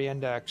monetary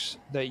index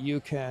that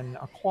you can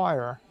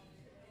acquire.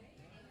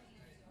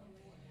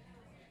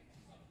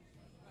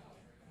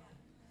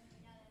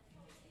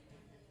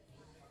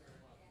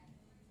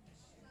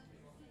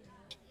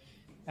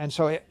 And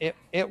so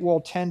it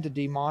will tend to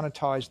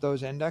demonetize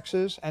those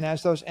indexes. And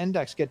as those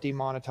indexes get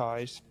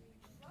demonetized,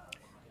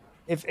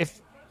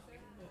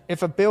 if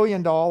 $1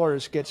 billion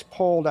gets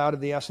pulled out of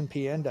the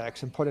S&P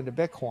index and put into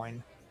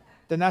Bitcoin,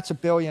 then that's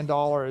 $1 billion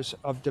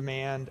of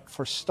demand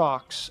for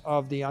stocks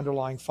of the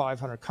underlying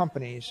 500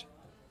 companies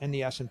in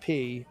the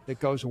S&P that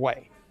goes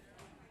away.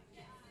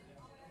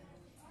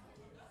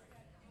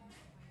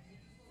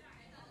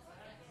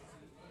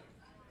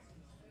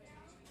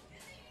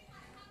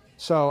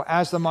 So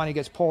as the money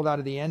gets pulled out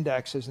of the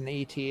indexes and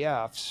the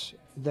ETFs,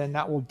 then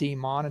that will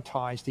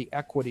demonetize the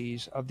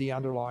equities of the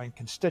underlying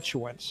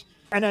constituents.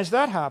 And as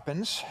that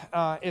happens,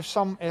 if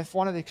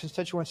one of the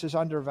constituents is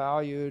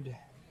undervalued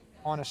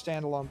on a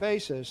standalone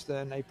basis,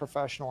 then a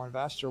professional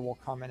investor will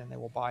come in and they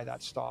will buy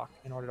that stock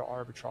in order to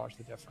arbitrage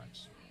the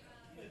difference.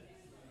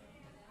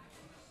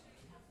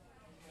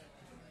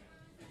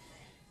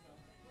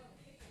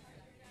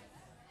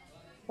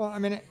 Well, I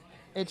mean,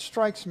 it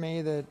strikes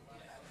me that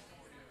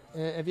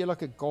if you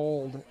look at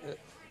gold,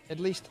 at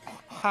least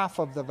half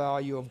of the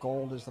value of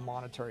gold is the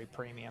monetary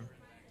premium.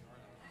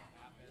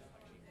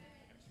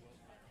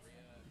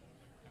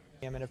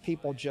 And if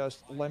people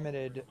just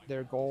limited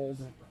their gold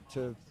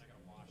to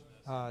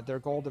their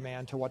gold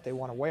demand to what they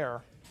want to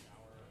wear,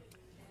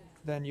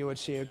 then you would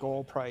see a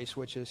gold price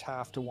which is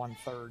half to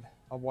 1/3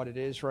 of what it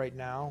is right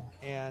now,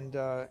 and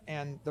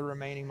the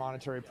remaining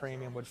monetary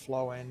premium would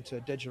flow into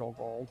digital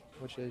gold,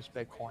 which is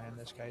Bitcoin in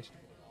this case.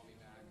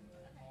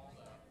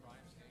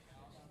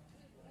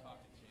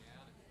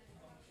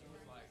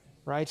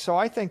 Right, so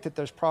I think that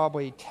there's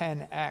probably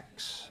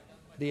 10x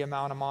the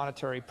amount of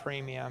monetary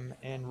premium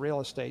in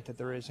real estate that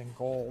there is in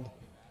gold.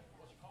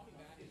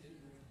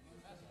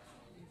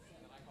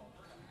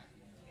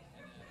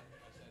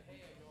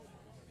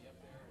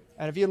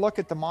 And if you look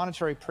at the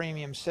monetary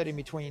premium sitting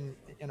between,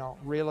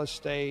 real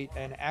estate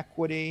and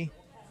equity,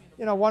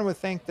 one would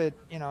think that,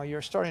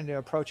 you're starting to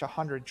approach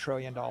 $100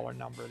 trillion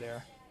number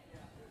there.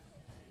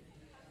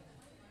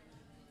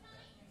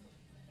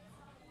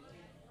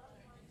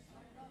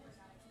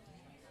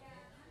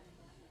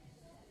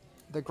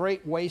 The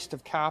great waste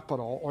of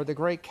capital, or the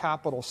great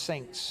capital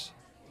sinks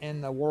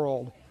in the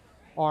world,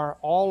 are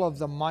all of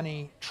the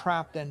money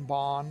trapped in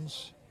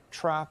bonds,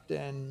 trapped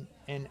in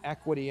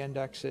equity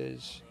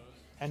indexes,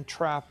 and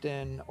trapped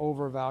in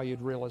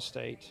overvalued real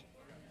estate.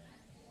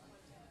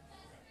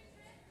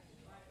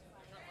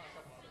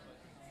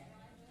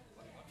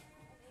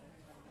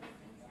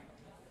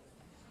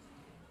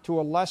 To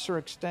a lesser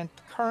extent,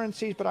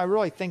 currencies, but I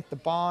really think the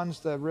bonds,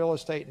 the real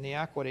estate, and the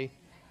equity,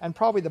 and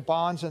probably the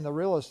bonds and the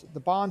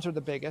bonds are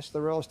the biggest,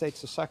 the real estate's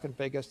the second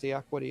biggest, the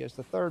equity is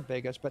the third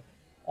biggest, but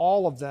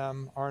all of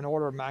them are an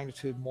order of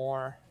magnitude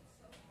more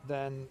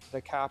than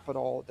the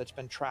capital that's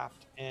been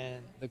trapped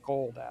in the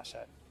gold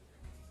asset.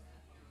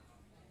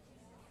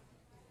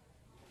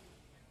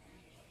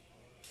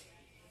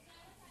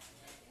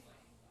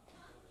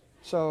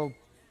 So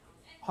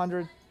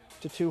 100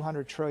 to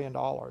 200 trillion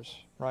dollars,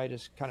 right,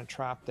 is kind of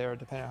trapped there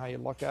depending on how you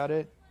look at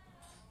it.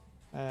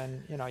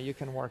 And you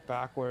can work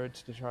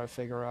backwards to try to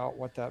figure out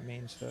what that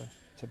means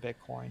to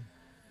Bitcoin.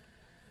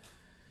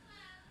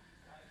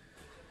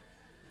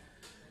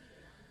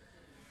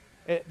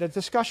 The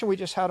discussion we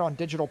just had on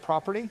digital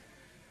property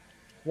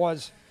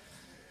was,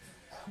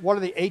 what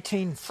are the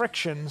 18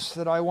 frictions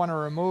that I want to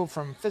remove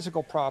from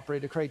physical property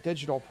to create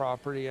digital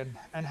property, and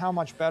how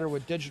much better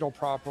would digital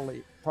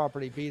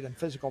property be than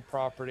physical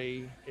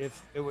property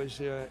if it was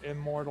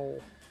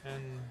immortal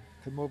and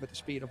could move at the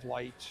speed of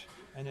light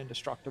and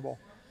indestructible?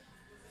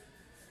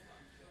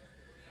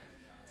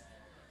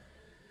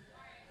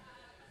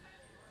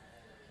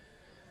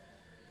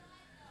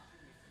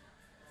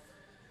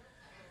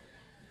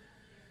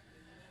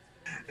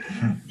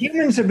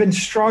 Humans have been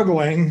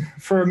struggling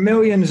for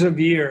millions of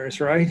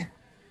years, right,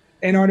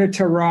 in order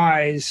to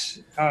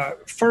rise,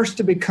 first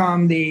to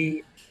become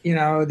the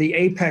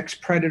apex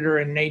predator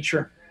in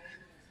nature.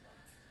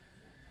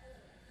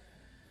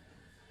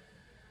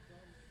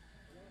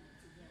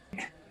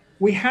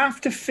 We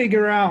have to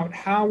figure out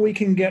how we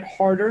can get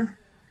harder,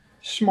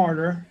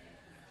 smarter,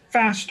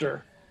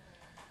 faster,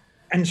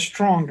 and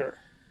stronger.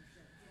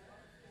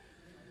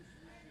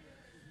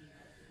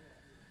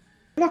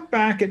 Look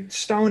back at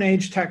Stone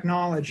Age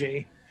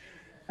technology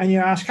and you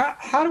ask,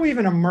 how do we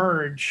even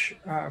emerge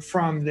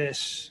from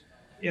this,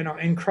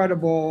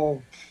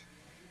 incredible,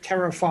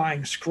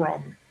 terrifying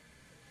scrum?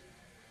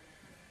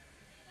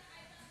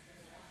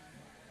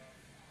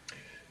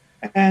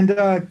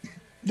 And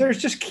there's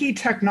just key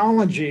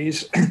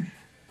technologies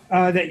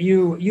that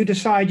you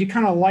decide you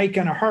kind of like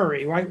in a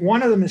hurry, right?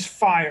 One of them is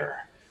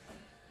fire.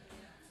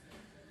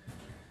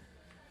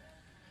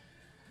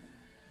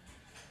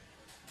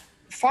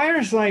 Fire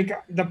is like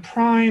the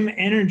prime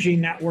energy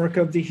network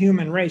of the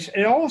human race.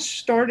 It all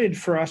started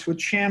for us with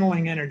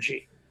channeling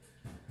energy.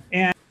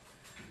 And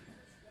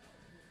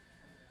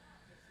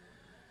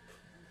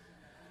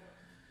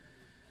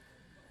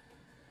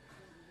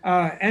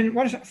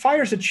what is it?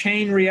 Fire is a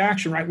chain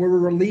reaction, right? Where we're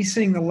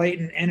releasing the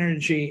latent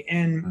energy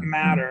in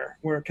matter.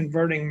 We're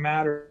converting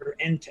matter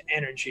into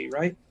energy,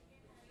 right?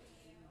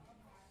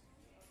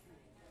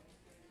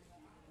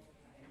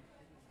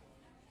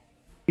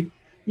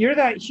 You're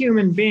that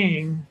human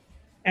being,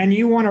 and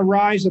you want to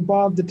rise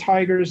above the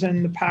tigers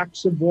and the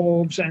packs of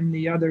wolves and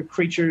the other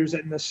creatures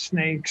and the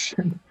snakes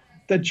and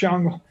the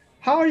jungle.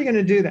 How are you going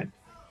to do that?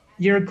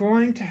 You're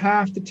going to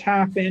have to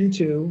tap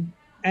into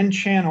and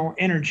channel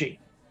energy.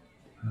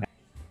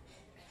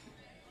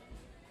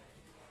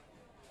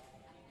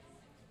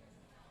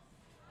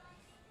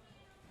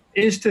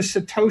 Is to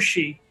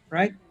Satoshi,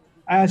 right,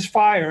 as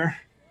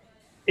fire,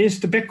 is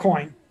to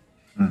Bitcoin.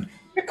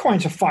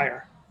 Bitcoin's a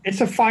fire. It's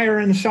a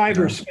fire in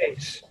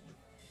cyberspace.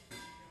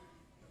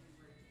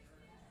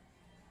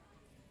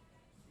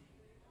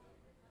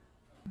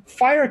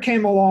 Fire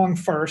came along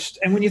first,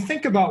 and when you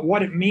think about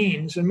what it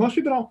means, and most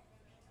people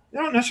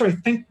don't necessarily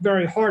think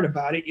very hard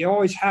about it, you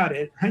always had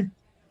it, right?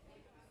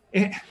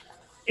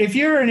 If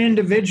you're an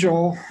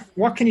individual,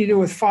 what can you do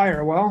with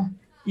fire? Well,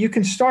 you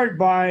can start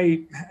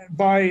by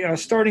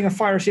starting a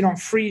fire so you don't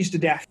freeze to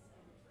death.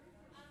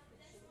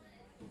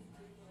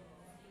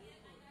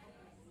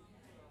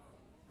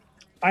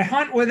 I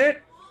hunt with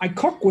it. I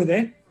cook with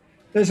it.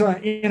 There's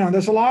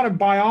a lot of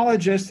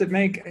biologists that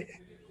make,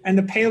 and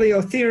the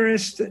paleo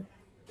theorists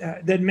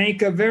that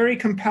make a very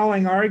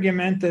compelling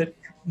argument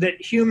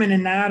that human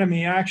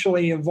anatomy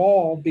actually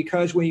evolved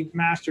because we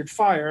mastered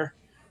fire.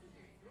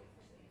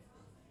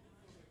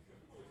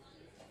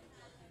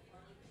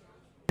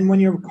 And when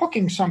you're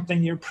cooking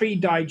something, you're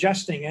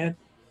pre-digesting it.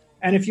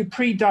 And if you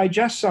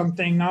pre-digest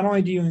something, not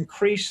only do you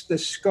increase the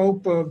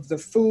scope of the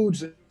foods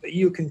that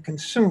you can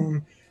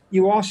consume,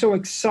 you also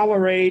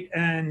accelerate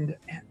and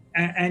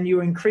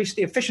you increase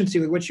the efficiency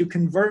with which you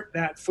convert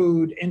that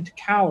food into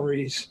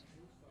calories.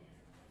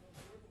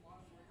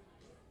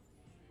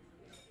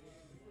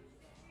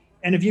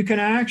 And if you can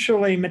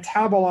actually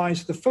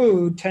metabolize the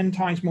food 10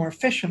 times more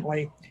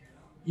efficiently,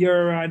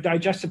 your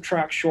digestive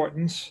tract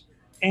shortens,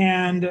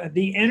 and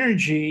the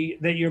energy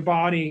that your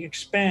body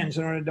expends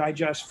in order to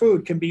digest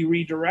food can be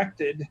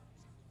redirected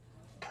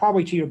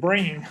probably to your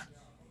brain.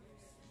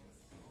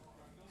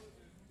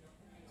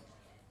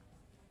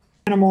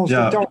 Animals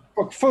that don't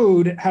cook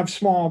food have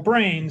small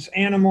brains.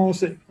 Animals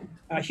that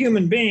a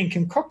human being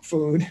can cook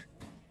food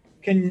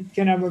can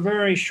have a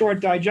very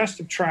short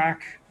digestive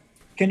tract,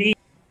 can eat.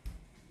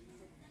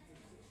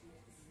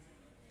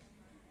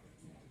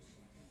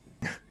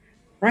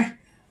 Right?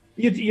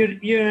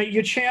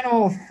 You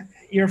channel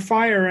your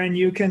fire and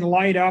you can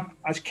light up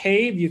a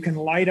cave, you can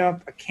light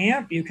up a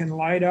camp, you can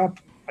light up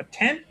a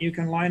tent, you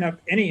can light up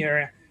any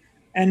area.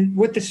 And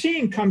with the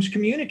seeing comes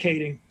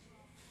communicating.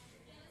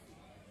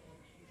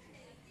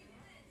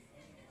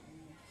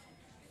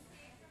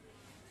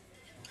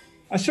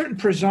 A certain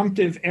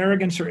presumptive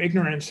arrogance or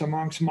ignorance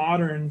amongst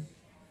modern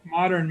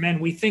men.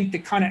 We think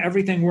that kind of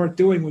everything worth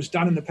doing was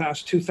done in the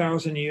past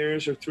 2,000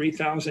 years or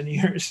 3,000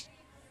 years.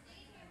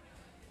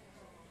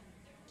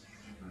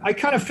 I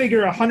kind of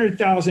figure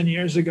 100,000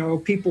 years ago,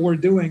 people were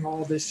doing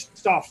all this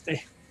stuff.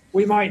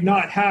 We might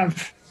not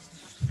have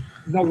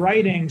the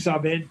writings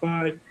of it,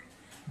 but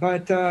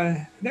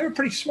they were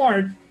pretty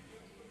smart.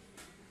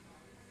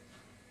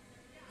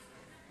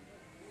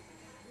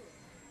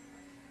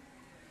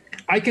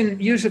 I can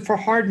use it for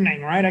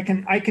hardening, right?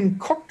 I can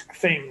cook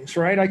things,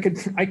 right? I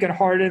could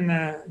harden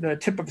the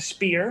tip of a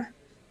spear,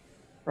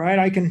 right?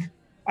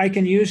 I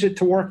can use it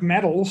to work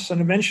metals,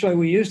 and eventually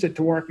we used it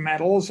to work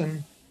metals,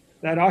 and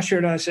that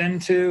ushered us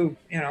into,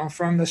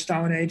 from the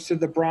Stone Age to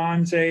the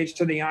Bronze Age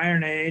to the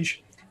Iron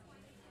Age.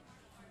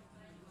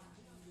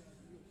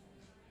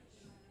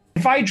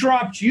 If I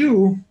dropped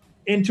you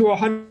into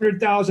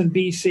 100,000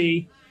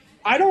 BC,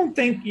 I don't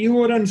think you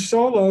would on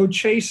solo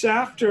chase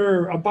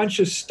after a bunch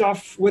of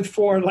stuff with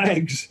four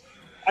legs.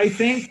 I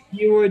think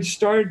you would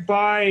start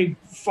by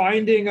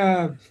finding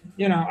a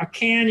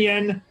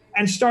canyon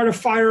and start a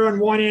fire on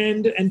one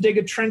end and dig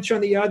a trench on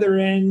the other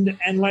end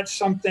and let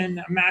something,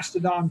 a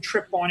mastodon,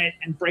 trip on it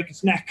and break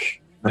its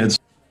neck.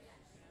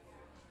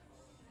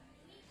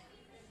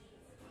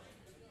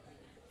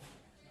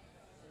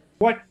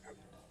 What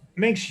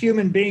makes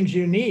human beings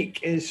unique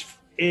is,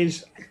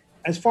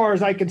 as far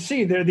as I can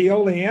see, they're the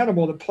only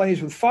animal that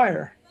plays with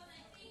fire.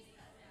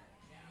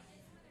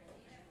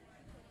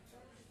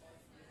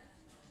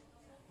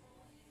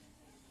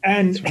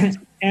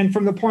 And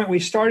from the point we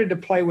started to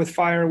play with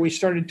fire, we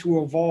started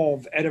to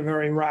evolve at a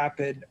very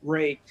rapid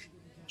rate.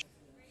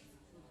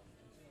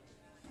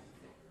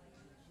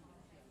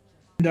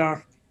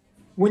 And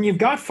when you've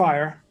got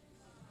fire,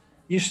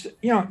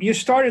 you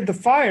started the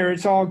fire,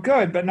 it's all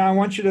good, but now I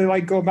want you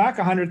to go back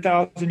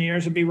 100,000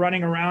 years and be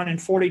running around in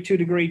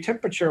 42-degree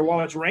temperature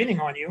while it's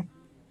raining on you.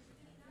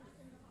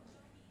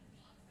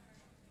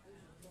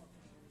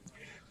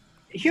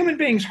 Human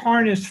beings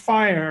harnessed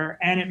fire,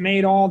 and it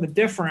made all the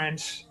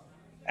difference.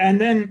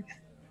 And then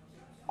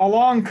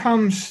along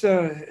comes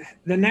the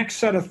next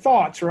set of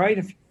thoughts, right?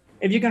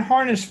 If you can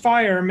harness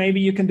fire,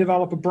 maybe you can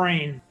develop a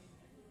brain.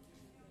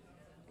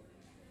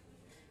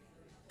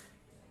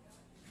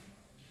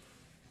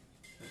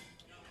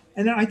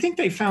 And then I think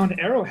they found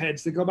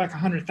arrowheads that go back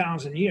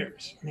 100,000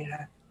 years. I mean,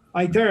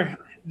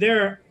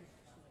 they're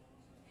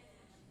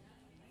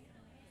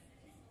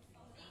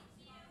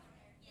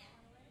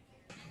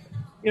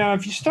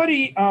if you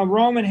study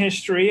Roman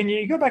history and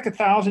you go back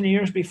 1,000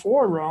 years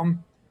before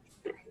Rome,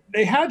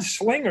 they had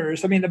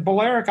slingers. I mean, the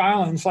Balearic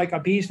Islands, like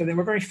Ibiza, they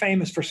were very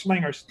famous for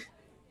slingers.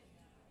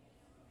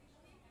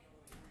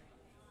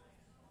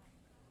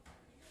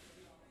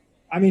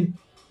 I mean,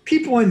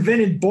 people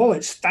invented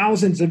bullets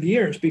thousands of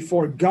years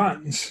before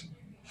guns.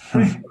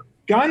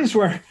 Guns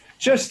were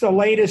just the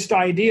latest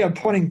idea of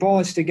putting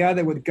bullets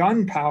together with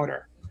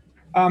gunpowder.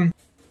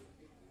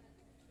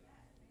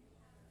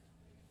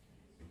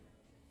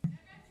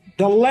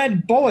 The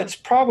lead bullets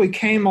probably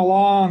came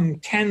along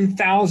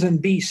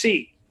 10,000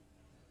 BC.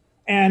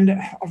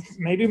 And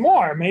maybe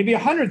more, maybe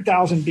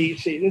 100,000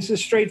 BC. This is a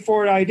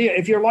straightforward idea.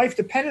 If your life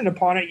depended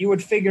upon it, you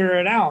would figure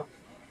it out.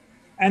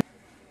 And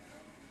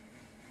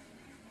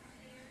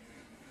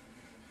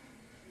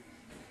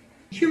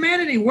humanity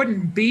humanity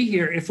wouldn't be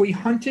here if we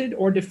hunted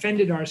or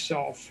defended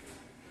ourselves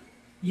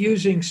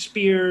using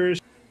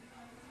spears.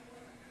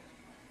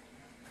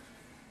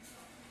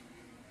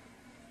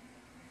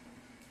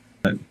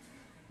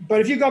 But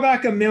if you go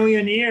back a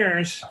million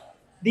years,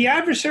 the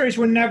adversaries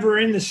were never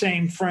in the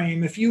same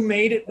frame. If you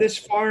made it this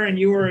far and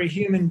you were a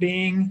human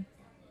being,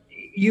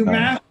 you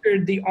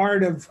mastered the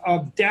art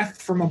of death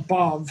from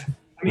above.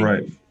 I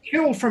mean,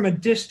 killed from a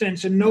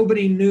distance and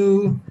nobody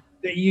knew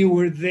that you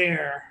were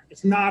there.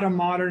 It's not a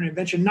modern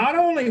invention. Not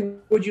only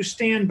would you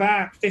stand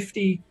back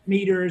 50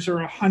 meters or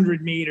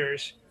 100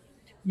 meters,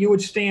 you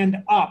would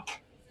stand up.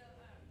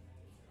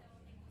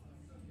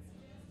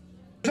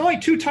 There's only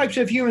two types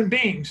of human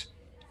beings.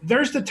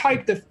 There's the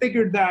type that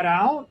figured that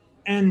out,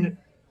 and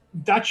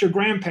that's your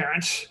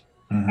grandparents.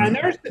 And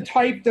there's the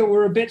type that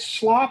were a bit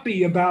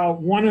sloppy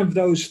about one of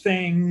those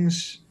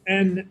things,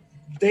 and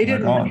they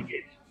didn't like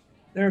it.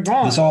 They're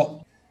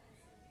gone.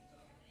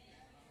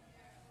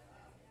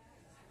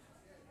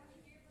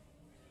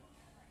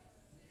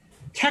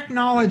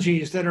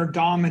 Technologies that are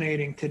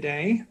dominating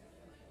today,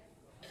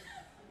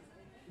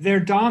 they're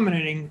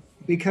dominating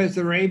because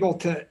they're able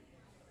to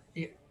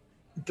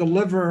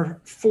deliver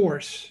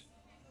force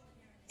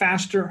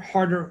faster,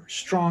 harder,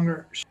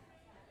 stronger.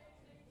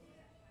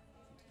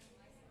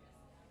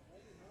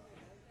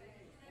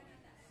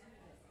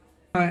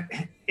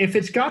 If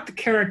it's got the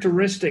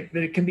characteristic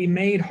that it can be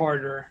made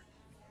harder,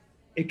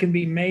 it can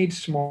be made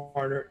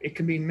smarter, it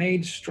can be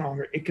made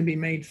stronger, it can be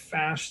made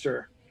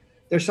faster,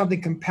 there's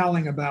something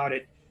compelling about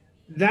it.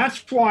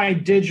 That's why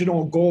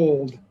digital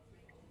gold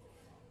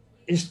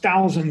is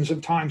thousands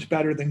of times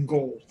better than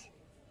gold.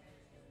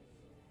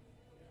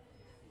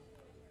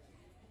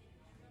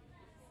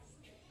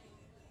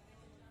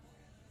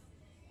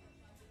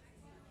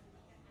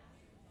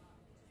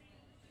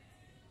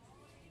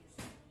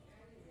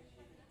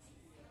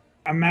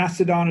 A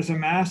mastodon is a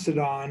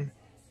mastodon.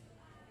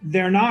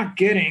 They're not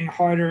getting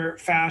harder,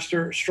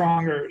 faster,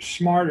 stronger,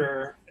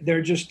 smarter.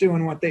 They're just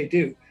doing what they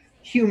do.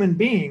 Human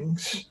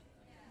beings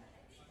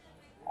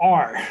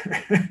are,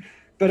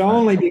 but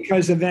only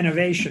because of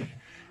innovation.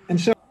 And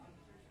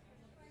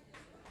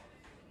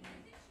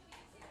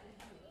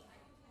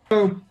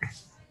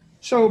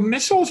so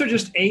missiles are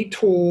just a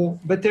tool,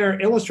 but they're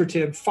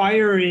illustrative.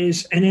 Fire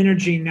is an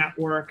energy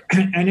network,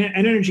 an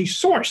energy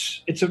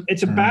source. It's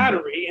a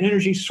battery, an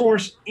energy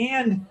source,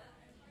 and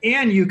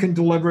you can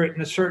deliver it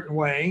in a certain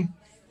way.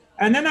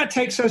 And then that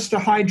takes us to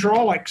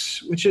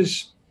hydraulics, which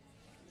is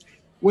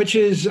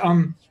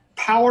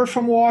power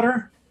from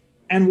water,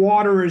 and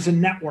water is a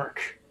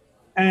network.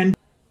 And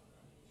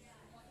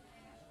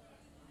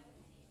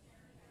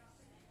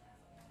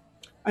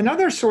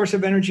another source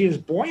of energy is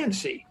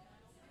buoyancy,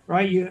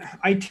 right? You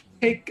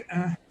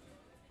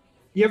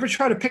ever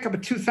try to pick up a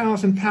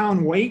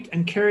 2,000-pound weight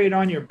and carry it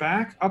on your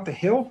back up a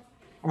hill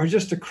or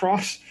just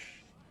across?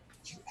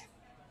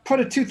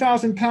 Put a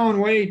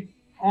 2,000-pound weight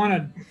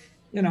on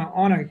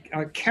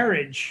a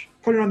carriage,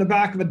 put it on the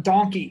back of a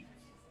donkey,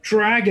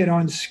 drag it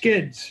on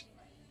skids.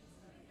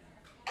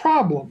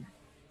 Problem,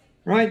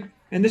 right?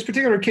 In this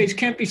particular case,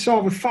 can't be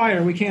solved with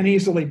fire. We can't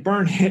easily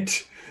burn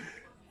it.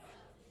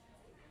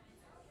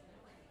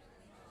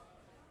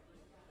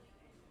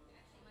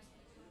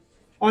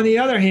 On the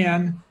other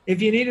hand,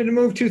 if you needed to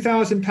move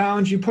 2,000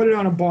 pounds, you put it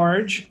on a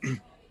barge,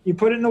 you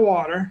put it in the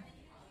water,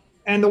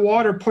 and the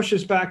water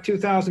pushes back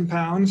 2,000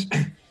 pounds,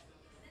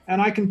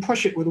 and I can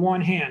push it with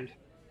one hand.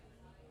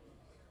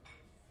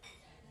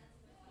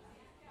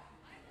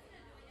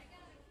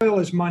 Oil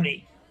is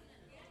money.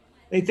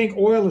 They think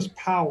oil is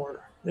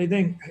power. They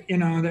think,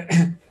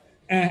 that,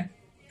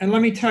 and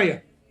let me tell you,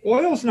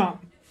 oil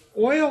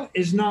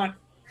is not,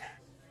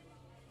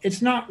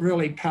 it's not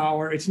really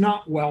power. It's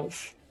not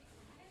wealth.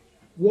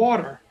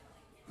 Water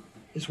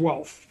is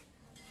wealth.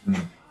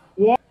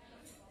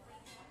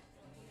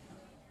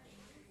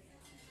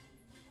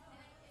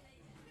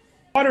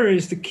 Water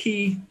is the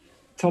key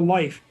to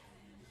life.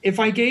 If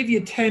I gave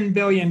you $10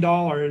 billion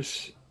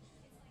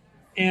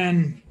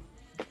and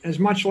as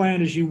much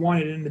land as you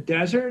wanted in the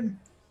desert,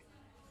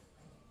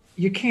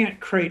 you can't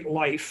create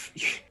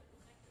life.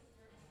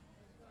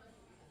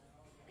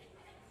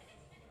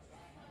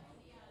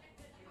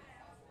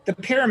 The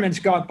pyramids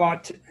got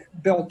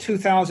built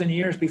 2,000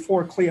 years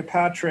before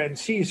Cleopatra and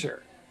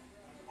Caesar.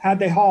 How'd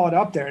they haul it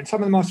up there? And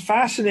some of the most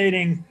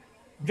fascinating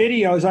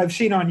videos I've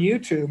seen on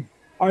YouTube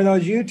are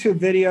those YouTube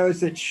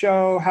videos that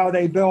show how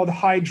they build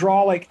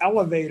hydraulic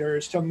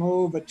elevators to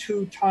move a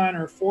 2-ton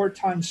or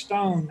 4-ton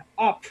stone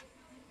up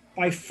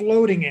by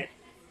floating it,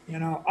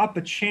 up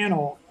a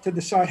channel to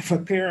the side of a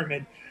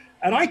pyramid.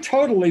 And I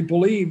totally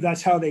believe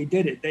that's how they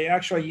did it. They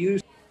actually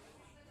used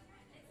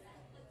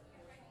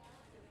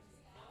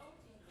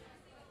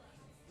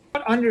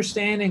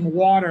understanding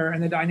water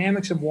and the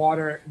dynamics of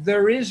water.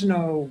 There is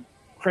no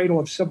cradle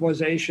of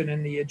civilization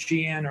in the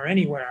Aegean or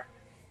anywhere.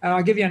 And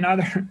I'll give you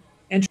another.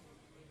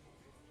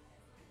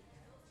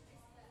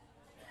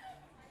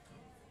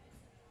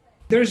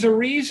 There's a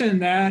reason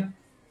that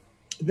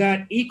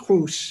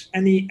equus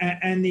and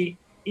the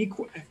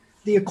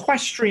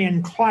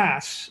equestrian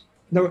class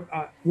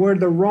were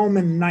the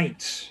Roman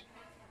knights.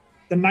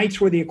 The knights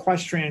were the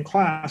equestrian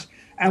class.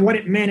 And what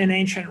it meant in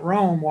ancient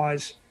Rome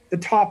was the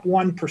top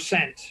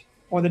 1%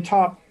 or the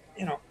top,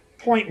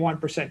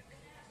 0.1%.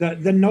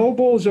 The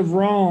nobles of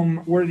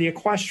Rome were the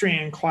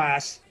equestrian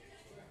class.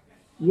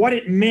 What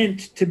it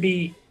meant to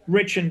be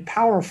rich and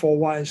powerful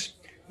was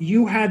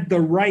you had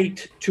the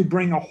right to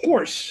bring a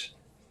horse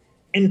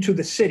into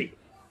the city.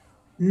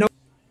 No.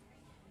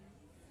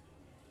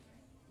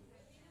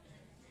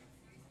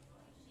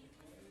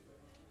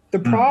 The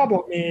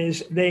problem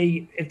is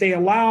if they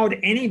allowed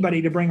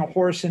anybody to bring a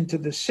horse into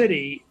the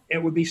city,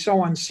 it would be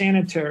so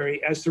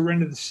unsanitary as to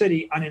render the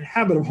city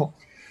uninhabitable.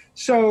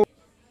 So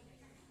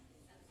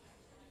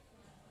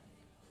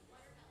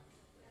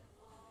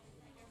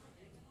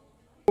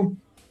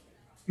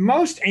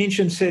most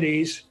ancient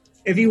cities,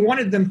 if you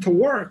wanted them to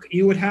work,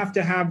 you would have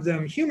to have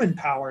them human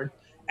powered.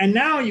 And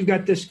now you've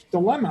got this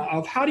dilemma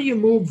of how do you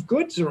move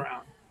goods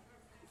around?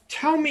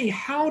 Tell me,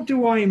 how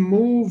do I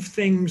move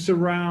things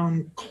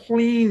around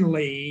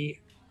cleanly?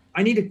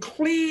 I need a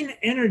clean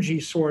energy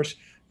source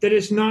that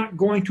is not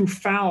going to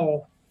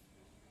foul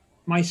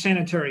my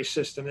sanitary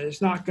system, that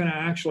is not going to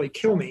actually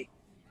kill me.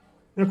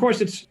 And of course,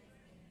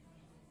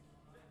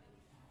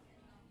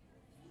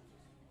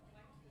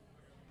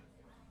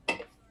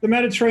 the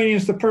Mediterranean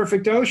is the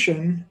perfect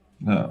ocean.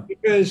 No.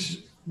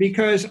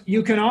 because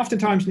you can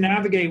oftentimes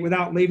navigate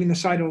without leaving the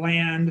side of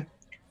land.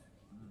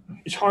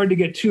 It's hard to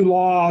get too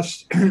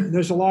lost.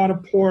 There's a lot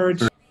of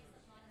ports.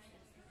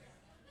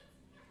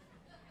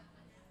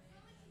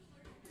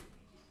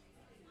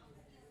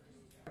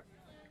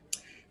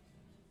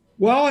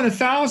 Well, in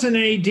 1000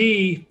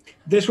 AD,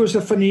 this was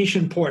a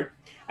Phoenician port.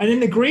 And then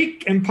the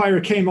Greek Empire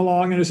came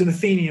along and it was an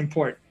Athenian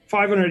port,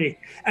 500 AD.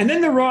 And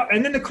then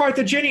the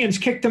Carthaginians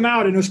kicked them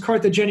out and it was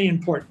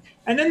Carthaginian port.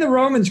 And then the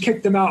Romans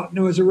kicked them out and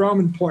it was a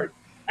Roman port.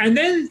 And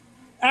then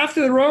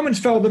after the Romans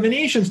fell, the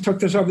Venetians took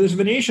this over, this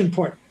Venetian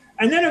port.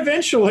 And then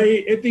eventually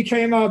it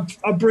became a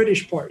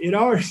British port,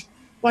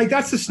 Like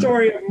that's the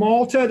story of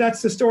Malta,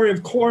 that's the story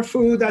of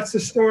Corfu, that's the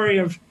story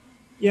of,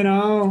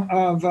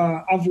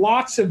 of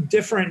lots of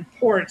different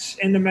ports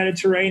in the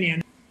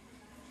Mediterranean.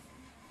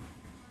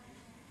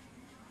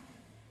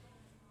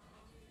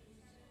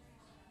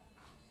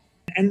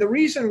 And the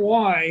reason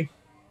why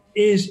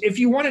is if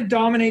you want to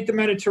dominate the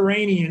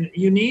Mediterranean,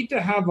 you need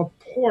to have a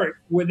port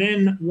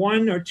within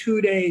 1 or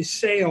 2 days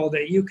sail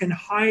that you can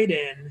hide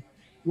in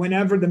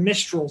whenever the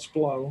mistrals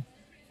blow.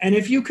 And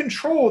if you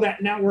control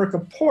that network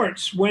of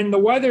ports, when the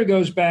weather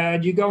goes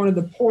bad, you go into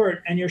the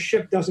port and your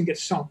ship doesn't get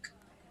sunk.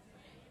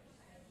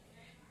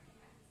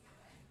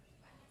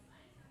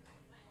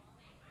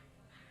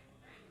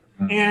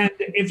 And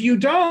if you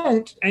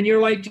don't, and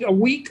you're like a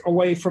week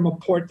away from a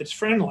port that's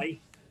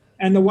friendly,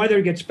 and the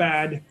weather gets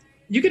bad,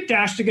 you get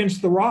dashed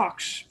against the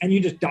rocks and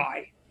you just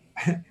die.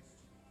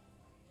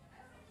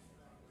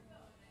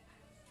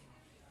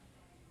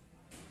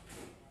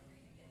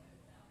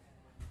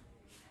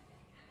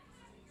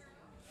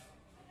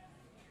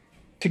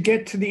 To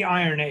get to the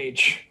Iron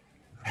Age.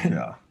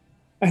 Yeah.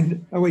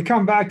 And we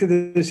come back to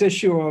this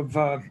issue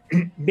of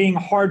being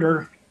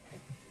harder,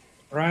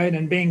 right,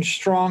 and being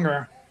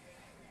stronger.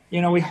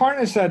 We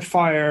harness that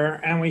fire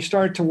and we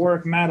start to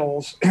work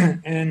metals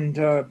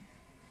and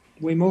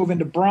we move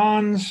into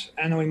bronze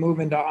and then we move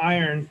into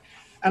iron.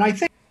 And I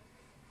think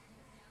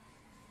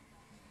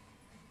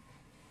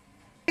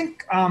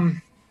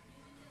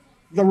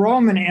the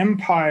Roman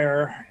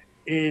Empire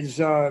is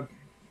a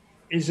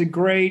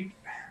great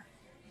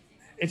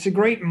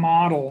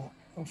model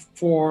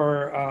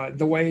for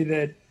the way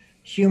that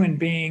human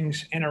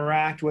beings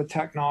interact with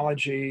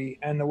technology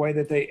and the way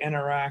that they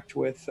interact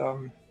with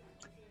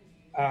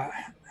a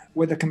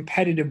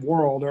competitive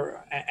world,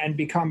 and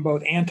become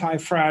both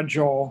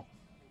anti-fragile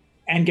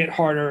and get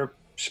harder,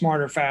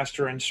 smarter,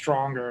 faster, and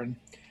stronger. And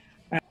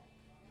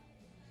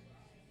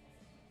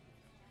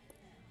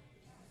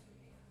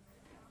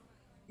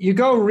you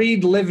go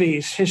read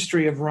Livy's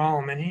History of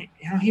Rome, and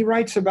he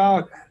writes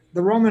about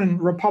the Roman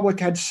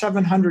Republic had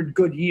 700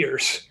 good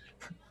years,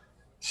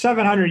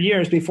 700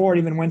 years before it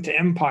even went to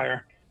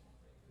empire.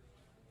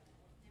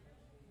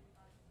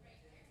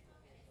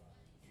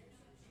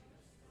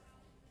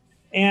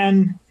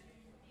 And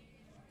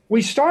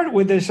we start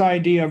with this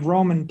idea of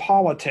Roman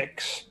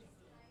politics.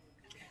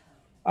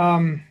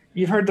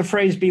 You've heard the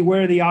phrase,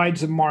 beware the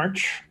Ides of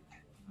March.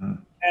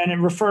 And it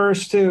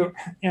refers to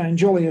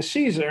Julius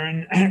Caesar.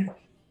 And,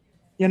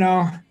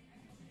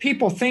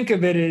 people think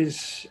of it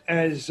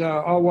as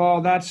oh,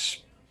 well,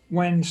 that's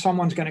when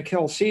someone's going to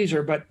kill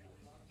Caesar. But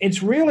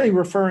it's really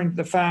referring to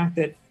the fact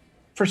that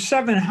for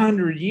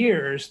 700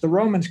 years, the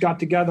Romans got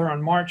together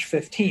on March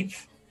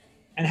 15th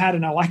and had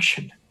an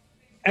election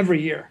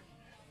every year.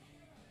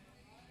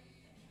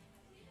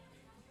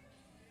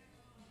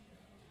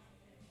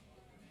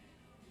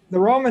 The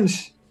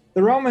Romans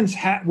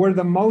were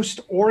the most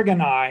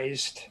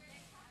organized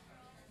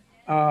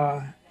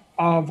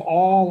of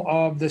all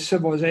of the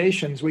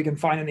civilizations we can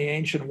find in the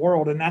ancient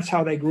world, and that's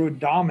how they grew to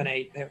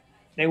dominate.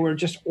 They were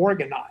just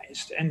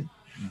organized. And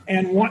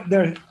And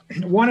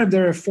one of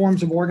their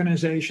forms of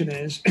organization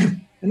is,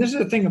 and this is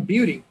a thing of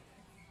beauty,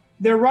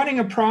 they're running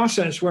a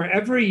process where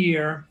every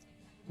year,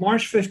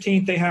 March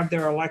 15th, they have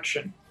their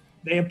election.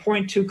 They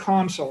appoint 2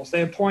 consuls.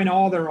 They appoint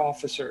all their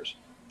officers.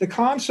 The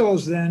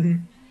consuls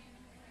then,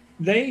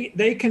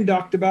 they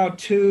conduct about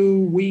 2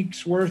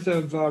 weeks worth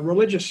of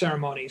religious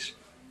ceremonies.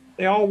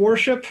 They all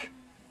worship,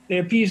 they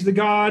appease the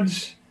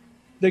gods,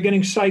 they're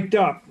getting psyched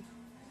up,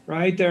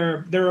 right?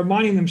 They're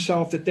reminding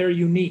themselves that they're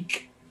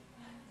unique.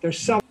 They're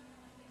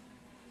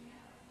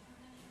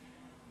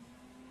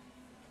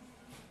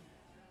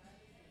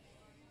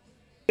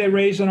They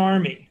raise an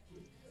army.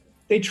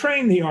 They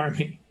train the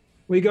army.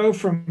 We go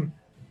from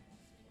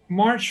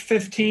March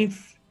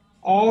 15th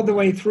all the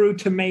way through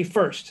to May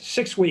 1st,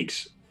 6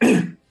 weeks.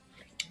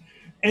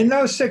 In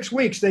those 6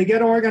 weeks, they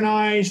get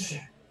organized,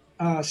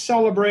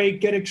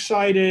 celebrate, get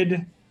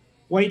excited,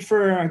 wait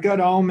for a good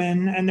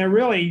omen, and they're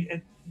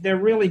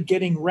really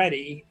getting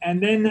ready.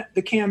 And then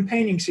the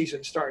campaigning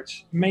season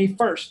starts, May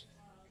 1st.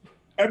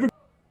 Everybody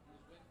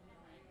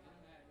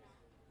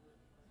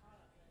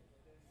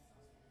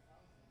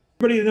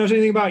that knows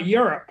anything about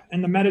Europe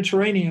and the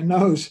Mediterranean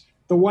knows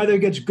the weather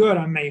gets good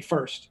on May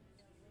 1st.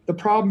 The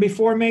problem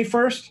before May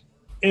 1st,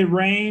 it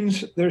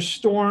rains, there's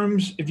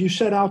storms. If you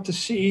set out to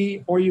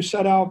sea or you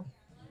set out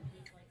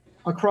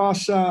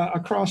across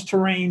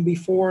terrain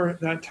before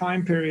that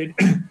time period,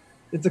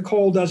 if the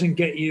cold doesn't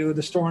get you,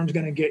 the storm's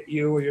going to get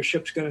you, or your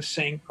ship's going to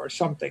sink or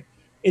something.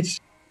 It's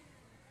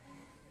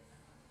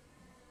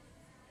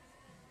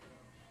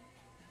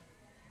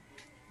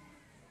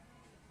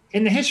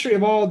in the history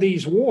of all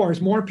these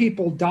wars, more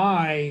people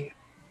die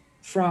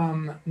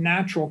from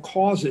natural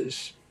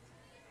causes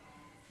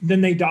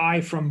than they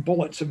die from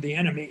bullets of the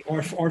enemy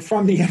or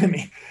from the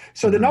enemy.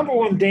 So the number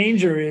one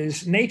danger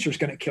is nature's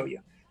going to kill you.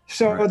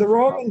 So the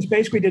Romans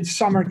basically did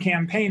summer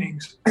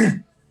campaignings.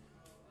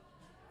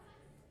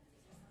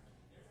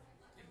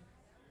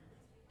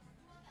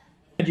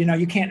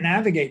 You can't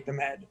navigate the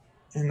Med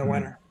in the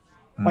winter.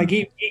 Like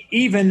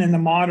even in the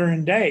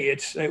modern day,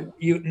 it's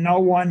no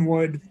one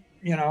would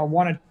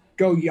want to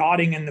go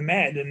yachting in the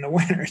Med in the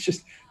winter. It's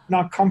just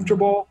not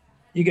comfortable.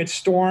 You get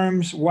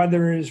storms.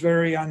 Weather is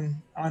very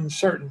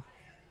uncertain.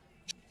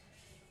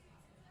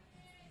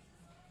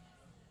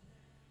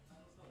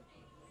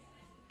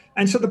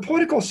 And so the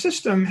political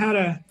system had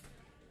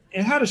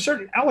a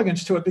certain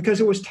elegance to it because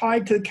it was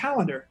tied to the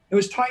calendar. It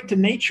was tied to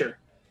nature.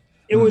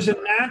 It was a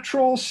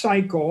natural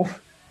cycle,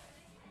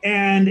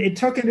 and it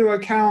took into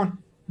account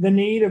the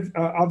need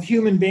of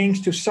human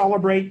beings to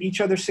celebrate each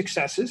other's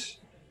successes.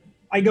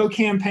 I go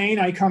campaign,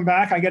 I come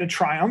back, I get a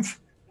triumph.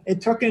 It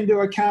took into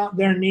account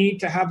their need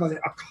to have a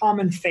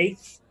common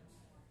faith.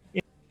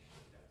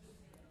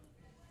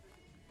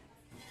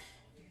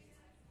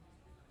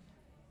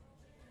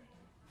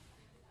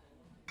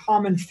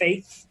 Common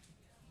faith,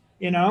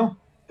 the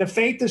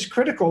faith is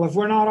critical. If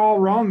we're not all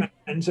Romans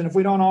and if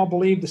we don't all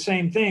believe the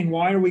same thing,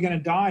 why are we going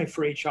to die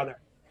for each other?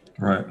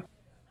 Right.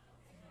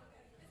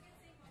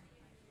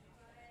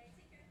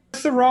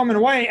 That's the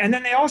Roman way. And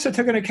then they also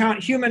took into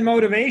account human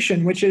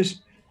motivation, which is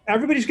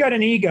everybody's got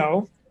an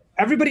ego.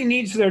 Everybody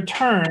needs their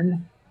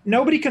turn.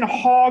 Nobody can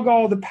hog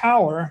all the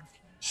power.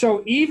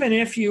 So even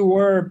if you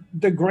were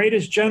the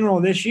greatest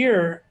general this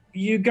year,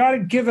 you got to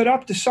give it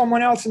up to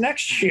someone else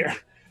next year.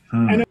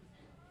 And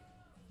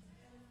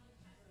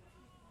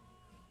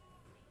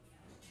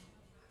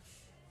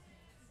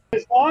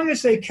as long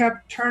as they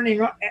kept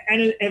turning up,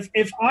 and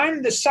if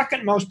I'm the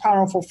second most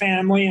powerful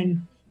family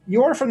and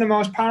you're from the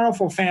most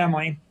powerful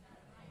family,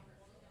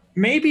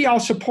 maybe I'll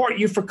support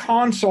you for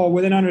consul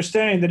with an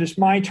understanding that it's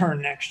my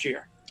turn next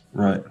year.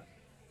 Right.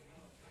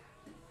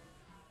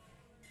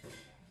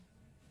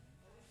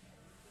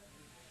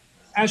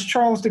 As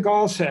Charles de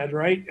Gaulle said,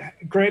 right,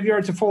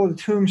 graveyards are full of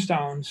the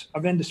tombstones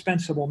of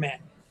indispensable men.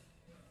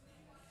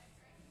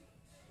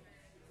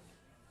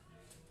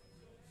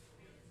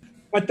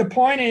 But the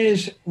point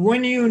is,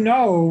 when you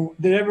know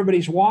that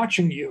everybody's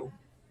watching you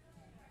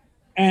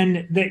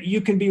and that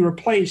you can be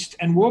replaced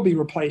and will be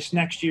replaced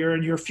next year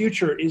and your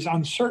future is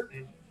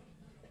uncertain,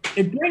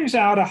 it brings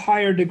out a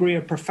higher degree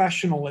of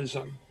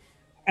professionalism.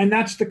 And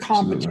that's the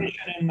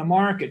competition in the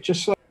market,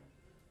 just like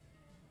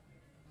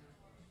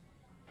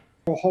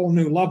a whole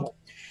new level.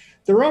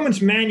 The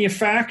Romans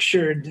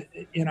manufactured,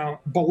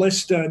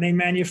 ballista, and they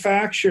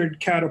manufactured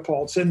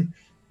catapults, and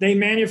they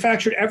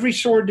manufactured every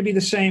sword to be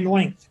the same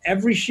length,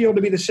 every shield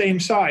to be the same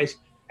size.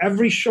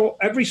 Every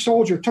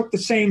soldier took the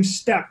same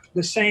step,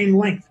 the same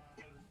length.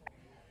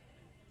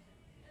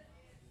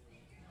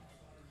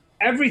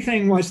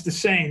 Everything was the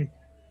same.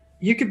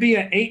 You could be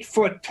an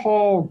 8-foot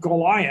tall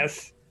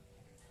Goliath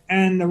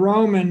and the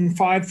Roman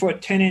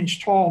 5-foot,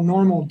 10-inch tall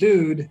normal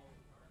dude,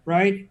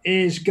 right,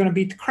 is going to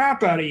beat the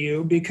crap out of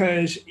you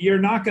because you're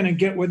not going to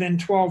get within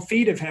 12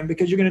 feet of him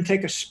because you're going to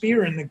take a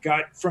spear in the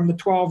gut from the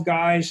 12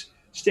 guys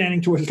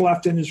standing to his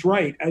left and his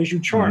right as you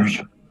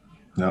charge,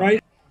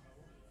 right?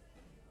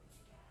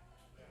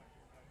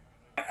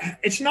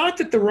 It's not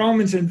that the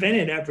Romans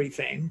invented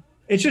everything.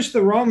 It's just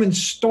the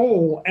Romans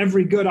stole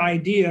every good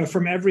idea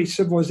from every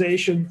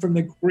civilization, from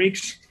the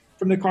Greeks,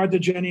 from the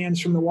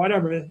Carthaginians, from the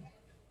whatever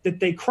that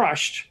they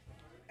crushed.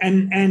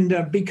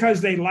 And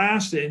because they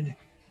lasted,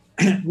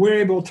 we're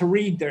able to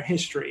read their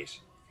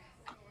histories.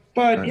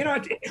 But, you know,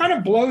 it kind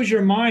of blows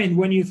your mind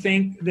when you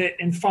think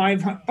that in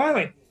 500, by the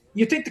way,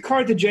 you think the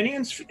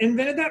Carthaginians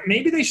invented that?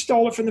 Maybe they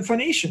stole it from the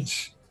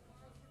Phoenicians.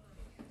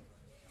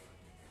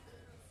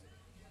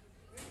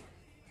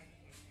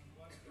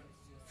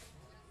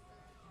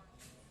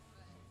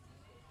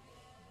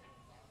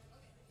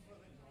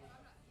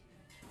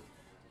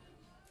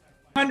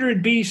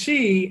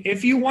 BC,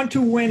 if you want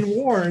to win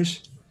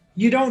wars,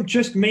 you don't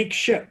just make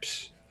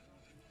ships,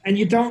 and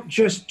you don't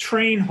just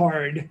train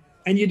hard,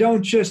 and you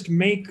don't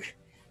make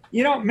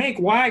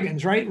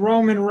wagons, right?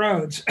 Roman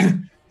roads.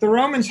 The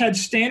Romans had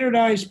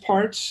standardized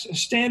parts, a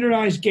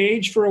standardized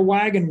gauge for a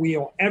wagon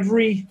wheel.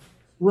 Every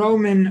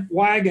Roman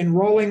wagon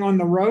rolling on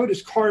the road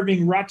is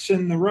carving ruts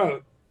in the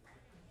road.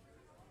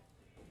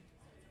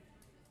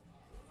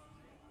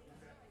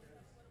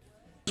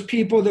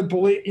 People that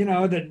believe,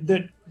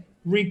 that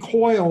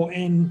recoil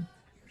in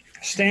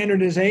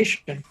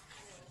standardization.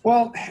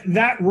 Well,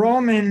 that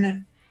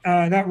Roman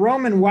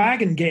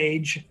wagon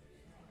gauge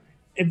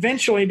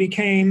eventually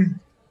became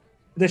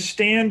the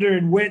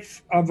standard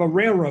width of a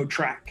railroad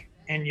track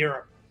in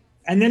Europe,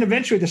 and then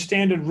eventually the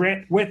standard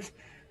width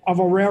of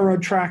a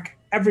railroad track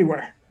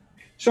everywhere.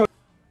 So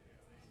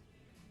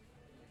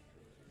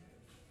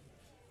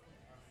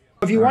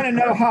if you want to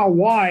know how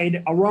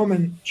wide a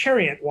Roman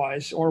chariot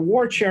was, or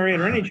war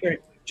chariot, or any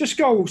chariot, just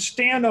go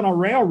stand on a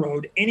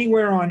railroad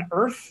anywhere on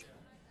earth.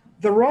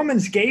 The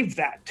Romans gave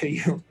that to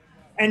you.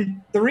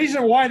 And the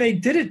reason why they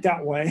did it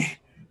that way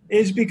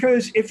is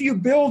because if you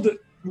build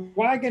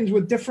wagons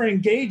with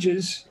different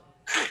gauges,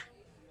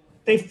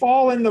 they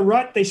fall in the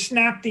rut, they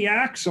snap the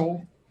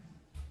axle,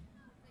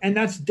 and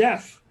that's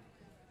death.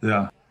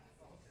 Yeah.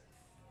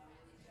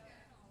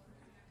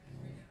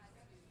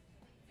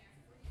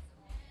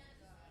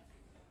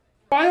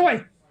 By the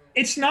way,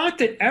 it's not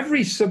that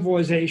every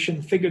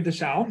civilization figured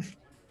this out.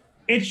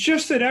 It's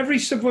just that every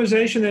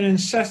civilization that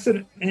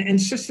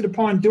insisted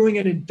upon doing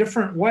it a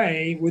different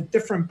way with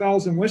different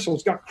bells and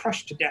whistles got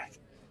crushed to death.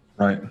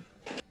 Right.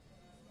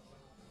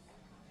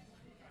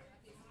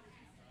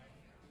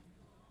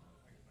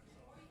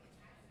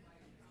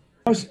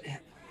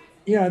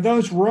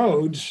 Those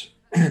roads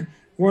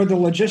were the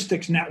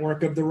logistics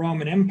network of the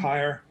Roman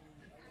Empire.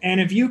 And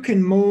if you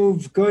can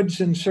move goods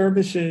and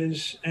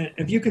services,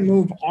 if you can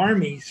move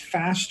armies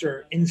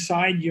faster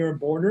inside your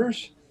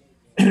borders,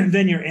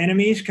 then your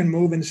enemies can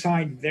move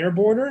inside their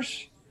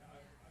borders,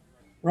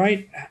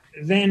 right?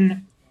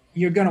 Then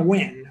you're going to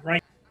win,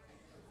 right?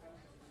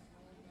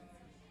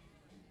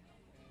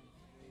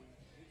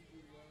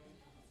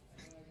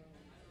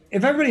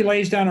 If everybody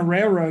lays down a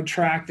railroad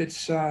track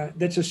that's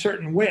a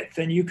certain width,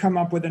 and you come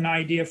up with an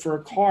idea for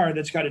a car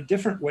that's got a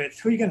different width,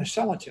 who are you going to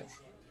sell it to?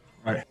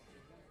 Right.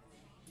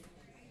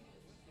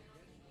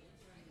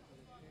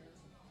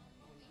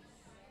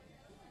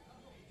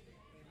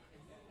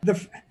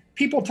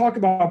 People talk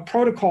about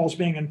protocols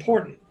being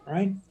important,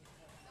 right?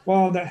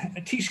 Well, the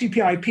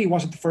TCP/IP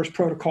wasn't the first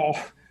protocol.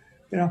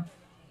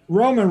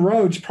 Roman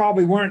roads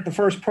probably weren't the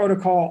first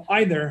protocol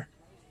either.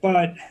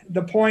 But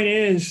the point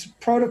is,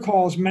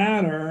 protocols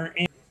matter.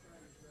 And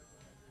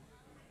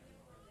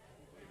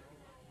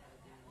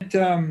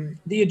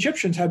the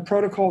Egyptians had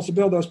protocols to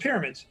build those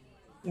pyramids.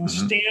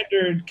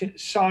 Standard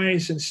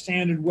size and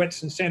standard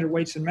widths and standard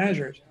weights and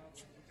measures.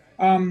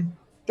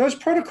 Those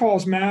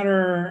protocols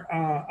matter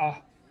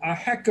a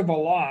heck of a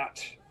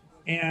lot.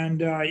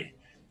 And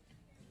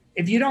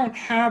if you don't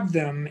have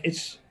them,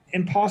 it's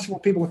impossible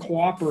for people to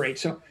cooperate.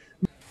 So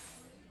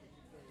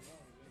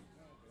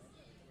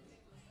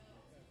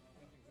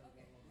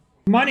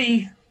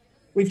money,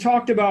 we've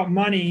talked about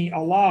money a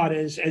lot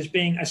as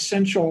being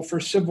essential for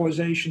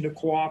civilization to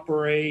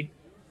cooperate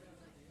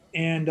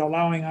and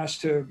allowing us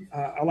to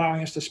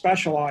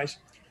specialize.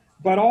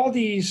 But all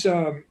these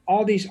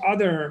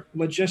other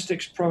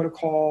logistics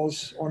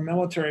protocols or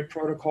military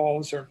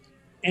protocols are,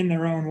 in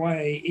their own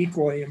way,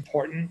 equally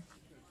important.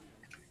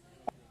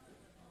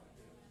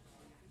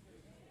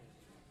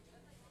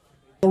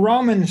 The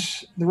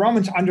Romans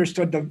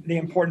understood the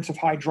importance of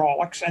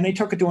hydraulics, and they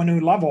took it to a new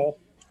level.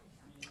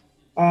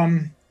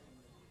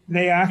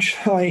 They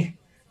actually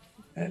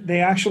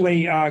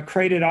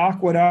created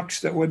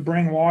aqueducts that would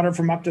bring water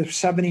from up to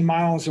 70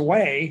 miles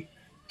away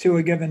to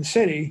a given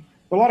city.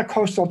 But a lot of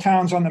coastal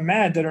towns on the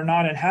Med that are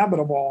not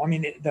inhabitable. I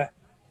mean,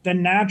 the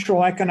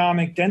natural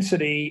economic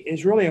density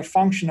is really a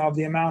function of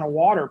the amount of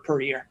water per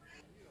year.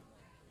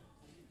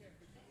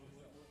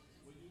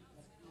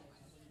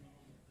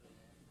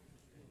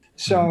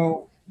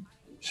 So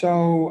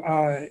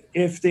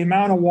if the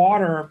amount of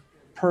water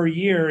per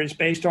year is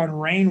based on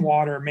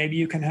rainwater, maybe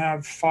you can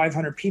have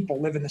 500 people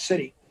live in the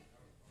city.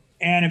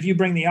 And if you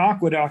bring the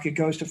aqueduct, it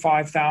goes to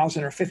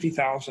 5,000 or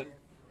 50,000.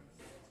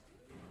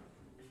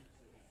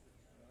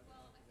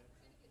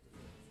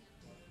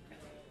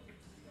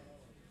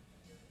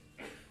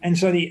 And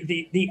so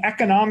the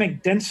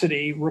economic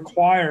density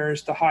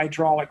requires the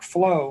hydraulic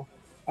flow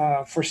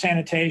for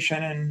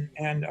sanitation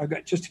and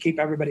just to keep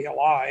everybody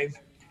alive.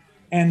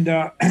 And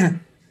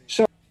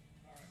so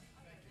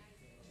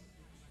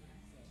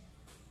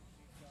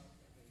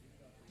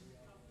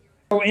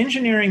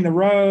engineering the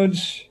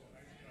roads,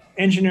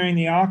 engineering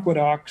the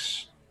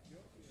aqueducts,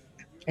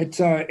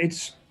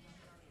 it's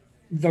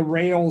the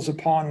rails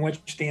upon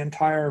which the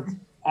entire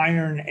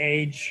Iron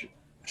Age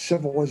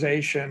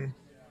civilization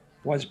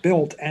was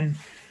built. And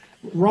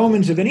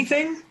Romans, if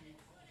anything,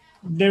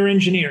 they're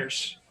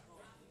engineers,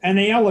 and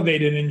they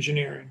elevated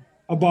engineering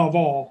above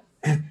all.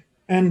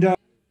 And a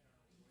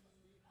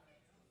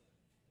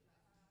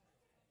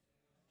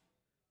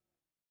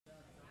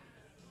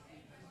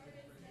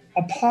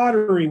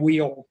pottery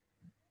wheel.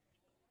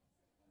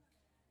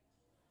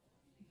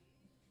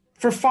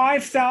 For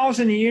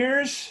 5,000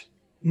 years,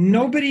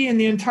 nobody in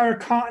the entire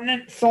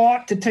continent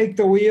thought to take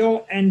the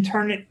wheel and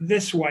turn it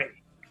this way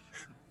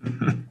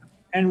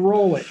and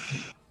roll it.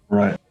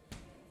 Right.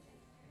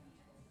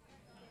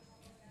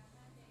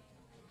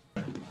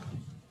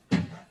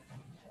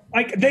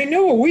 Like, they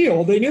knew a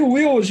wheel. They knew a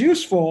wheel was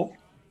useful.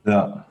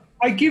 Yeah.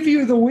 I give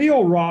you the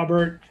wheel,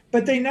 Robert,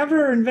 but they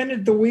never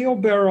invented the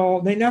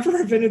wheelbarrow. They never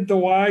invented the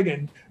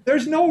wagon.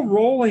 There's no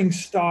rolling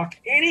stock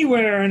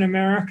anywhere in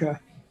America.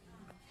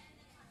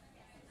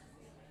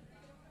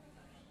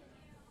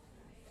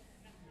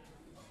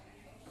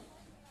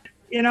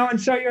 You know,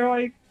 and so you're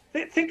like,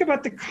 think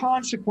about the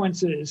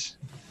consequences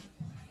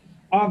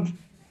of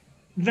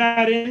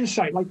that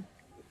insight. Like,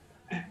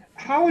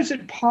 how is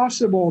it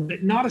possible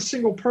that not a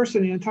single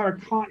person in the entire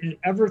continent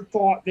ever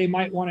thought they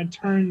might want to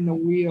turn the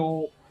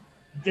wheel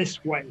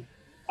this way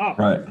up?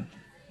 Right.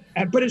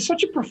 But it's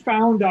such a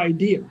profound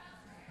idea.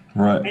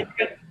 Right.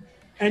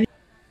 And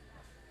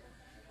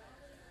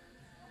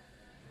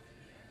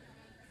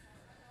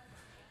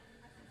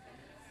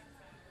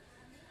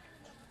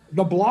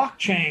the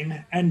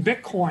blockchain and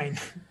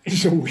Bitcoin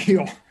is a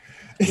wheel.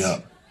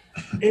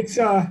 It's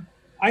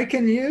I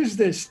can use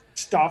this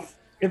stuff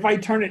if I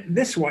turn it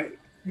this way,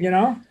 you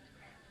know?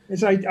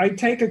 I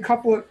take a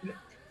couple of,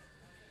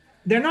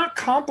 they're not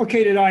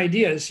complicated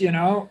ideas, you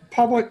know,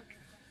 public.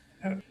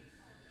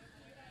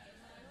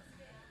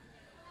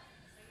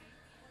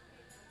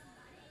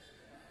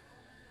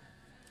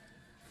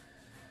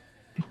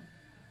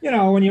 You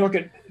know, when you look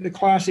at the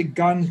classic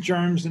guns,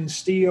 germs, and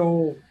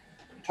steel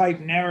type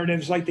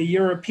narratives, like the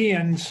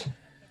Europeans,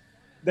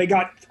 they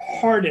got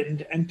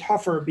hardened and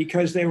tougher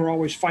because they were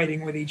always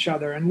fighting with each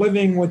other, and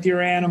living with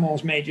your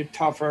animals made you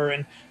tougher,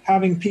 and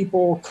having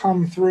people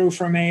come through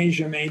from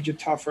Asia made you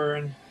tougher.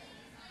 And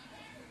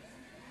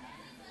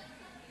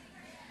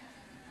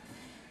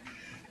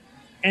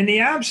in the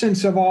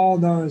absence of all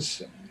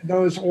those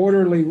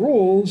orderly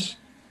rules,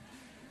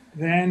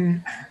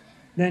 then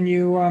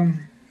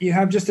you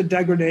have just a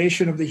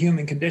degradation of the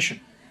human condition.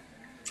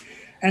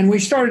 And we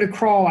started to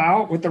crawl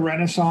out with the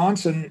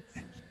Renaissance, and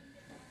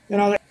you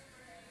know,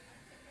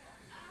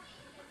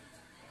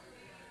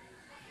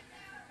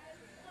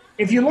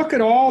 if you look at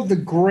all the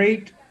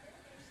great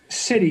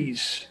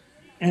cities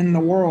in the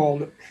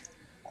world,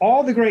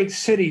 all the great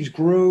cities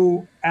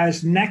grew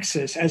as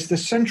nexus, as the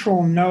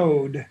central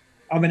node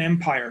of an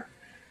empire.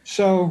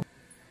 So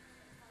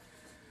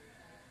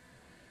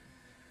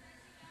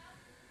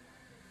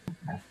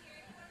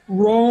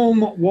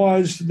Rome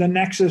was the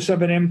nexus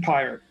of an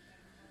empire.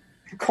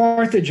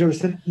 Carthage was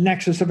the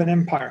nexus of an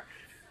empire.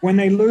 When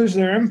they lose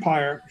their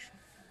empire,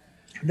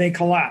 they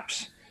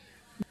collapse.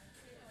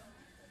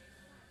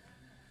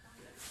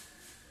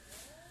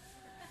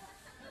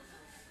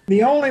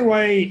 The only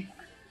way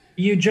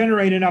you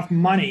generate enough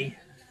money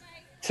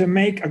to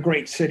make a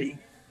great city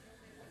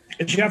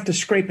is you have to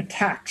scrape a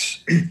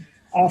tax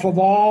off of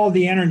all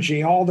the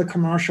energy, all the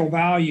commercial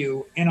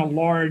value in a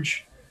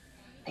large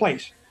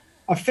place.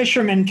 A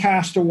fisherman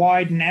cast a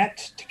wide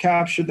net to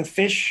capture the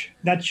fish.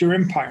 That's your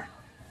empire.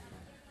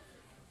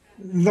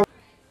 The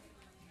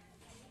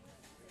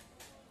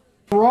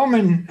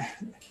Roman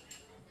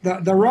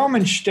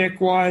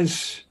shtick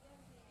was,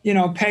 you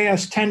know, pay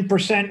us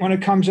 10% when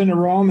it comes into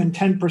Rome and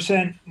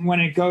 10% when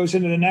it goes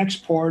into the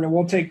next port, and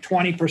we'll take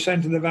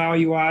 20% of the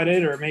value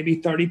added, or maybe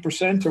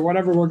 30%, or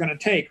whatever we're going to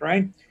take,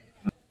 right?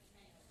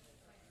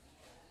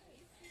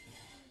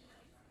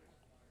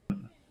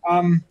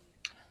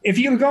 If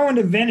you go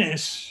into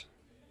Venice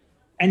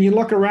and you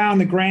look around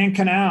the Grand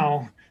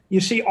Canal,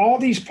 you see all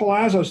these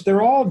palazzos.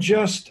 They're all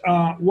just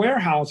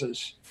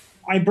warehouses.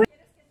 I bring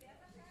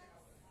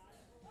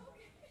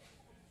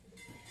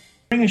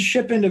a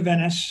ship into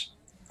Venice.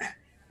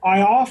 I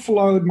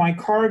offload my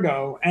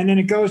cargo, and then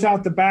it goes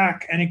out the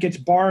back and it gets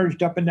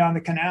barged up and down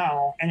the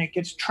canal, and it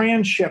gets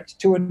transshipped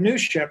to a new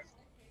ship.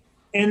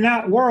 In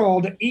that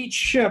world, each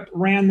ship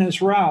ran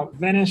this route.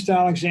 Venice to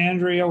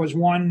Alexandria was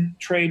one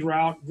trade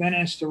route.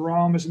 Venice to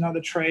Rome is another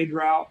trade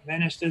route.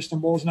 Venice to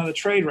Istanbul is another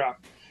trade route.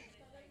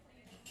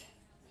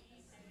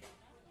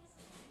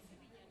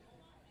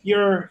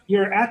 You're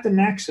at the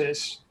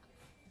nexus.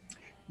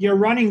 You're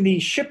running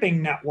these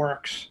shipping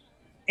networks.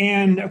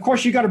 And of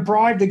course, you got to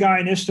bribe the guy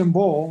in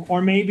Istanbul,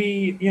 or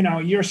maybe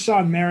your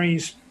son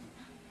marries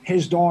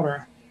his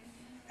daughter,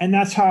 and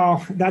that's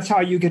how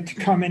you get to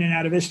come in and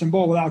out of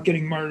Istanbul without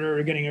getting murdered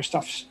or getting your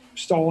stuff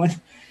stolen.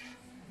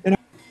 And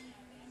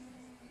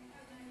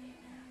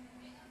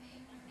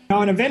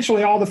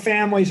eventually, all the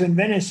families in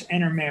Venice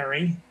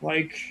intermarry.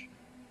 Like,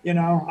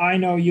 I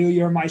know you,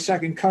 you're my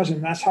second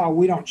cousin. That's how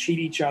we don't cheat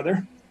each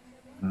other.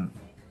 Mm.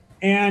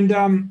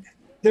 And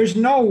there's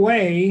no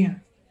way.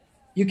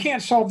 You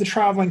can't solve the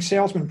traveling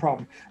salesman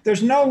problem.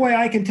 There's no way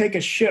I can take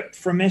a ship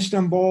from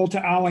Istanbul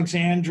to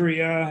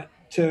Alexandria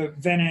to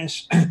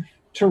Venice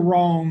to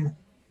Rome.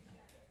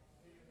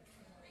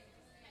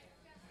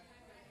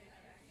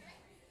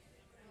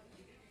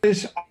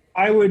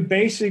 I would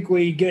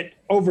basically get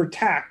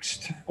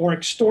overtaxed or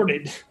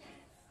extorted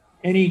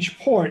in each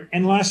port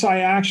unless I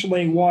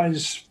actually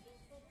was,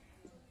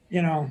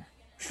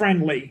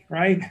 friendly,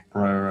 right?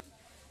 Right.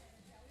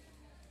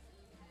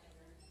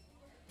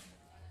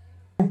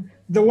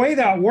 The way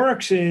that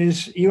works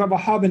is you have a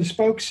hub and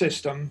spoke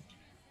system,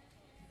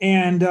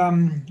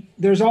 and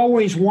there's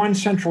always one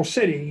central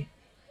city,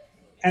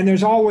 and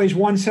there's always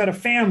one set of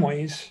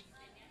families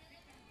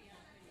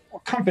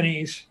or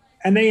companies,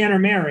 and they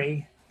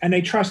intermarry, and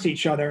they trust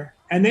each other,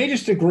 and they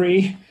just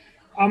agree,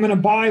 I'm going to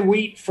buy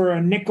wheat for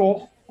a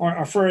nickel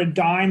or for a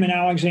dime in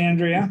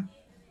Alexandria.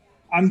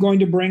 I'm going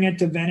to bring it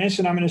to Venice,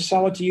 and I'm going to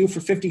sell it to you for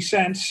 50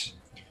 cents.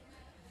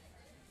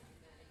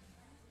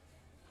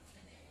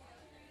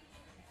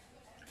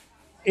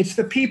 It's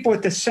the people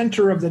at the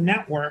center of the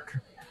network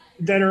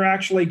that are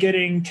actually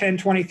getting 10,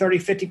 20, 30,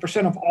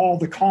 50% of all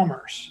the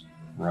commerce,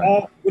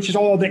 right. Which is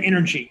all the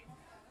energy.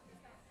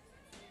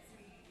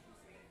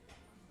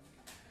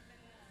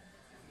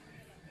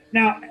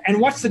 Now, and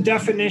what's the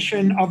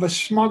definition of a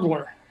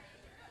smuggler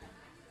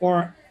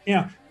or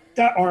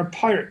a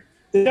pirate?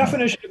 The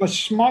definition of a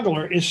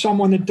smuggler is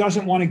someone that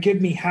doesn't want to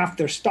give me half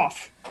their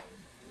stuff.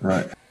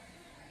 Right.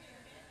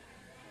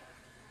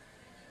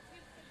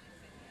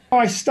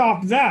 I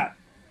stop that.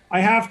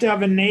 I have to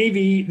have a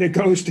navy that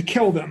goes to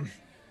kill them.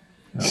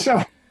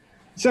 Yep.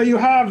 So you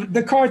have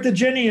the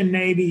Carthaginian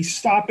navy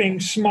stopping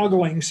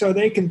smuggling so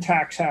they can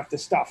tax half the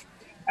stuff.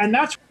 And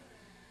that's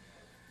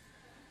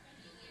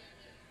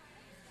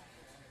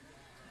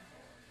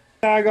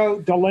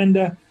Carthago,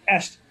 Delenda,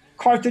 Est.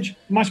 Carthage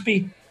must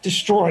be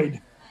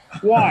destroyed.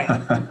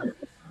 Why?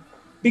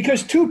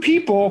 Because two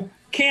people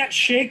can't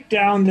shake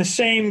down the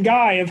same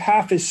guy of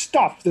half his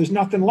stuff. There's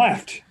nothing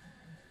left.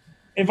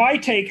 If I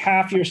take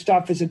half your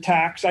stuff as a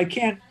tax, I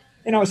can't,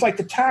 it's like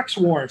the tax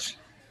wars.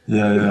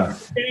 Yeah. The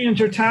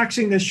Carthaginians are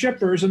taxing the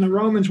shippers and the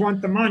Romans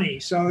want the money.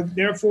 So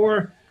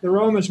therefore, the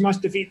Romans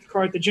must defeat the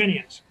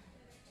Carthaginians.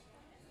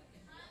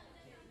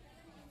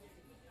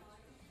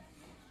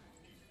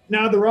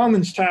 Now the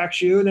Romans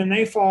tax you, then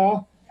they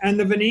fall, and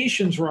the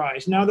Venetians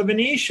rise. Now the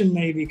Venetian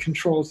navy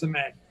controls the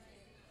Med.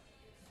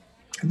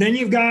 Then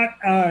you've got,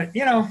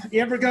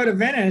 you ever go to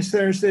Venice,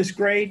 there's this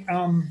great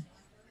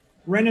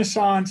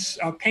Renaissance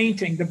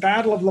painting, the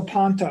Battle of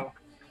Lepanto.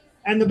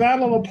 And the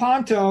Battle of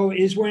Lepanto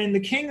is when the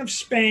King of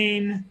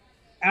Spain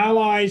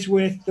allies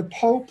with the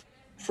Pope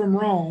from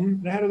Rome,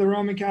 the head of the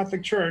Roman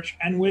Catholic Church,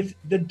 and with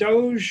the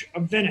Doge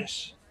of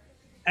Venice.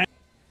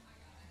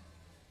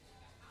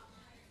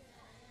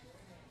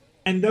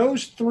 And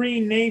those three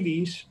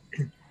navies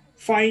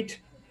fight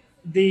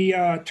the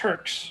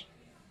Turks,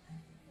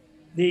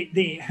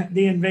 the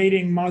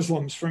invading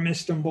Muslims from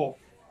Istanbul,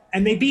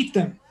 and they beat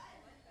them.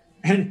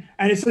 And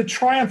it's the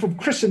triumph of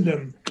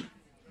Christendom.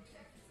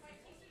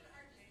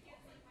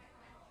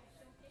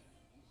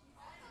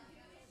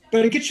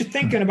 But it gets you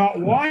thinking about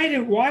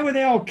why were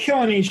they all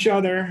killing each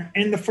other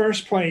in the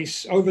first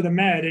place over the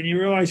Med? And you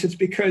realize it's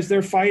because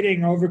they're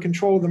fighting over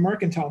control of the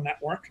mercantile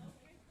network.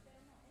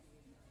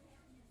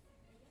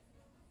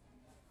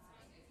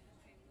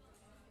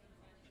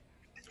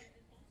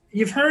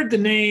 You've heard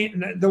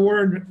the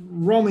word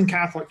Roman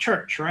Catholic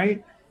Church,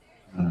 right?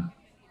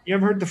 You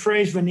ever heard the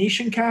phrase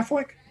Venetian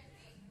Catholic?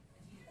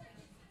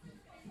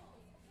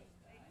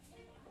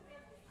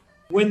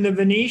 When the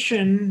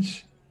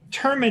Venetians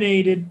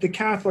terminated the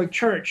Catholic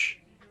Church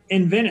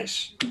in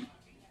Venice,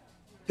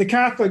 the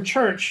Catholic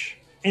Church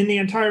in the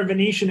entire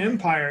Venetian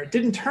Empire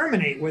didn't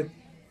terminate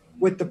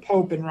with the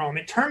Pope in Rome.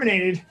 It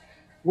terminated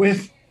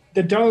with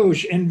the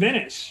Doge in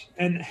Venice.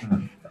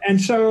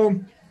 And so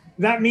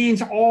that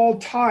means all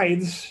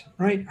tithes,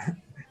 right,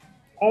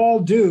 all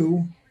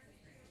due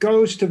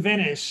goes to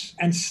Venice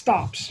and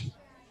stops.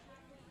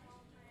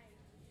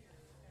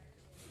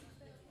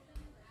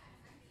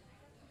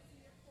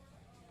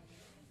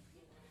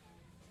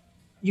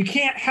 You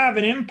can't have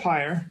an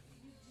empire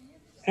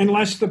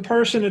unless the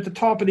person at the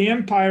top of the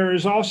empire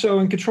is also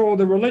in control of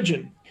the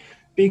religion.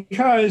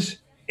 Because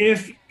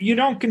if you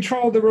don't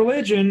control the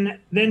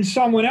religion, then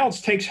someone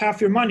else takes half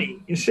your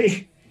money, you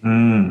see?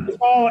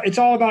 It's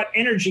all about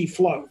energy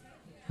flow.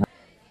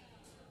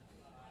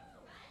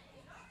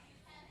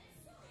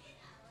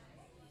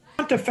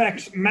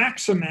 Pontifex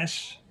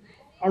Maximus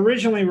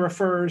originally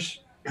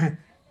refers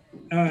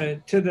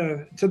to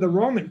the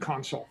Roman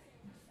consul,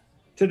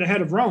 to the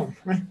head of Rome,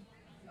 right?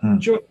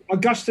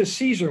 Augustus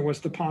Caesar was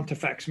the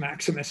Pontifex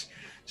Maximus.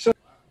 So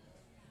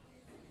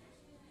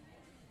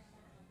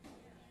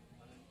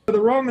the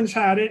Romans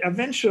had it.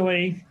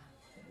 Eventually,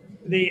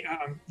 the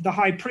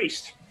high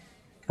priest.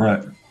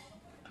 Right.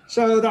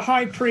 So the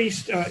high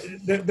priest,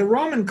 the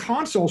Roman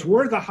consuls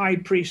were the high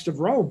priest of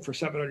Rome for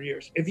 700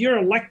 years. If you're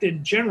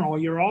elected general,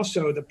 you're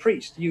also the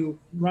priest. You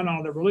run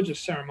all the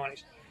religious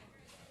ceremonies.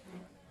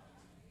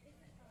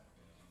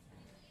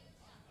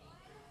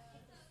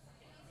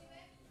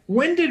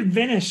 When did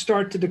Venice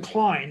start to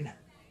decline?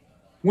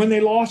 When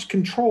they lost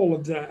control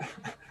of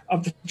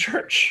the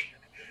church.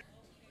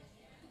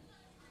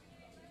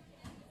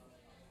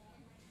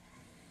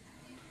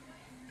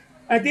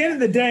 At the end of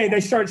the day,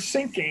 they start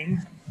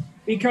sinking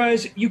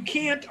because you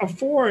can't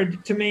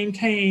afford to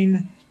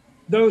maintain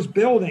those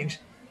buildings.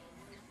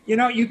 You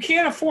know, you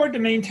can't afford to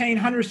maintain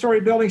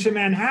 100-story buildings in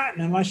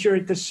Manhattan unless you're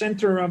at the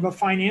center of a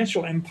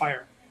financial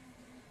empire.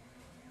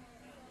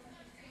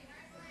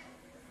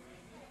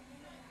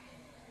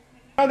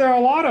 There are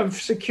a lot of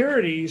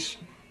securities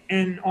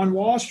on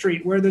Wall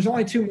Street where there's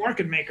only two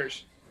market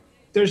makers.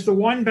 There's the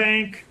one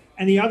bank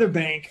and the other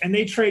bank, and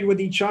they trade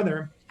with each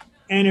other.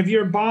 And if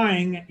you're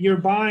buying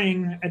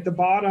at the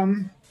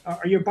bottom,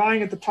 or you're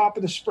buying at the top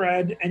of the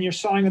spread, and you're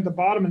selling at the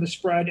bottom of the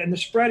spread, and the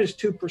spread is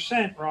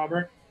 2%,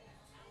 Robert.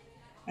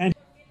 And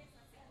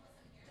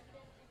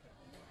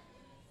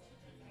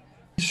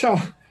so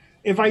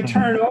if I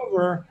turn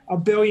over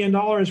 $1 billion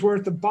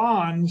worth of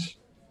bonds,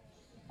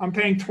 I'm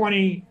paying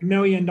 $20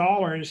 million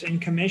in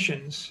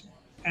commissions,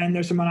 and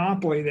there's a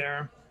monopoly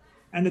there.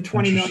 And the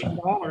 $20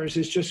 million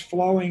is just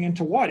flowing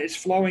into what? It's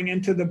flowing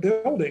into the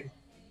building.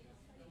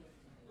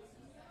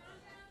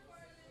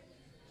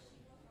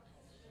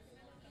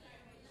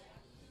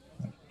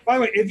 By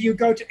the way, if you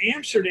go to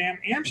Amsterdam,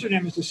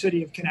 Amsterdam is the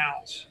city of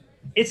canals.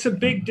 It's a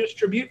big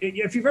distribution.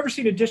 If you've ever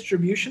seen a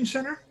distribution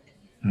center,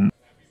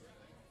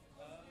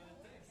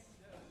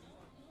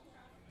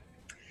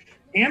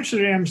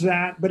 Amsterdam's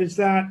that, but it's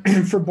that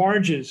for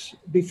barges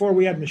before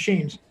we had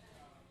machines.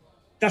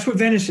 That's what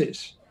Venice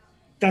is.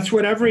 That's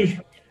what every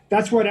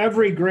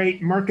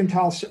great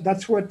mercantile,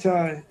 that's what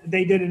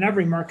they did in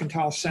every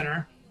mercantile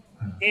center.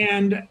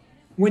 And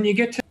when you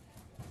get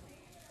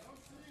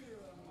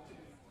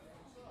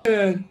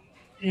to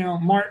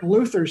Martin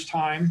Luther's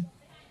time,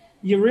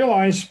 you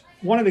realize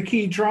one of the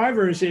key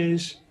drivers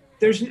is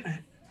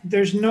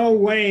there's no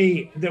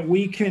way that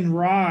we can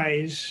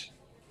rise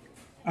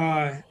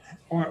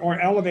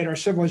or elevate our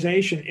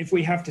civilization if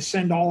we have to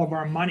send all of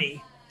our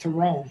money to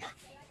Rome.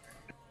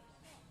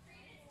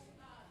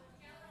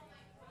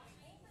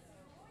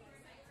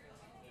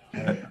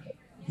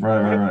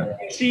 Right.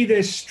 You see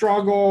this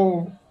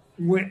struggle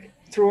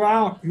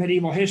throughout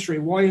medieval history.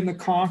 William the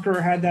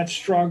Conqueror had that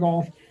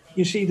struggle.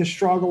 You see the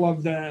struggle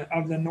of the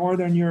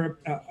Northern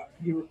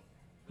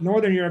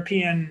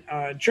European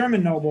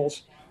German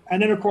nobles,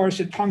 and then of course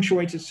it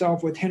punctuates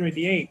itself with Henry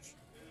VIII,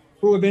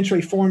 who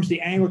eventually forms the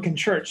Anglican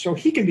Church, so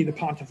he can be the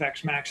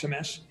Pontifex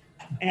Maximus.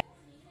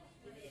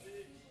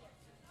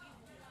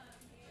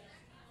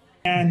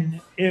 And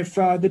if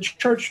the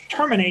church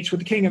terminates with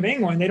the King of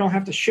England, they don't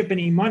have to ship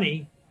any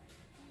money,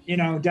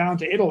 down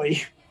to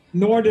Italy,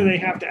 nor do they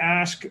have to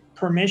ask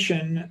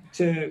permission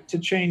to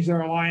change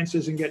their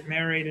alliances and get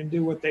married and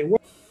do what they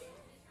will.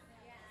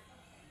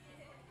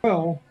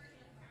 Well,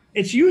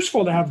 it's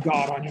useful to have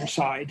God on your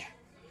side.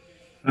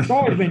 It's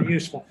always been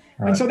useful.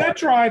 Right. And so that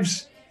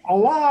drives a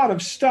lot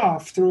of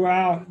stuff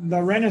throughout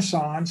the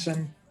Renaissance,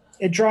 and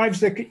it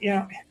drives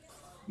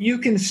you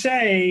can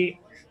say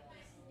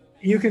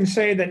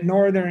that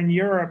Northern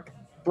Europe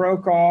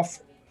broke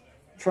off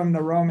from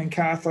the Roman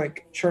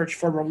Catholic Church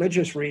for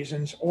religious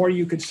reasons, or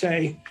you could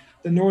say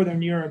the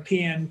Northern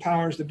European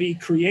powers that be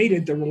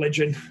created the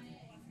religion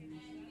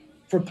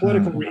for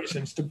political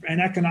reasons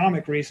and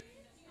economic reasons.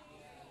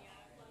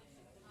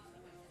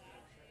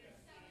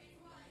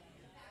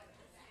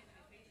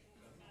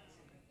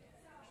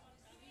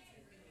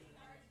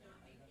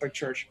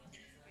 Church.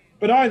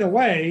 But either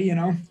way,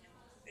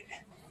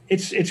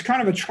 it's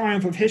kind of a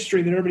triumph of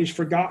history that everybody's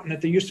forgotten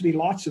that there used to be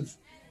lots of.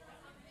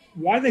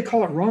 Why do they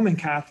call it Roman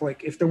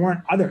Catholic if there weren't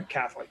other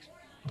Catholics?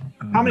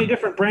 How many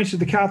different branches of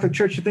the Catholic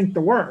Church do you think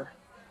there were?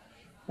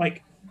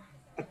 Like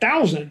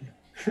 1,000.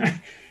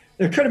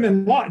 There could have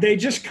been a lot. They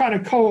just kind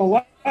of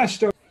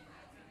coalesced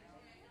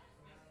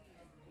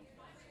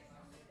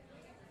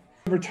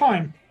over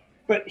time.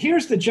 But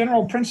here's the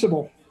general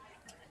principle.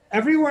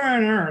 Everywhere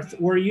on earth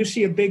where you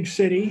see a big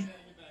city,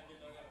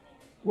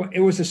 it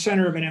was the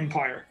center of an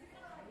empire.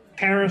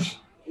 Paris,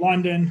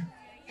 London,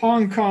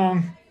 Hong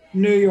Kong,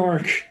 New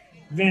York,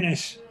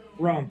 Venice,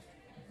 Rome,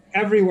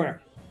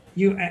 everywhere.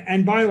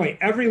 And by the way,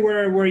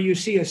 everywhere where you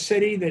see a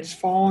city that's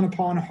fallen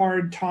upon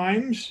hard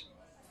times,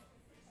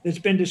 that's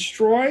been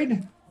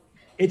destroyed,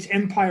 its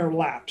empire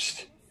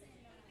lapsed.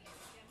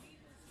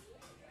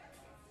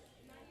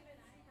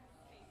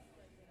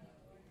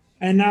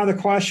 And now the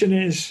question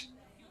is,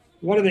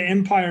 what are the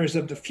empires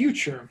of the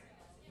future?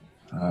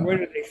 Where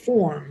do they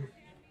form?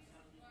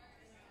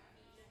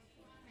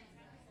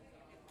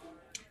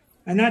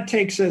 And that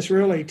takes us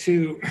really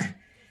to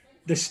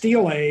the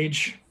steel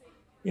age,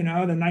 the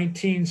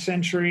 19th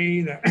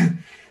century, the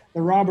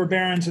robber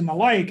barons and the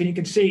like. And you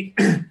can see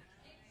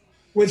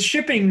with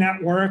shipping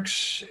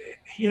networks,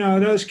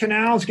 those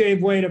canals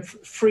gave way to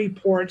free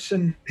ports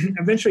and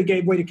eventually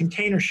gave way to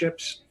container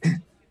ships.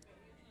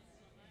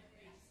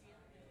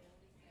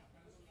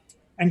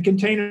 And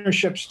container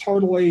ships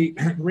totally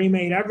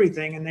remade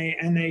everything,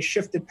 and they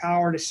shifted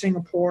power to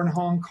Singapore and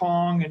Hong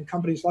Kong and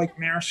companies like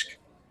Maersk.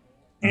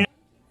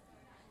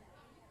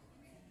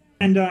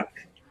 And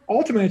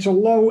ultimately, it's a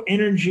low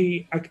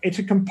energy, it's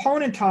a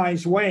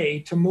componentized way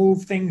to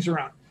move things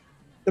around.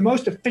 The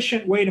most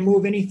efficient way to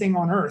move anything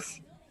on Earth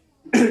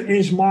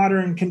is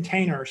modern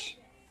containers.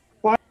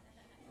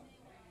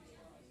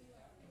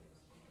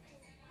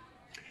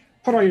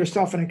 Put all your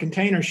stuff in a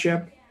container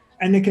ship,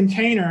 and the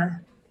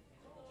container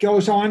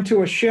goes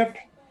onto a ship.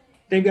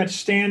 They've got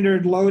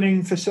standard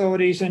loading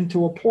facilities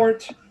into a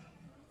port.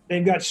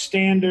 They've got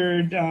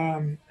standard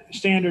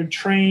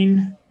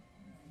train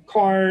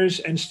cars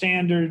and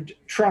standard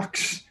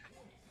trucks.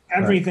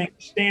 Everything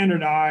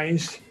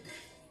standardized.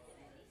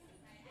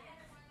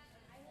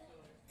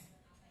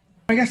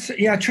 I guess,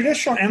 yeah,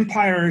 traditional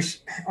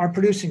empires are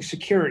producing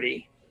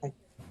security. Like,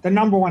 the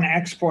number one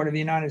export of the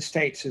United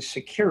States is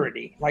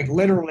security. Like,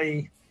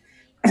 literally,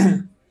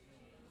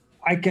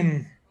 I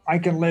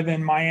can live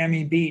in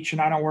Miami Beach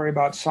and I don't worry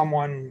about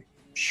someone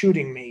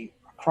shooting me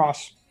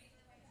across.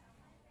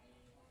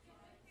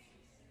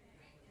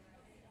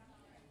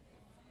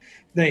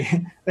 They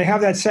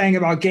have that saying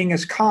about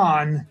Genghis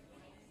Khan.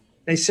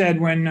 They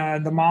said when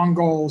the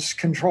Mongols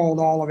controlled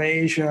all of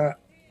Asia,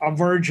 a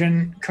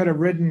virgin could have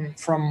ridden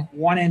from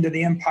one end of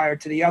the empire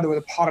to the other with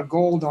a pot of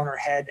gold on her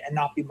head and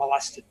not be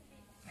molested.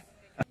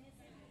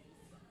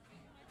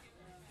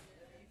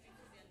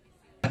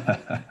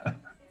 The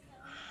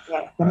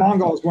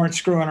Mongols weren't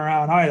screwing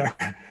around either.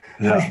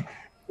 Yeah.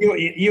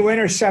 You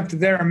intercept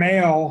their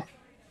mail.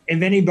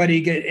 If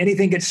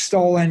anything gets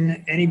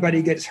stolen,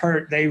 anybody gets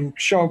hurt, they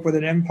show up with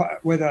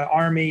an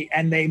army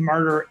and they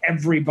murder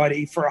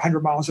everybody for 100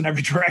 miles in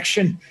every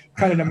direction,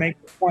 kind of to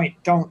make the point: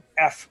 don't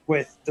F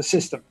with the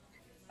system.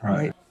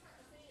 Right.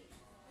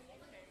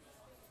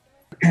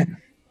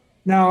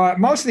 Now,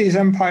 most of these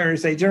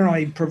empires, they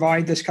generally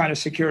provide this kind of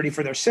security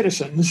for their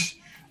citizens.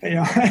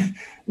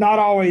 Not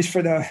always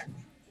for the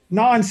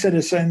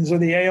non-citizens or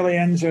the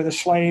aliens or the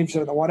slaves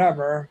or the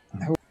whatever.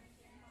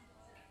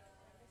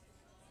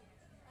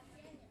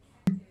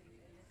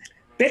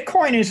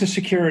 Bitcoin is a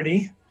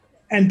security,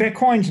 and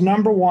Bitcoin's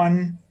number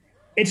one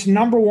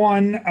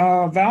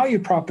value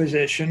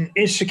proposition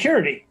is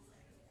security.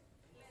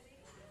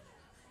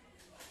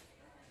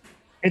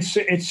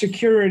 It's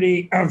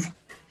security of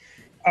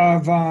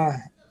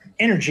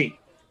energy,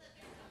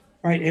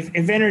 right?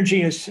 If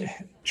energy is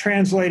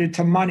translated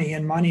to money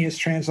and money is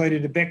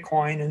translated to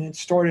Bitcoin and it's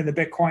stored in the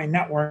Bitcoin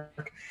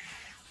network,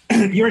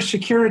 you're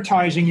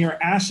securitizing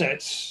your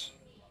assets,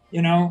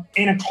 in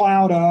a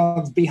cloud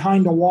of,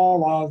 behind a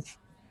wall of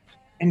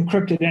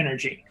encrypted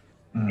energy.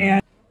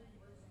 And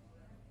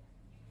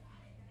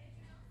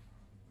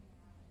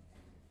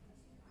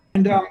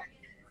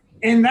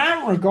in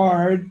that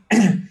regard,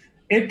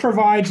 it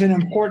provides an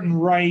important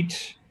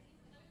right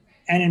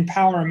and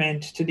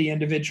empowerment to the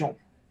individual.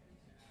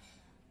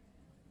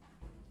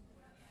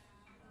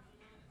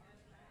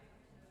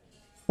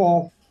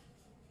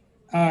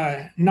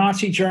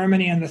 Nazi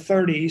Germany in the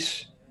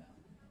 30s,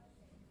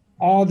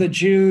 all the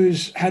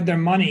Jews had their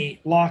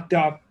money locked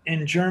up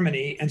in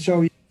Germany. And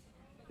so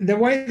the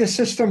way the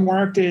system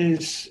worked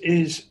is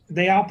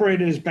they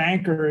operated as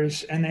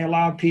bankers, and they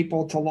allowed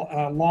people to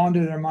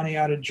launder their money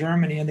out of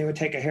Germany, and they would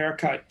take a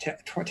haircut,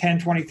 10,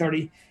 20,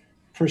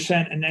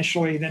 30%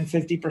 initially, then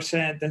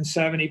 50%, then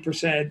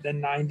 70%,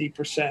 then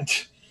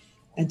 90%,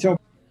 until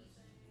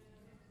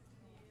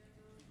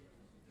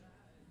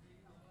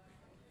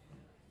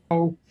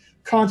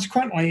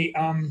consequently,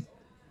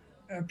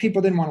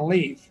 people didn't want to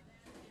leave.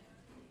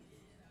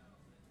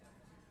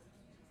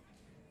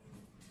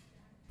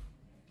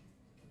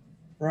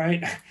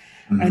 Right?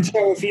 Mm-hmm. And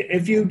so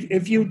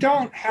if you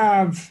don't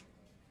have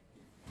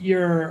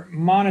your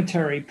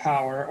monetary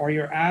power or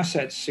your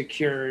assets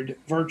secured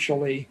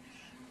virtually,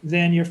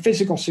 then your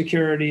physical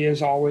security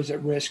is always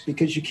at risk,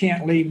 because you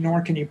can't leave,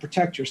 nor can you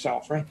protect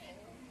yourself, right?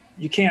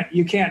 You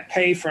can't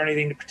pay for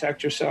anything to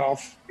protect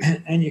yourself,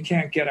 and you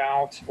can't get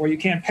out, or you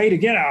can't pay to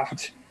get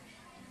out.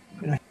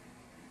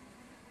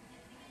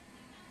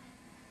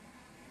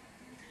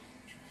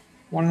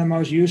 One of the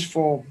most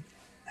useful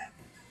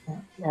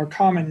or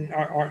common,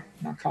 or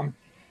not common,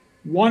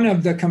 one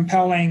of the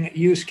compelling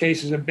use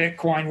cases of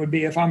Bitcoin would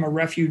be if I'm a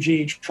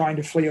refugee trying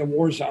to flee a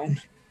war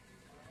zone.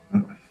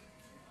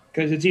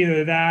 Because it's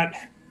either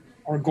that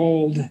or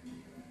gold.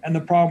 And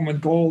the problem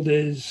with gold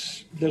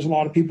is there's a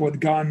lot of people with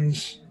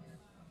guns.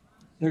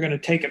 They're going to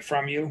take it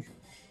from you.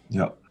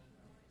 Yep.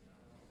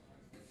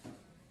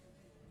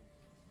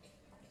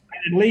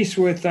 And at least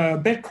with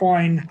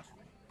Bitcoin,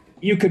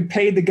 you could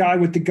pay the guy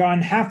with the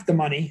gun half the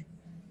money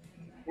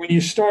when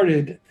you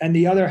started, and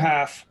the other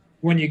half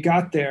when you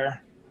got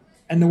there,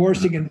 and the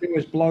worst he can do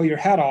is blow your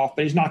head off,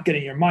 but he's not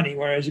getting your money.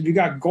 Whereas if you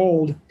got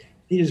gold,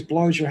 he just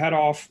blows your head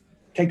off,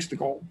 takes the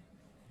gold.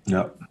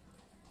 Yep.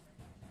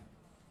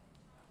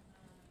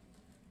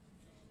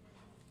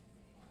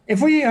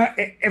 If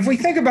we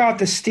think about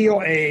the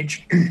steel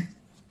age,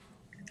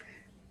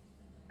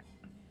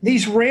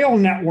 these rail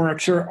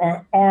networks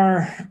are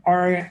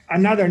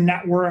another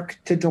network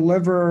to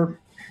deliver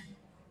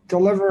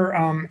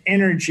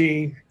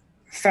energy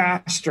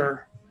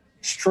faster,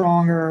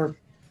 stronger,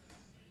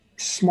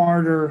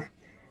 smarter,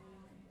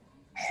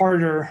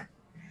 harder.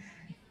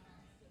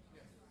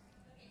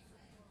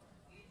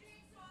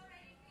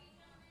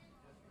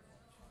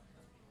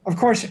 Of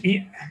course,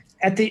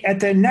 at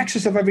the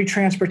nexus of every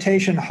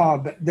transportation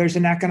hub, there's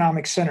an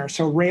economic center.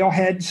 So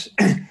railheads,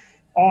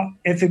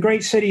 if a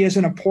great city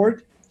isn't a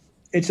port,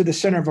 it's at the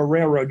center of a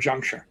railroad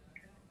juncture.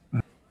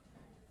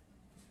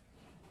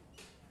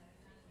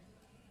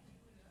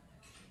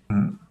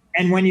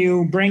 And when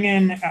you bring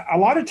in, a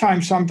lot of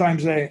times,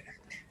 sometimes at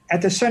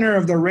the center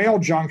of the rail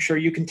juncture,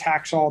 you can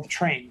tax all the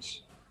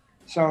trains.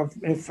 So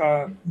if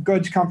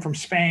goods come from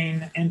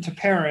Spain into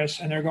Paris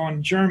and they're going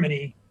to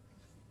Germany,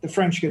 the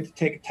French get to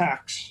take a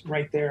tax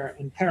right there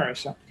in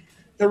Paris. So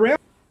the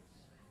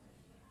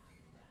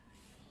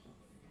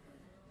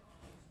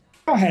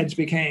railheads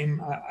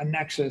became a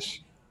nexus.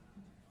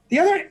 The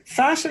other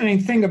fascinating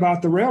thing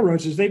about the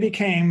railroads is they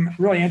became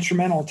really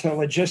instrumental to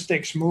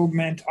logistics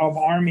movement of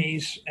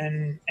armies,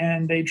 and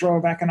they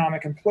drove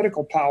economic and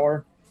political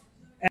power.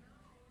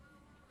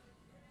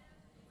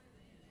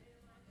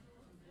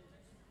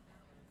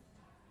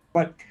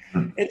 But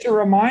it's a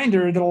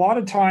reminder that a lot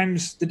of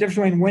times the difference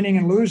between winning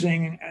and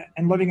losing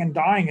and living and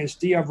dying is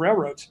do you have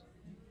railroads?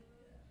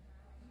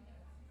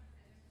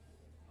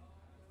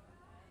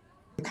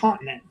 The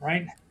continent,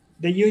 right?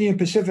 The Union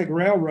Pacific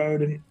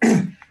Railroad,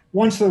 and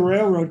once the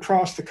railroad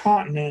crossed the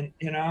continent,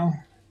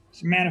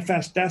 it's a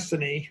manifest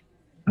destiny.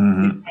 The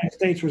United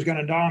States was going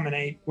to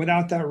dominate.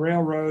 Without that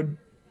railroad,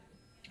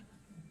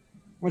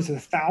 was it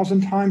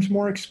 1,000 times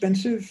more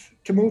expensive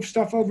to move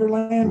stuff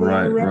overland?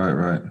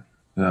 Right.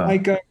 Yeah.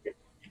 Like,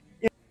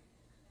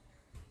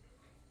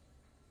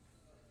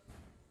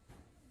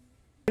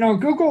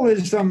 Google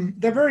is,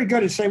 they're very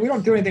good at saying we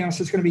don't do anything else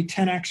that's going to be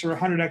 10x or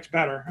 100x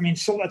better. I mean,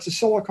 so that's a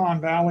Silicon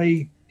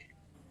Valley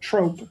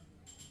trope.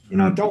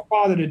 Don't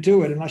bother to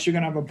do it unless you're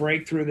going to have a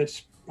breakthrough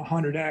that's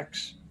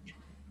 100x.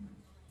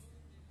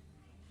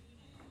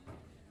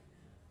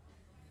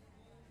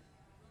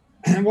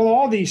 And well,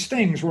 all these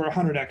things were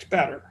 100x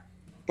better,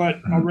 but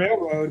a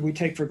railroad we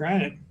take for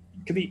granted.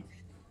 It could be,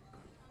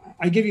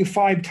 I give you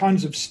 5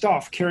 tons of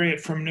stuff, carry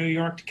it from New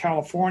York to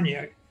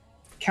California,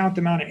 count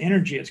the amount of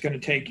energy it's going to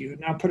take you.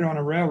 Now put it on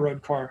a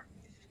railroad car.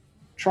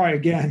 Try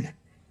again.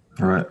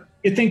 All right.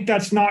 You think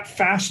that's not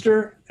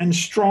faster and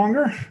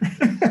stronger?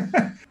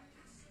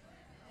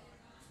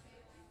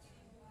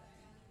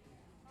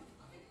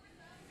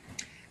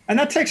 And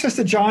that takes us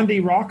to John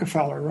D.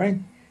 Rockefeller, right?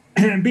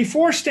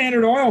 Before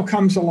Standard Oil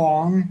comes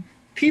along,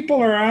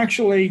 people are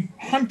actually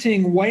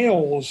hunting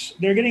whales.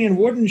 They're getting in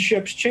wooden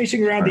ships,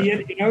 chasing around the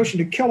Indian Ocean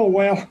to kill a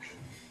whale,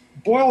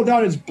 boil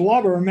down its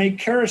blubber, make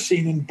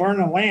kerosene, and burn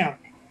a lamp.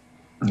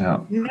 Yeah.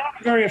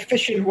 Not a very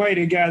efficient way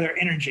to gather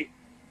energy.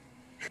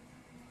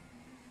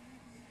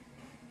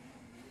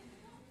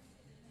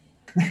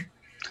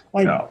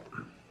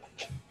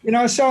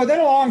 So then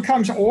along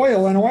comes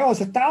oil, and oil is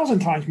 1,000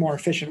 times more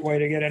efficient way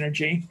to get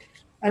energy.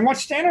 And what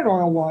Standard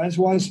Oil was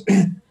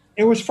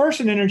it was first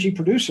an energy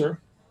producer,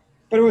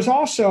 but it was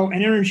also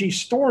an energy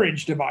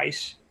storage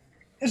device.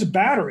 It's a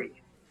battery,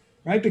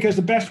 right? Because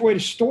the best way to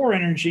store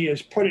energy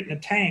is put it in a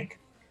tank.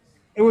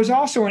 It was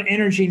also an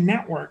energy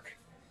network.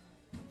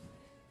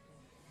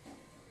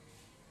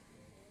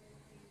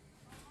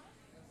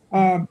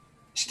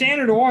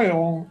 Standard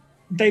Oil,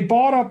 they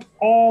bought up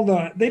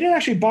they didn't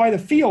actually buy the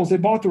fields, they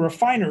bought the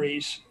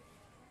refineries.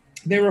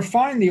 They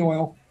refined the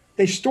oil,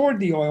 they stored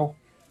the oil,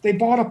 they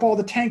bought up all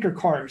the tanker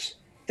cars,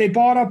 they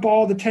bought up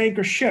all the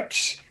tanker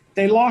ships,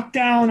 they locked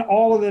down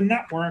all of the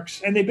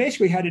networks, and they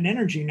basically had an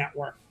energy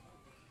network.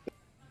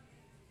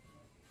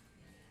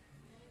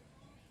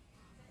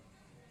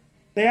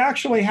 They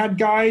actually had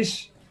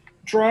guys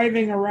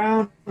driving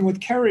around with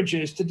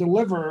carriages to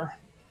deliver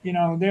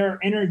their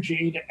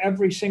energy to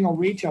every single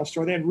retail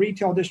store. They had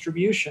retail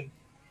distribution.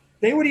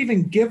 They would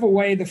even give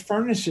away the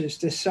furnaces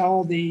to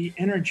sell the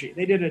energy.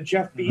 They did a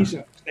Jeff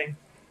Bezos thing.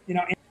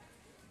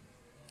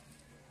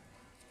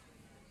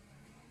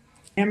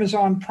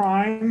 Amazon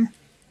Prime.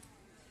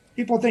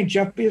 People think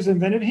Jeff Bezos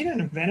invented it. He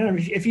didn't invent it. I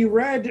mean, if you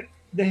read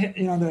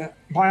the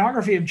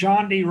biography of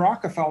John D.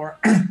 Rockefeller,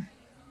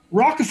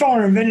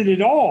 Rockefeller invented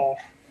it all.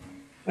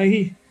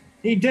 Like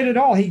he did it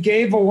all. He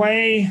gave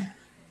away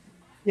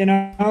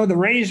the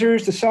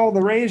razors to sell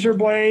the razor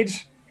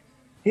blades.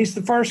 He's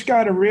the first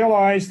guy to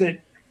realize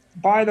that,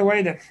 by the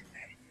way, that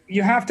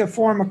you have to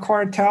form a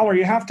cartel, or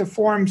you have to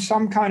form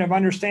some kind of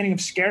understanding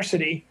of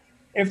scarcity.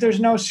 If there's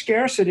no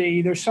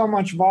scarcity, there's so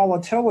much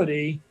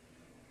volatility.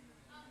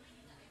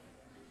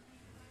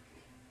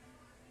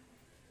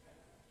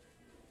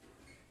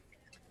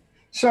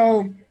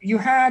 So you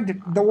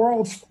had the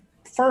world's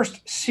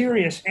first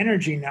serious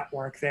energy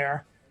network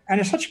there. And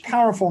it's such a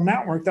powerful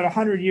network that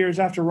 100 years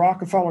after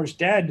Rockefeller's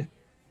dead,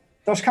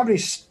 those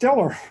companies still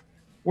are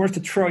worth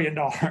 $1 trillion,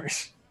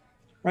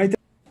 right?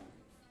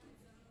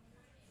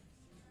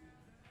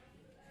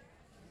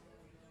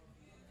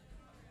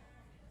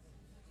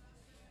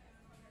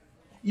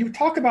 You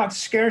talk about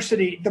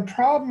scarcity. The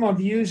problem of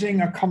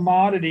using a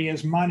commodity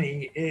as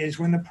money is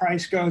when the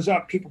price goes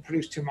up, people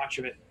produce too much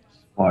of it.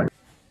 Like,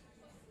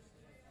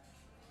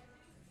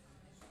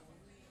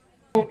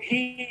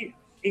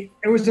 It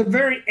was a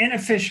very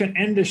inefficient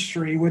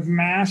industry with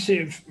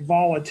massive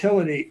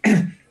volatility.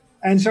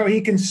 And so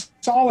he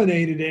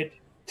consolidated it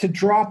to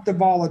drop the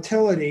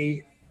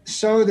volatility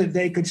so that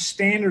they could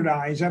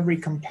standardize every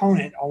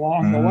component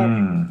along the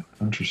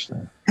way.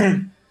 Interesting.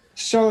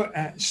 So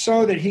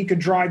that he could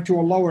drive to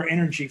a lower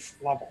energy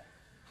level,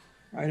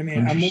 right? I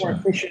mean, a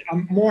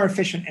more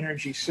efficient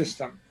energy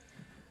system.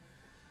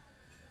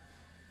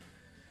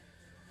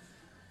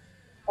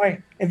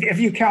 Like if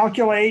you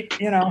calculate,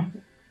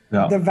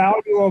 the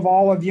value of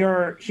all of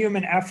your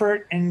human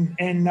effort in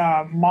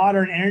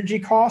modern energy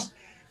cost,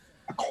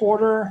 a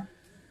quarter.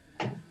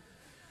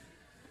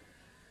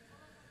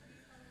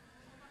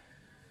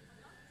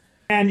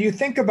 And you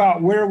think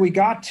about where we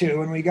got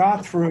to, and we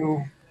got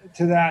through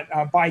to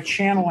that by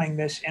channeling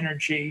this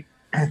energy.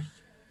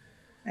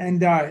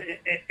 And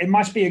it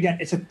must be, again,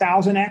 it's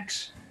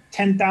 1,000x,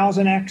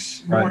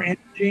 10,000x more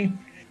energy.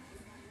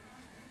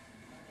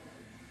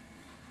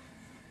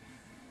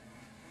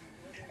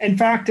 In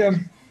fact,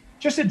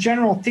 just a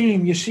general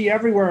theme you see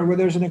everywhere where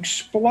there's an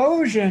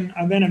explosion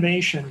of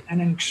innovation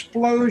and an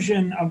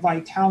explosion of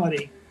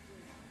vitality.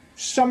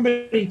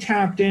 Somebody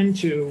tapped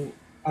into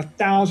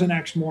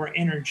 1,000x more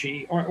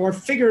energy or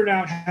figured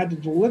out how to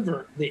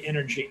deliver the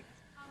energy.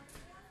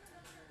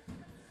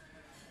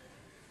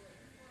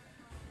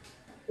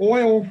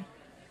 Oil,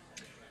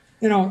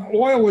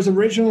 oil was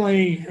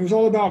originally, it was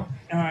all about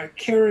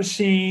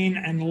kerosene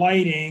and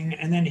lighting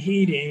and then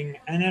heating.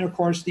 And then, of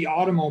course, the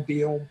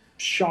automobile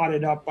shot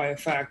it up by a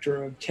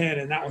factor of 10,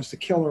 and that was the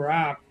killer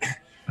app.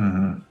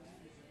 Mm-hmm.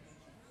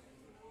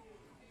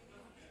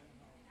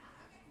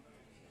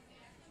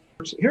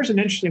 Here's an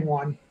interesting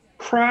one.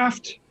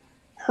 Kraft,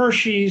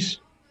 Hershey's,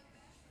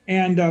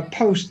 and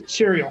Post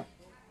cereal.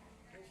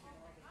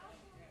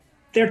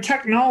 They're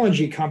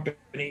technology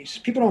companies.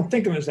 People don't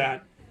think of them as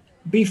that.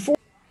 Before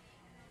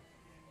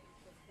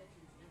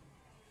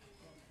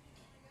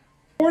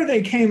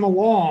they came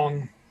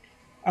along,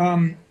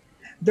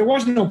 there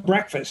was no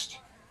breakfast.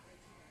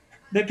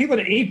 That people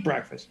didn't eat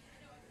breakfast.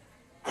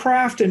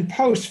 Kraft and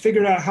Post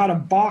figured out how to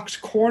box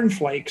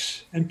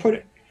cornflakes and put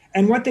it.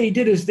 And what they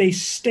did is they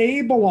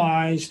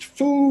stabilized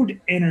food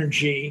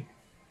energy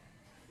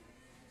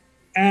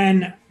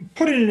and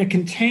put it in a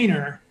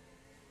container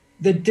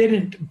that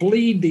didn't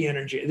bleed the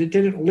energy, that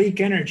didn't leak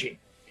energy.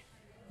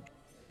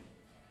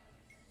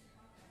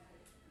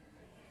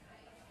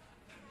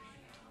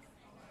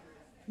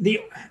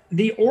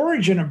 The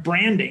origin of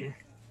branding,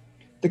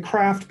 the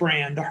Kraft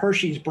brand, the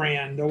Hershey's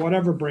brand, the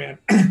whatever brand,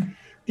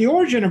 the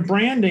origin of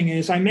branding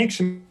is I make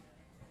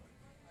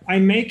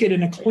it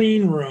in a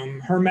clean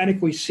room,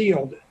 hermetically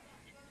sealed.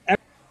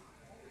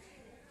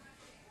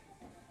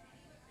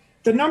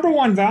 The number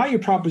one value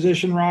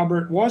proposition,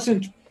 Robert,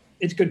 wasn't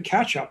it's good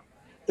ketchup.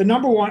 The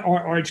number one,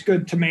 or it's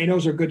good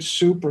tomatoes or good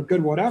soup or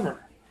good whatever.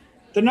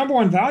 The number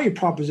one value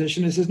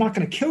proposition is it's not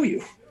going to kill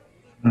you.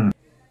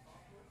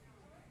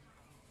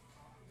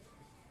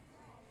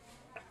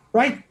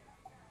 Right?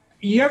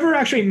 You ever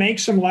actually make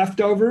some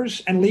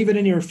leftovers and leave it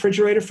in your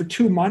refrigerator for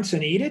 2 months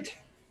and eat it?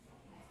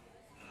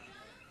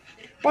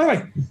 By the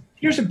way,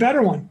 here's a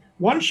better one.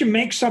 Why don't you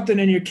make something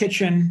in your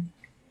kitchen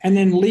and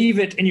then leave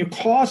it in your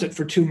closet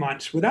for 2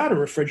 months without a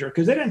refrigerator?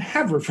 Because they didn't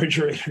have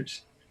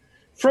refrigerators.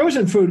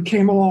 Frozen food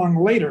came along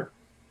later.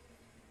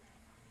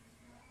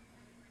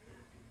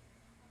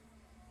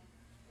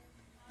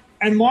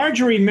 And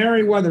Marjorie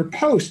Merriweather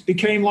Post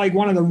became like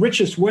one of the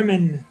richest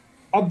women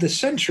of the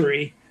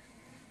century.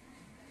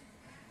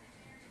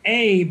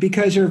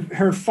 Because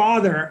her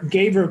father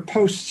gave her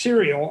Post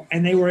cereal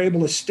and they were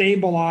able to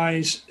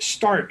stabilize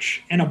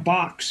starch in a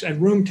box at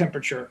room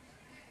temperature.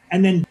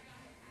 And then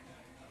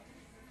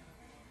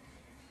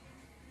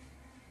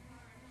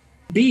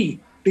B,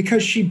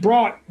 because she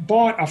bought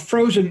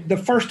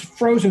the first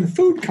frozen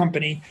food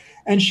company,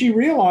 and she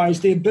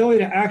realized the ability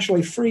to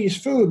actually freeze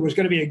food was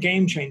going to be a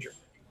game changer.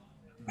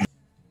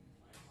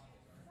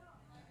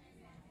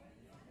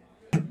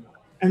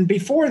 And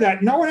before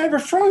that, no one ever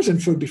frozen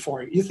food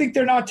before. You think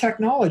they're not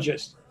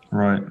technologists.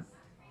 Right.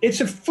 It's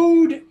a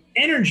food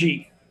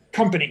energy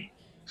company.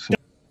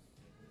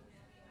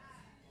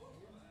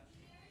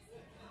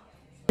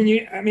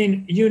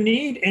 You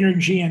need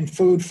energy in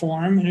food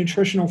form, in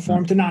nutritional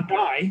form to not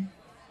die.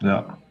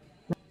 Yeah.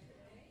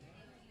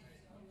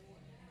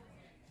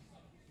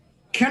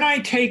 Can I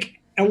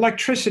take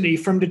electricity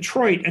from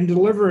Detroit and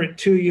deliver it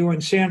to you in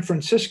San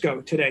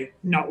Francisco today?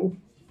 No.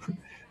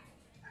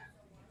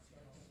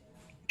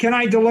 Can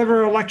I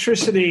deliver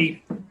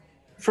electricity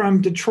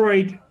from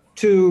Detroit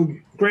to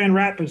Grand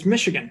Rapids,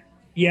 Michigan.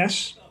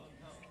 Yes.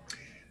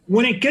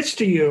 When it gets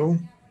to you,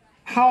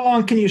 how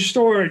long can you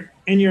store it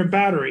in your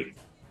battery?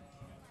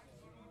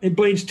 It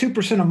bleeds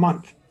 2% a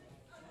month.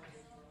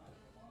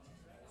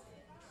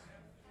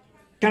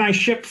 Can I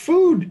ship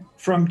food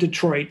from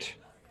Detroit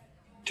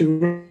to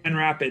Grand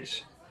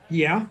Rapids?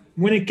 Yeah.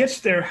 When it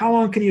gets there, how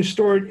long can you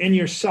store it in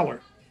your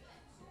cellar?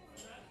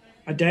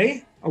 A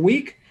day? A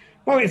week?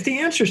 Well, if the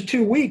answer is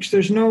 2 weeks,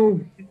 there's no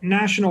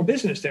national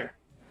business there.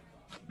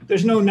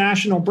 There's no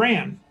national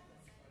brand.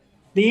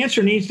 The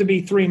answer needs to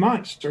be 3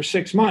 months or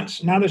 6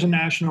 months. Now there's a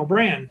national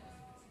brand.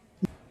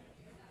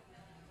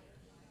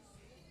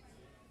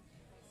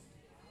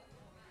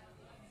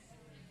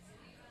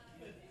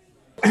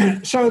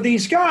 So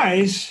these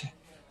guys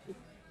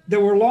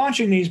that were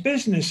launching these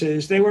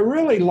businesses, they were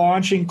really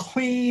launching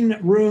clean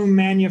room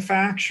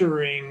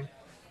manufacturing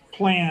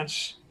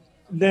plants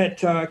that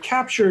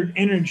captured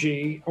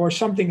energy or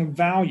something of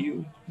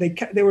value.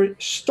 They were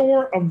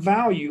store of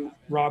value,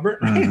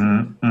 Robert.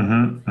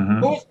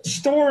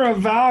 Store of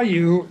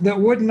value that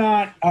would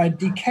not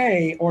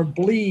decay or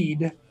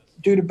bleed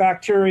due to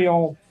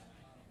bacterial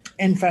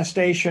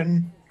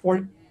infestation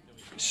or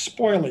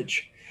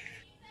spoilage.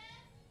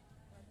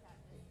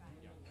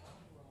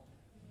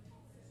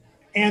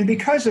 And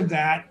because of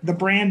that, the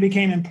brand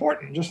became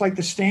important. Just like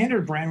the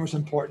Standard brand was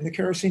important, the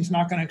kerosene's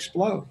not going to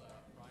explode.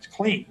 It's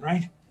clean,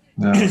 right?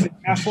 Yeah. Is the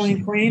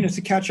gasoline clean? Is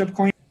the ketchup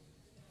clean?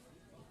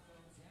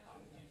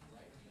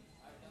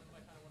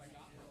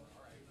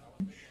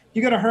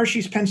 You go to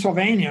Hershey's,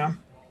 Pennsylvania,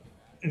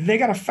 they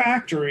got a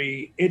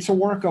factory. It's a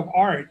work of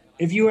art.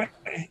 If you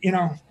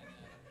know,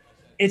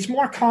 it's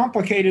more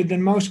complicated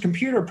than most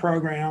computer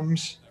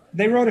programs.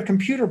 They wrote a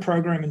computer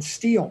program in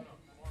steel.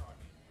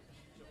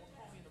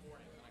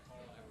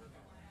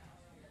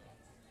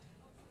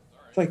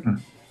 It's like,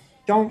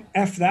 don't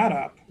F that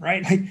up,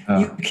 right? Like,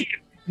 you can't,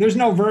 there's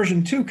no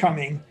version 2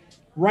 coming.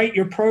 Write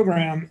your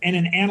program in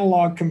an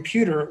analog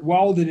computer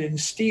welded in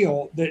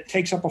steel that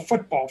takes up a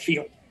football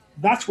field.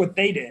 That's what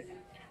they did.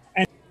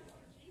 And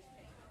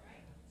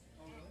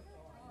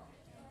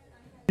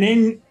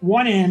in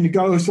one end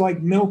goes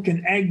like milk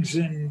and eggs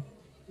and,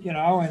 you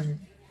know, and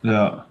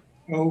Yeah.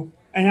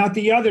 and out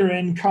the other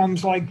end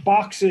comes like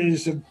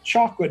boxes of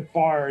chocolate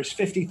bars,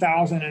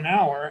 50,000 an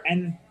hour.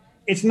 And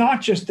it's not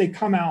just they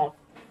come out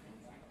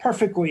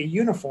perfectly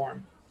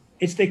uniform.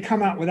 It's they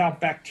come out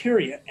without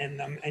bacteria in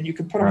them, and you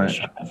can put them on the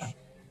shelf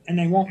and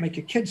they won't make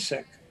your kids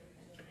sick.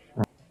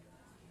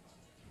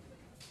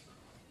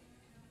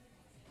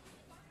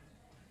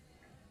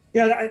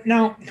 Yeah.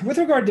 Now, with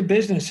regard to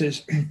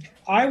businesses,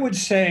 I would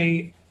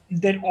say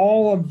that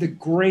all of the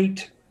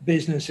great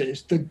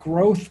businesses, the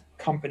growth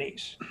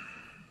companies,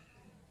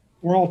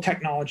 were all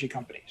technology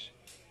companies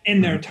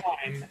in their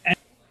time. And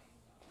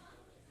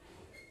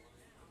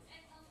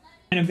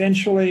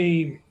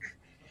eventually,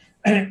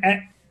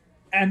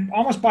 and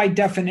almost by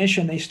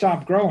definition, they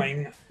stop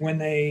growing when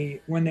they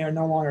are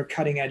no longer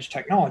cutting edge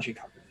technology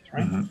companies,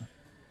 right?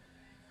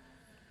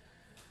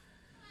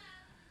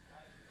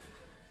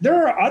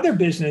 There are other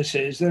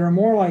businesses that are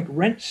more like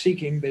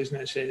rent-seeking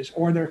businesses,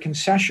 or they're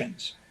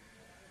concessions.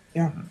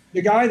 Yeah,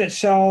 the guy that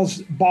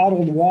sells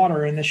bottled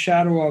water in the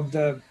shadow of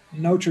the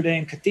Notre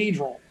Dame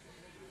Cathedral,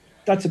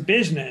 that's a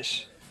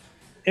business.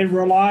 It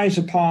relies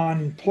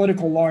upon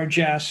political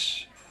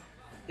largesse,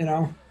 you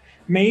know.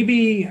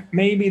 Maybe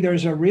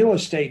there's a real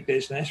estate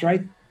business,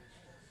 right?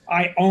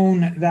 I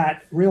own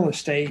that real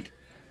estate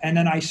and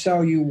then I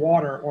sell you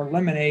water or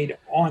lemonade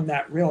on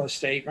that real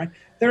estate, right?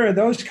 There are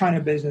those kind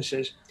of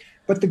businesses.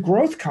 But the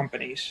growth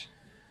companies,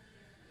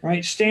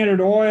 right? Standard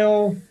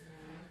Oil,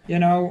 you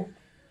know,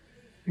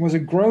 was a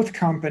growth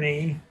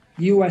company,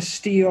 US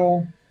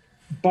Steel,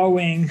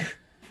 Boeing,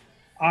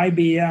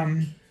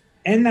 IBM.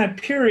 In that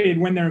period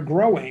when they're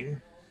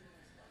growing,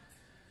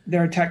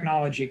 they're a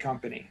technology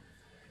company.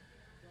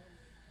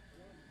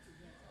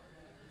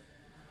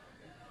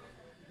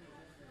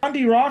 John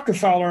D.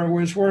 Rockefeller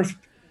was worth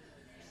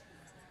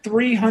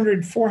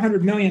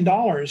 $300–400 million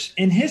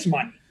in his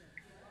money.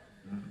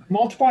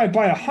 Multiply it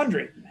by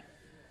 100.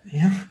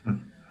 Yeah.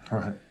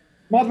 Right.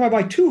 Multiply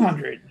by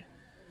 200.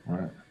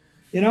 Right.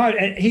 You know,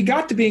 he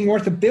got to being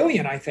worth $1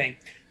 billion, I think.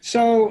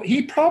 So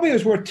he probably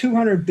was worth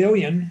 $200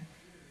 billion.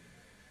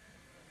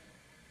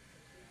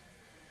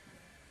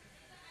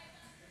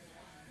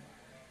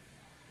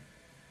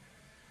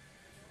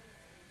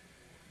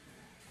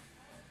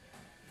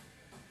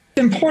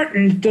 It's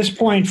important at this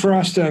point for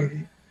us to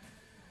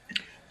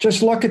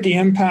just look at the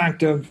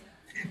impact of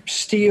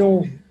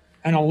steel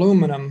and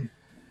aluminum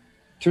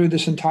through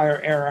this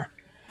entire era.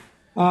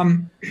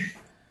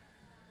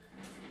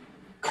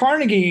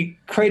 Carnegie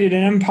created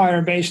an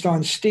empire based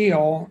on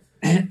steel,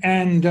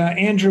 and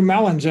Andrew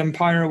Mellon's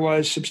empire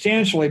was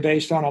substantially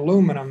based on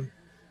aluminum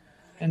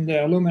and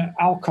the aluminum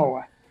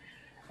Alcoa.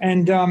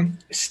 And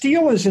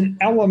steel is an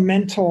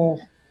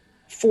elemental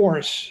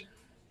force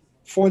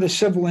for the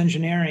civil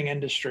engineering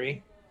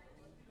industry,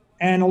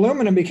 and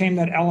aluminum became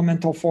that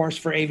elemental force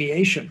for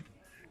aviation.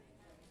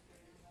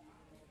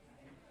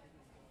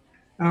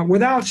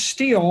 Without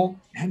steel,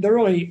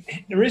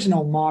 there is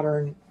no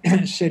modern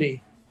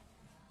city.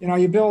 You know,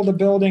 you build a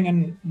building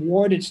in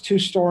wood, it's 2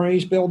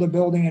 stories. Build a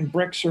building in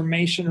bricks or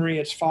masonry,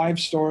 it's 5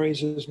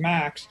 stories is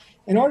max.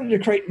 In order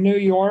to create New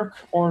York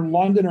or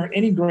London or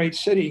any great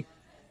city,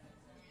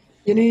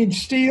 you need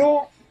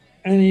steel,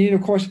 and you need,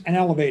 of course, an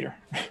elevator.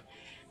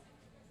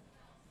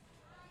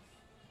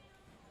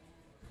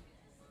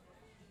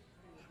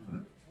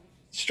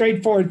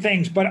 Straightforward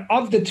things, but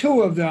of the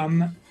 2 of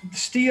them,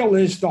 steel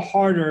is the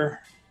harder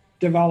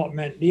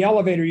development. The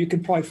elevator you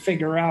could probably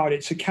figure out.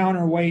 It's a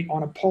counterweight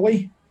on a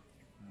pulley,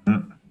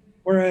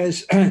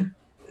 whereas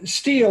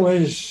steel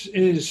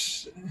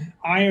is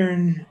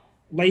iron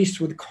laced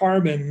with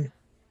carbon,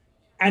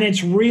 and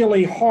it's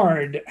really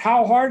hard.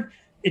 How hard?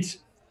 It's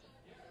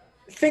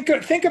think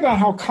about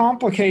how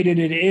complicated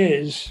it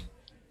is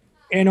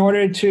in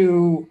order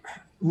to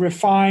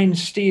refine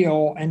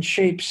steel and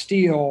shape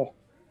steel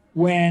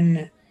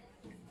when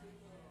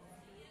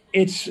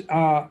it's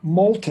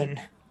molten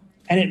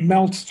and it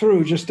melts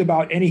through just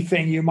about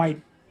anything you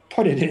might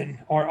put it in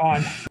or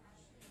on.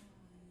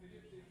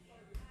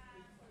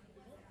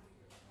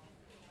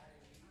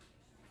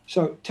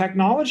 So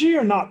technology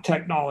or not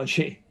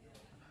technology?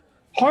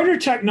 Harder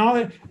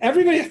technology.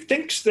 Everybody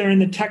thinks they're in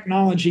the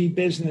technology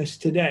business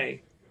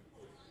today.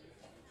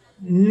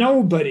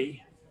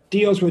 Nobody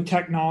deals with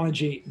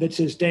technology that's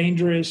as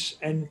dangerous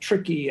and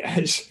tricky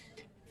as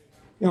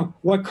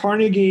what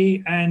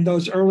Carnegie and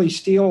those early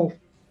steel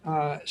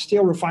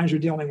refiners are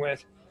dealing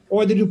with,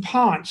 or the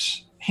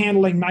DuPonts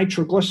handling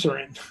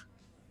nitroglycerin.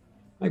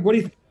 Like, what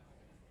do you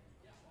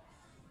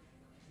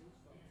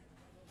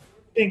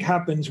think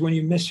happens when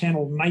you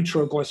mishandle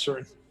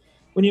nitroglycerin?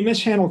 When you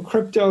mishandle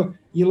crypto,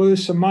 you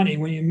lose some money.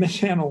 When you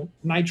mishandle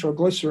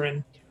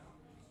nitroglycerin,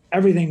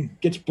 everything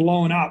gets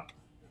blown up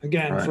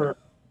again for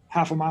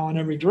half a mile in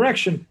every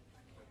direction.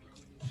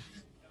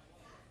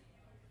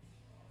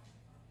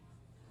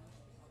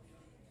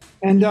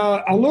 And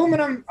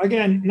aluminum,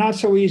 again, not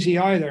so easy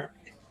either.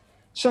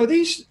 So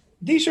these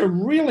are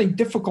really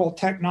difficult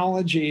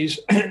technologies,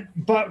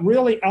 but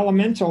really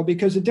elemental,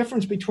 because the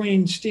difference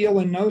between steel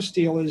and no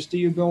steel is, do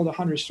you build a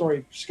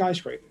 100-story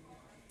skyscraper?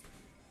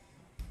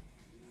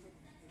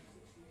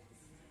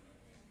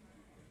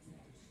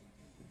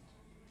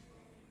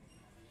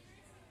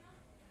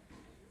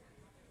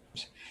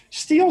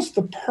 Steel's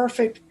the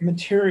perfect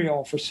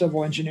material for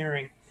civil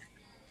engineering.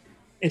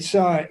 It's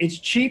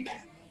cheap.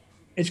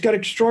 It's got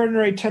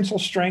extraordinary tensile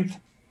strength.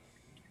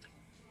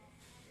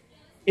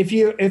 If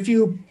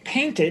you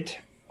paint it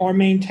or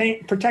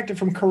protect it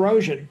from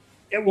corrosion,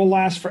 it will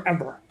last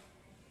forever.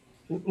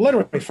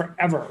 Literally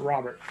forever,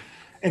 Robert.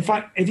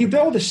 If you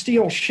build a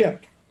steel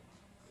ship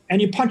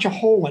and you punch a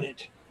hole in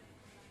it,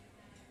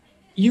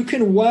 you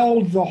can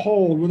weld the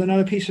hole with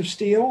another piece of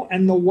steel,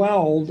 and the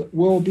weld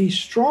will be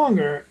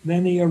stronger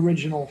than the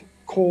original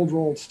cold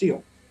rolled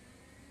steel.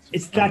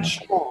 It's that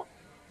strong.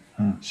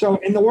 So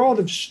in the world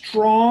of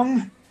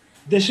strong,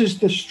 this is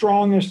the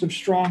strongest of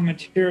strong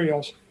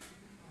materials.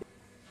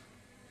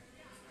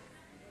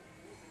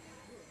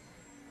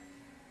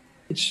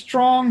 It's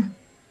strong,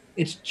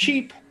 it's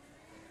cheap.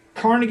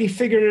 Carnegie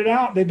figured it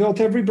out. They built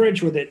every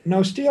bridge with it.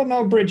 No steel,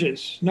 no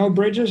bridges. No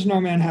bridges, no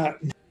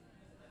Manhattan.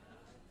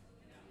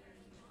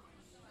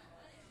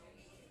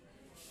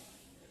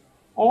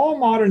 All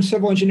modern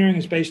civil engineering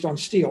is based on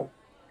steel.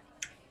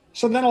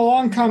 So then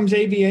along comes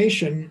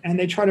aviation, and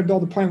they try to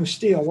build a plane with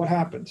steel. What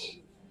happens?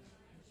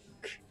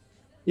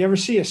 You ever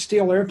see a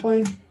steel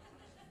airplane?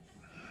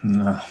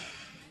 No.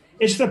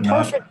 It's the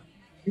perfect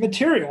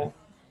material.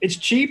 It's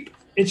cheap.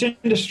 It's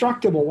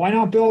indestructible. Why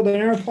not build an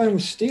airplane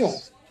with steel?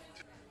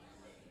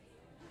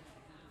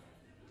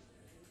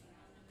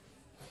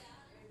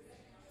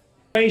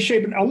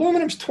 Shape, and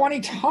aluminum's 20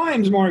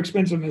 times more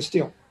expensive than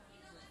steel.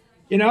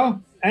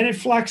 And it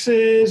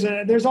flexes,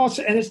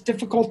 and it's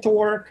difficult to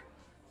work.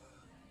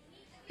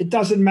 It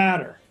doesn't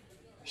matter.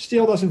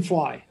 Steel doesn't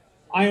fly.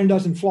 Iron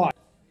doesn't fly.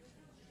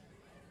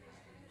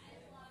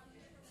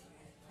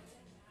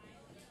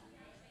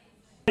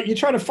 You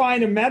try to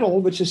find a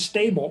metal which is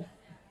stable,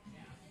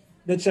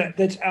 that's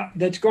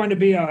going to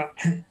be a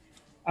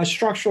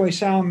structurally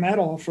sound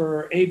metal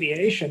for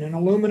aviation, and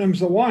aluminum's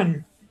the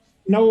one.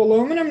 No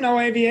aluminum, no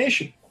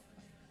aviation.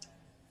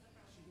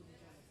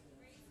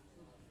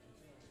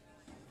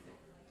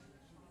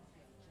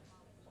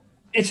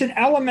 It's an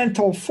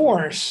elemental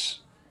force,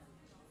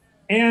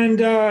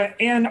 and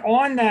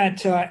on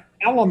that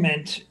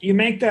element, you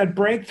make that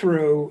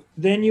breakthrough,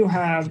 then you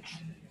have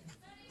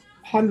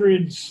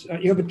hundreds.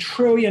 You have $1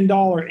 trillion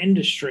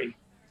industry.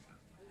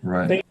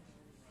 Right. They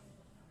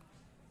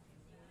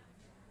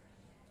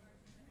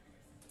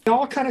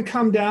all kind of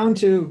come down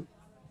to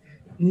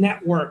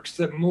networks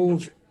that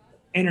move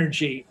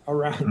energy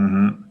around.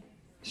 Mm-hmm.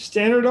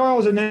 Standard Oil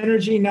is an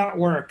energy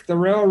network. The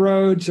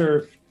railroads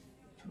are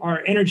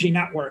energy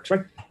networks,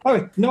 right?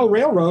 Oh, no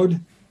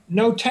railroad,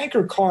 no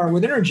tanker car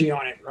with energy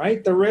on it,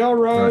 right? The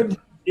railroad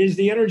is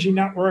the energy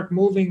network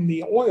moving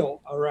the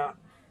oil around.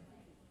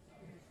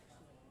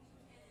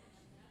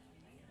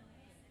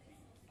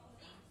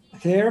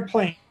 the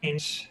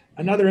airplanes,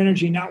 another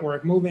energy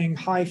network moving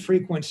high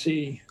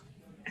frequency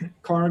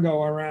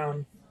cargo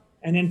around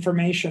and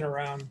information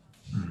around.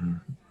 Mm-hmm.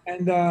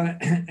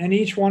 And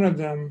each one of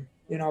them,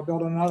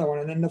 build another one,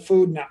 and then the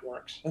food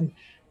networks. And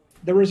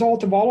the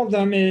result of all of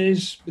them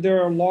is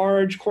there are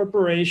large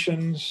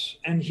corporations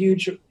and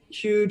huge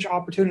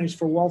opportunities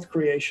for wealth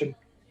creation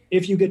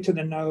if you get to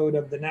the node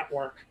of the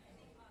network.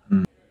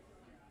 Mm.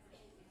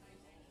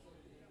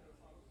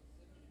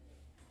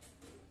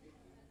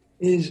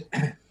 Is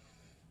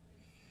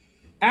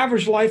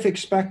average life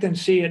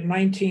expectancy at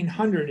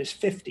 1900 is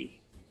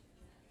 50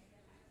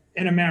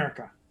 in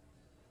America.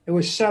 It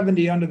was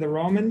 70 under the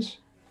Romans.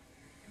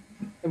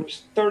 It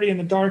was 30 in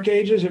the Dark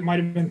Ages. It might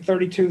have been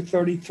 32,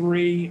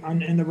 33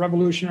 in the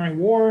Revolutionary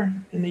War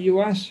in the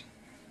US.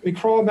 We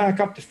crawl back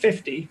up to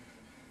 50.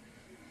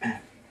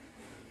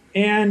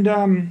 And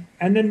then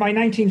by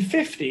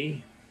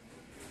 1950,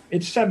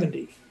 it's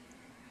 70.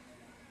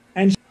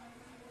 And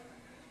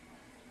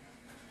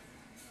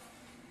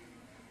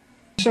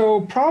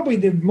so probably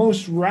the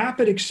most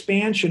rapid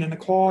expansion in the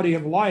quality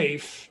of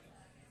life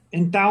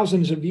in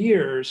thousands of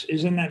years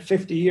is in that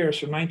 50 years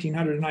from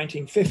 1900 to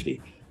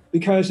 1950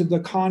 because of the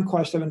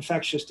conquest of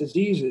infectious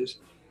diseases.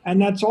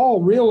 And that's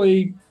all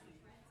really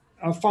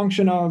a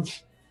function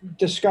of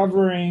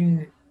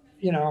discovering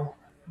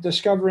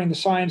the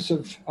science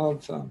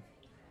of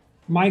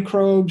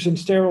microbes and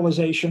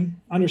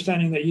sterilization,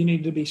 understanding that you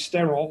need to be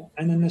sterile.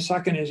 And then the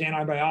second is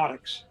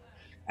antibiotics.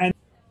 And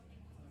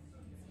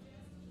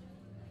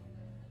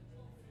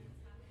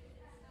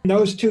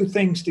those two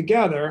things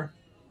together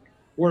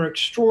were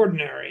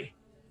extraordinary.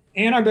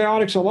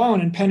 Antibiotics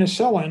alone and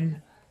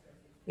penicillin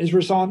is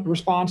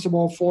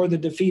responsible for the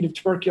defeat of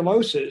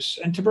tuberculosis,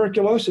 and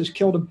tuberculosis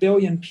killed 1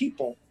 billion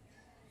people.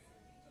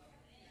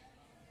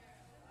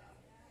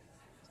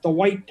 The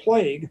White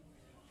Plague.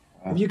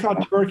 If you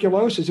caught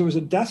tuberculosis, it was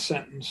a death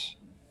sentence.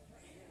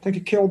 I think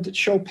it killed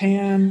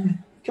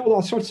Chopin, killed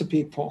all sorts of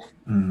people.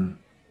 Mm-hmm.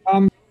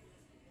 1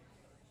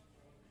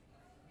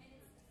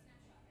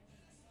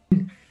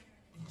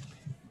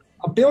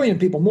 billion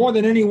people, more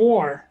than any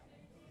war.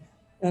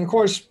 And of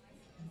course,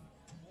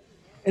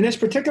 in this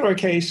particular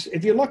case,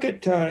 if you look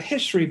at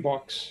history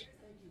books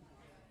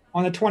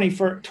on the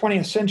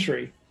 20th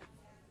century,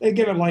 they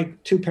give it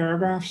like 2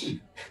 paragraphs.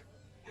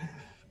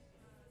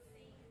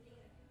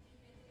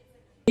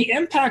 The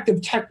impact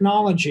of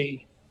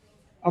technology,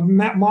 of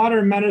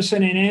modern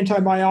medicine and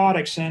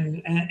antibiotics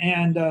and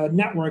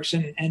networks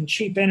and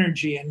cheap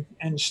energy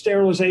and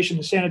sterilization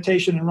and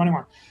sanitation and running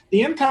water,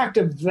 the impact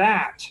of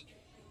that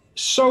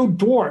so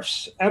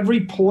dwarfs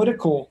every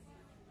political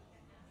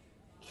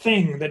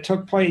thing that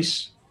took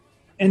place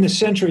in the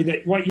century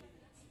that what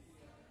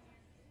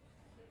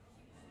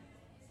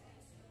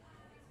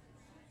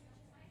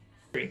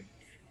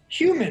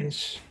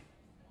humans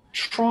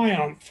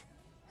triumph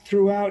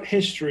throughout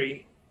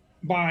history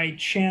by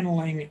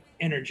channeling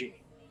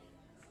energy,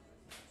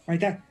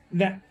 right?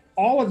 That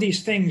all of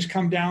these things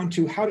come down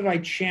to how did I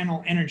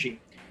channel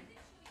energy?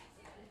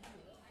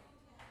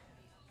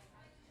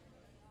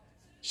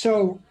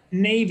 So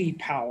Navy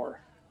power,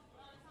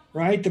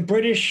 right? The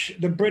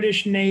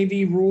British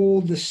Navy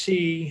ruled the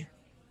sea,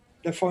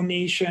 the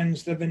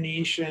Phoenicians, the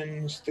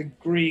Venetians, the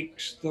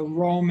Greeks, the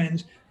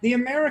Romans. The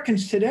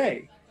Americans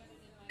today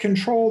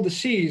control the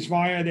seas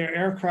via their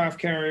aircraft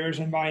carriers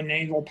and by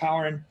naval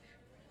power.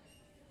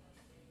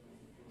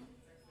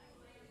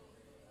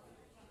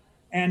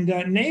 And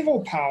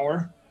naval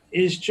power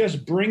is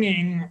just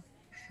bringing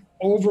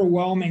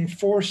overwhelming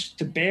force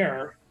to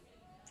bear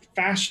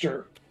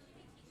faster,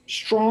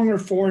 stronger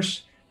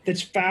force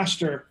that's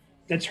faster,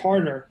 that's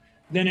harder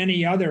than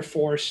any other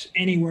force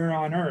anywhere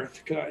on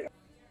Earth.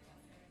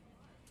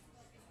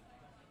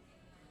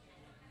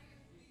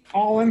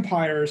 All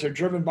empires are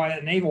driven by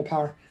that naval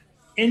power.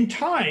 In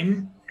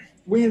time,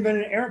 we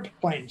invented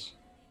airplanes,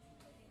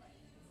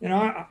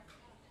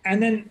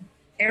 and then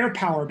air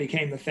power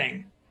became the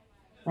thing,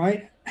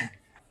 right?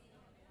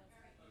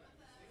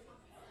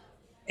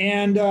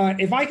 And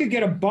if I could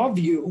get above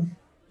you,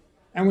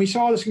 and we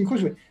saw this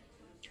conclusively,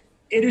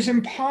 it is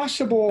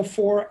impossible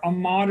for a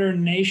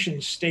modern nation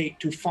state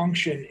to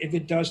function if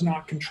it does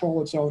not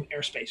control its own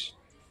airspace.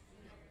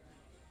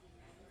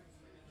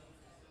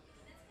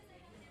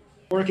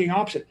 Working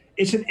opposite.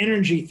 It's an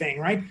energy thing,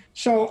 right?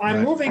 So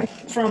I'm moving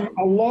from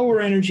a lower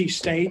energy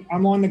state,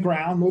 I'm on the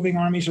ground, moving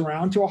armies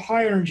around, to a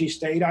higher energy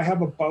state. I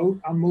have a boat,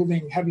 I'm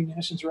moving heavy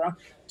munitions around,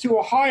 to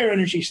a higher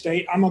energy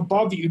state. I'm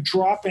above you,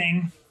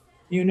 dropping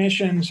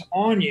munitions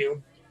on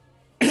you.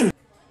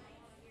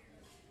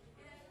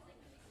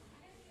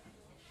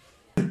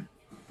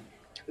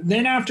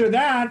 Then after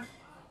that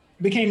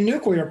became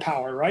nuclear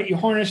power, right? You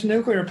harness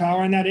nuclear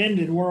power, and that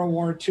ended World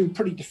War II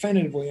pretty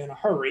definitively in a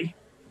hurry.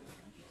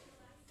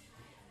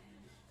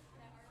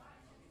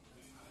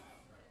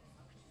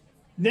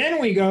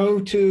 Then we go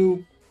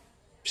to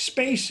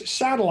space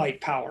satellite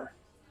power,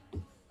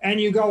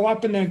 and you go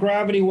up in the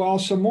gravity well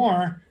some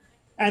more,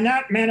 and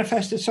that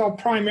manifests itself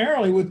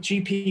primarily with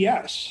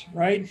GPS,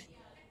 right?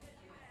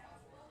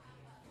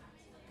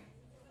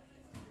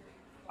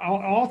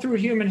 all through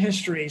human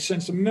history,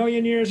 since a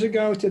million years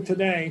ago to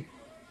today,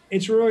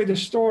 it's really the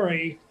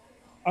story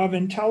of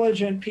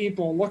intelligent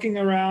people looking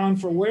around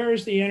for where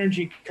is the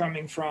energy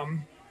coming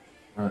from,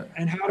 Right.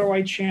 and how do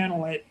I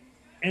channel it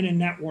in a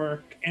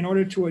network in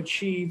order to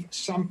achieve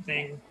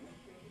something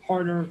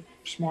harder,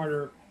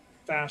 smarter,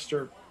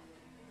 faster,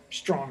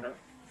 stronger.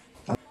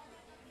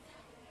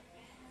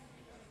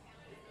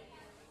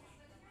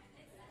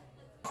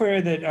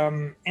 Clear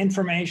that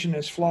information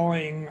is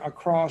flowing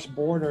across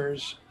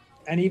borders,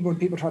 and even when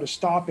people try to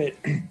stop it,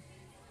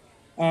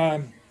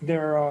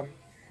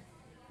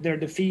 they're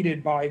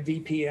defeated by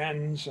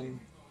VPNs and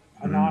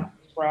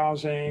anonymous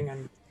browsing,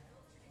 and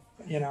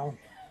you know,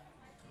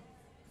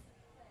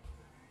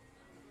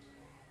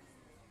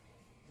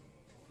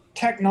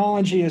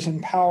 technology is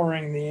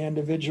empowering the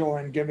individual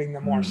and giving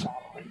them more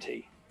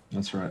sovereignty.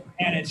 That's right.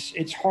 And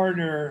it's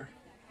harder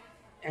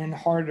and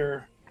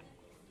harder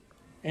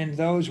in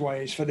those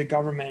ways for the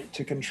government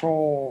to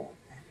control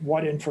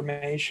what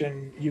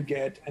information you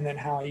get and then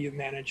how you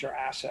manage your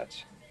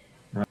assets.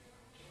 Right.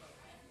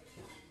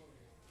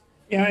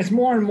 Yeah, it's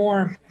more and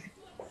more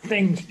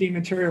things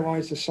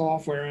dematerialize the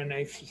software, and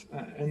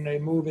they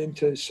move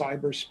into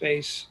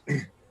cyberspace.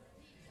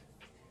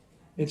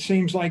 It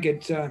seems like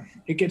it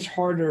gets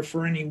harder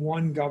for any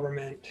one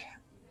government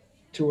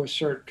to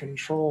assert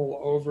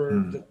control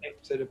over the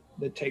things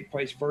that take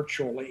place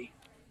virtually.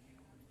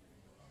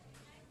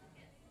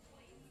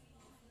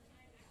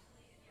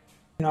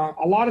 You know,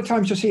 a lot of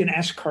times you'll see an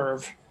S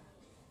curve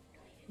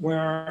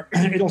where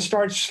it'll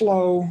start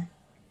slow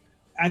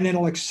and then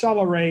it'll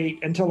accelerate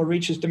until it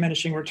reaches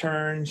diminishing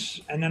returns,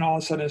 and then all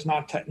of a sudden it's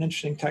not an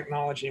interesting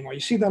technology anymore. You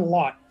see that a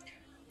lot.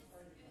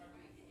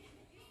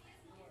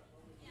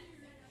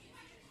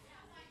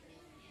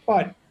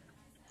 But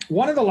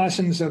one of the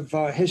lessons of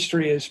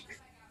history is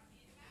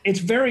it's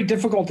very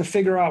difficult to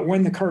figure out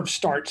when the curve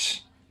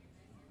starts.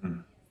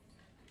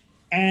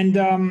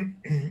 And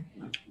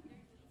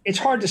it's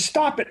hard to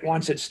stop it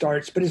once it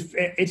starts, but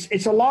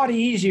it's a lot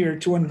easier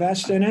to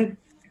invest in it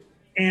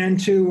and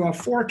to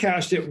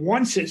forecast it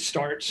once it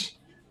starts.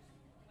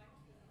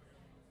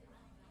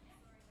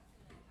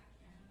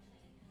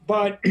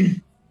 But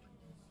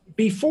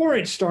before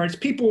it starts,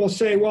 people will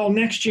say, well,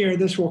 next year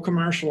this will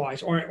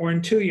commercialize, or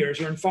in 2 years,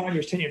 or in 5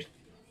 years, 10 years.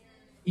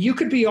 You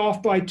could be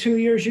off by 2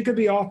 years, you could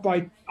be off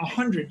by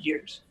 100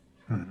 years.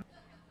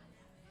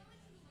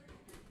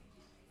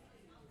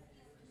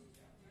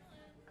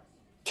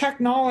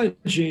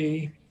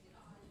 Technology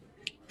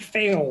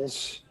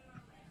fails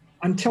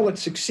until it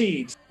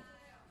succeeds.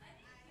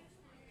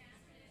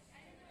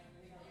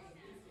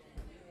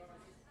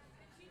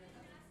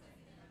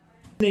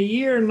 In the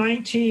year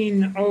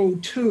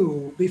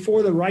 1902,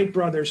 before the Wright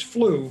brothers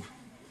flew,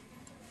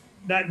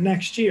 that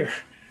next year,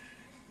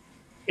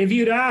 if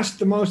you'd asked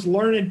the most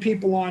learned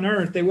people on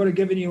earth, they would have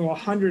given you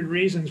 100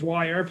 reasons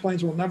why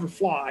airplanes will never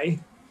fly.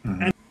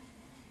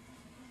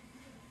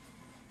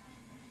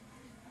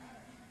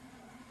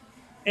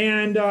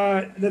 And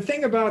the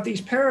thing about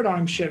these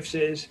paradigm shifts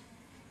is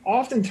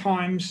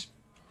oftentimes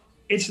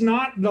it's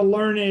not the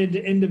learned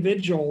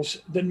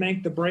individuals that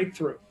make the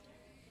breakthrough.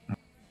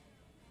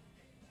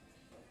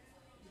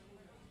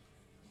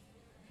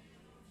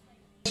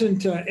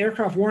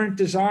 Aircraft weren't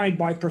designed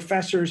by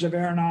professors of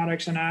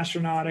aeronautics and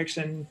astronautics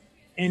and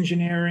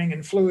engineering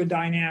and fluid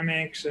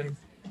dynamics and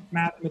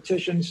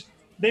mathematicians.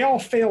 They all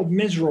failed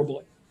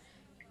miserably,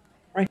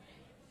 right?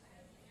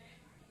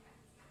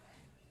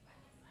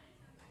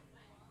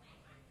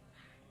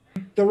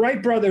 The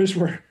Wright brothers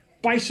were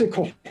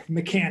bicycle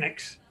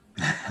mechanics.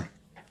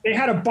 They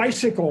had a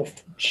bicycle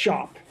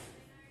shop,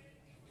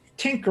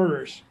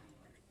 tinkerers,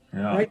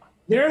 right?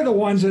 They're the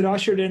ones that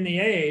ushered in the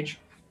age.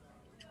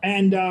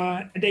 And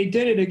they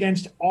did it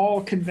against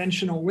all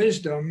conventional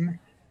wisdom.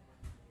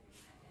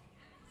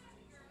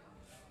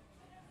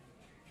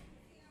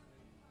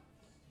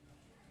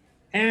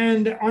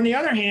 And on the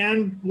other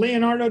hand,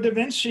 Leonardo da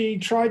Vinci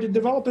tried to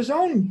develop his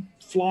own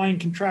flying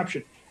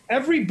contraption.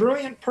 Every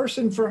brilliant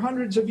person for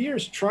hundreds of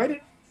years tried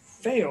it,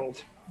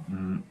 failed.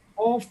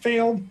 All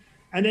failed.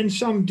 And then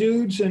some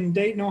dudes in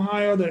Dayton,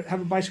 Ohio that have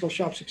a bicycle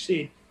shop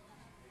succeed.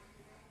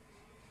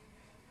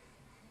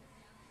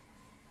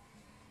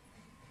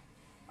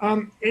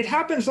 It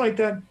happens like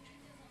that.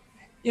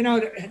 You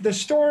know, the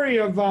story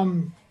of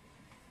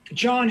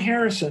John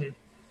Harrison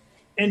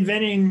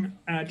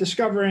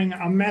discovering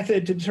a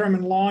method to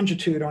determine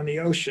longitude on the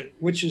ocean,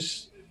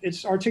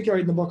 it's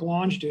articulated in the book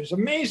Longitude. It's an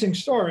amazing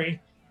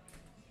story.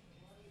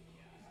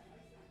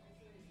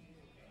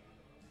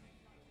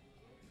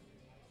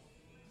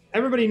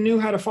 Everybody knew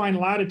how to find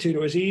latitude.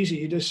 It was easy.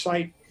 You just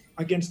sight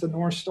against the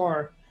North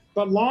Star.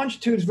 But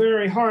longitude is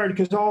very hard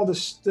because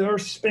the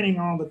Earth's spinning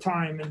all the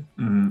time,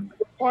 and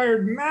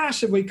required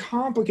massively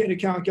complicated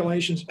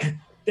calculations.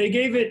 They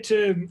gave it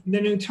to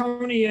the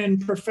Newtonian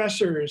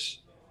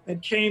professors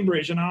at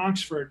Cambridge and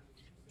Oxford,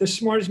 the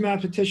smartest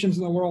mathematicians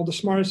in the world, the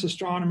smartest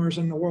astronomers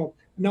in the world.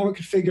 No one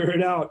could figure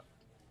it out.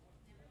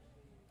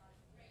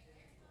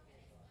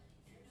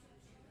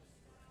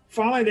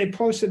 Finally, they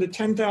posted a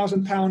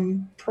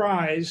 10,000-pound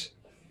prize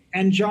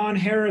and John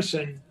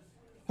Harrison,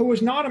 who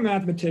was not a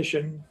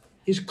mathematician,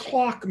 he's a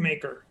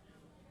clockmaker,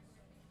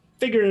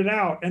 figured it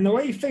out. And the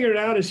way he figured it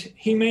out is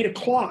he made a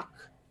clock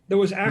that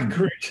was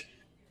accurate.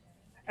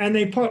 And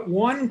they put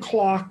one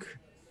clock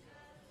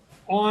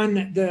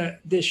on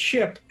the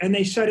ship, and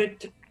they set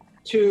it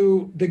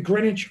to the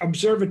Greenwich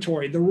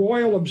Observatory, the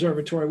Royal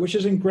Observatory, which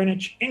is in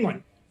Greenwich,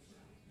 England.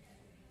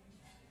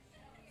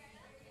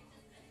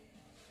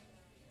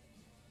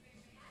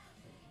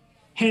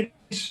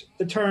 Hence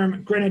the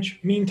term Greenwich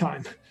Mean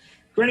Time.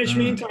 Greenwich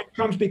Mean Time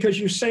comes because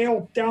you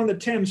sail down the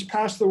Thames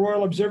past the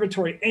Royal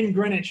Observatory in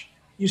Greenwich.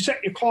 You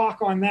set your clock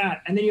on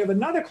that, and then you have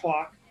another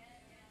clock.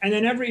 And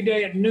then every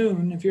day at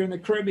noon, if you're in the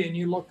Caribbean,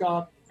 you look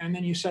up, and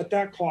then you set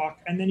that clock,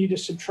 and then you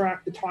just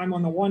subtract the time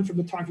on the one from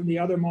the time from the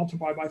other,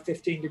 multiply by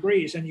 15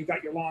 degrees, and you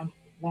got your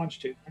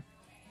longitude.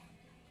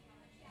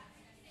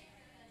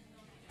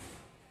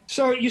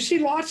 So you see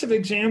lots of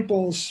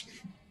examples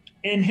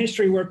in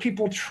history where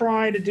people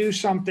try to do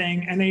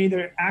something and they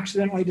either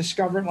accidentally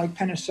discover it, like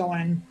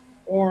penicillin,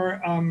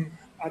 or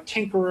a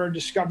tinkerer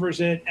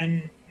discovers it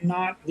and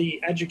not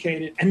the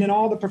educated, and then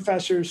all the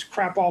professors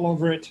crap all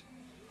over it,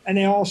 and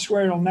they all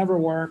swear it'll never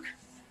work.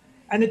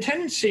 And the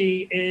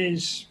tendency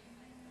is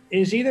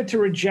either to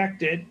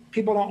reject it,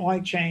 people don't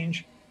like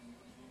change,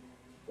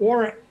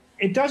 or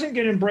it doesn't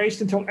get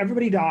embraced until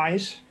everybody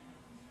dies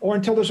or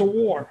until there's a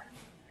war.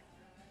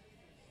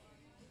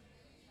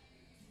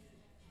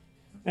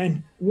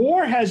 And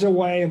war has a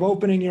way of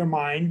opening your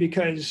mind,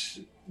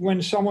 because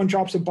when someone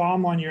drops a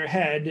bomb on your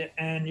head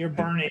and you're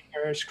burning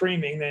or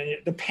screaming, then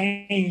the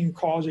pain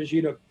causes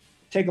you to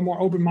take a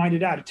more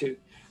open-minded attitude.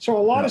 So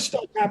a lot of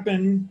stuff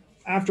happened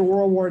after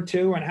World War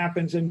II and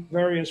happens in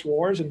various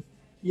wars, and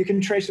you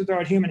can trace it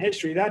throughout human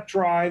history. That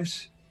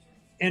drives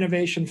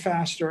innovation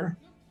faster.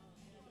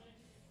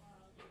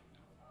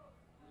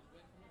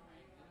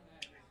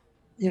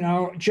 You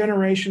know,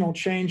 generational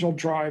change will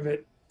drive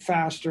it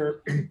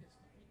faster.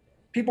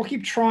 People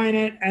keep trying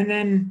it, and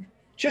then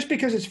just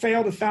because it's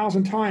failed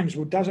 1,000 times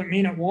doesn't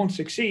mean it won't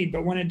succeed.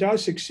 But when it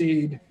does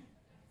succeed,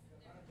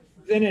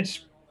 then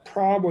it's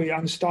probably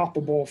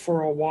unstoppable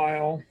for a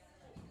while.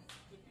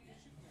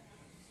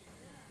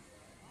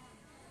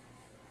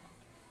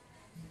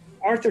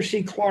 Arthur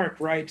C. Clarke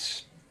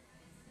writes,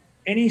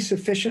 any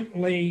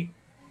sufficiently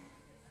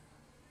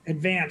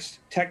advanced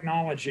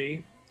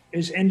technology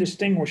is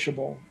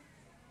indistinguishable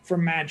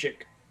from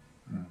magic.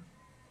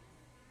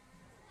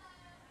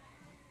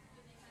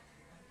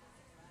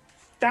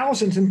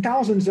 Thousands and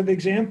thousands of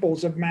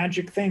examples of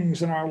magic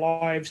things in our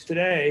lives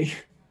today,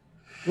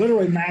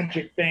 literally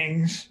magic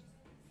things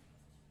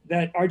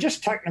that are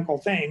just technical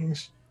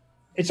things.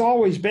 It's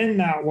always been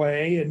that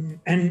way,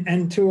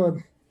 and to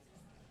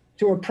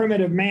a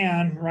primitive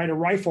man, right, a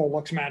rifle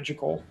looks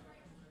magical.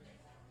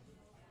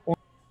 Or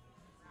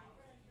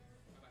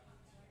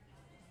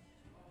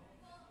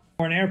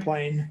an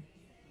airplane.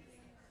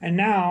 And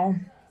now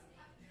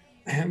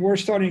we're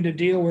starting to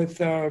deal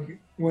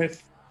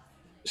with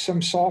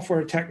some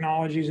software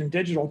technologies and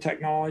digital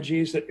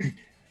technologies that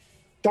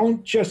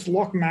don't just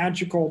look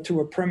magical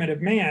to a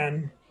primitive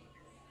man,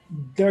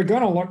 they're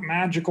going to look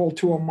magical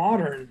to a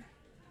modern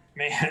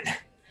man.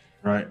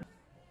 Right.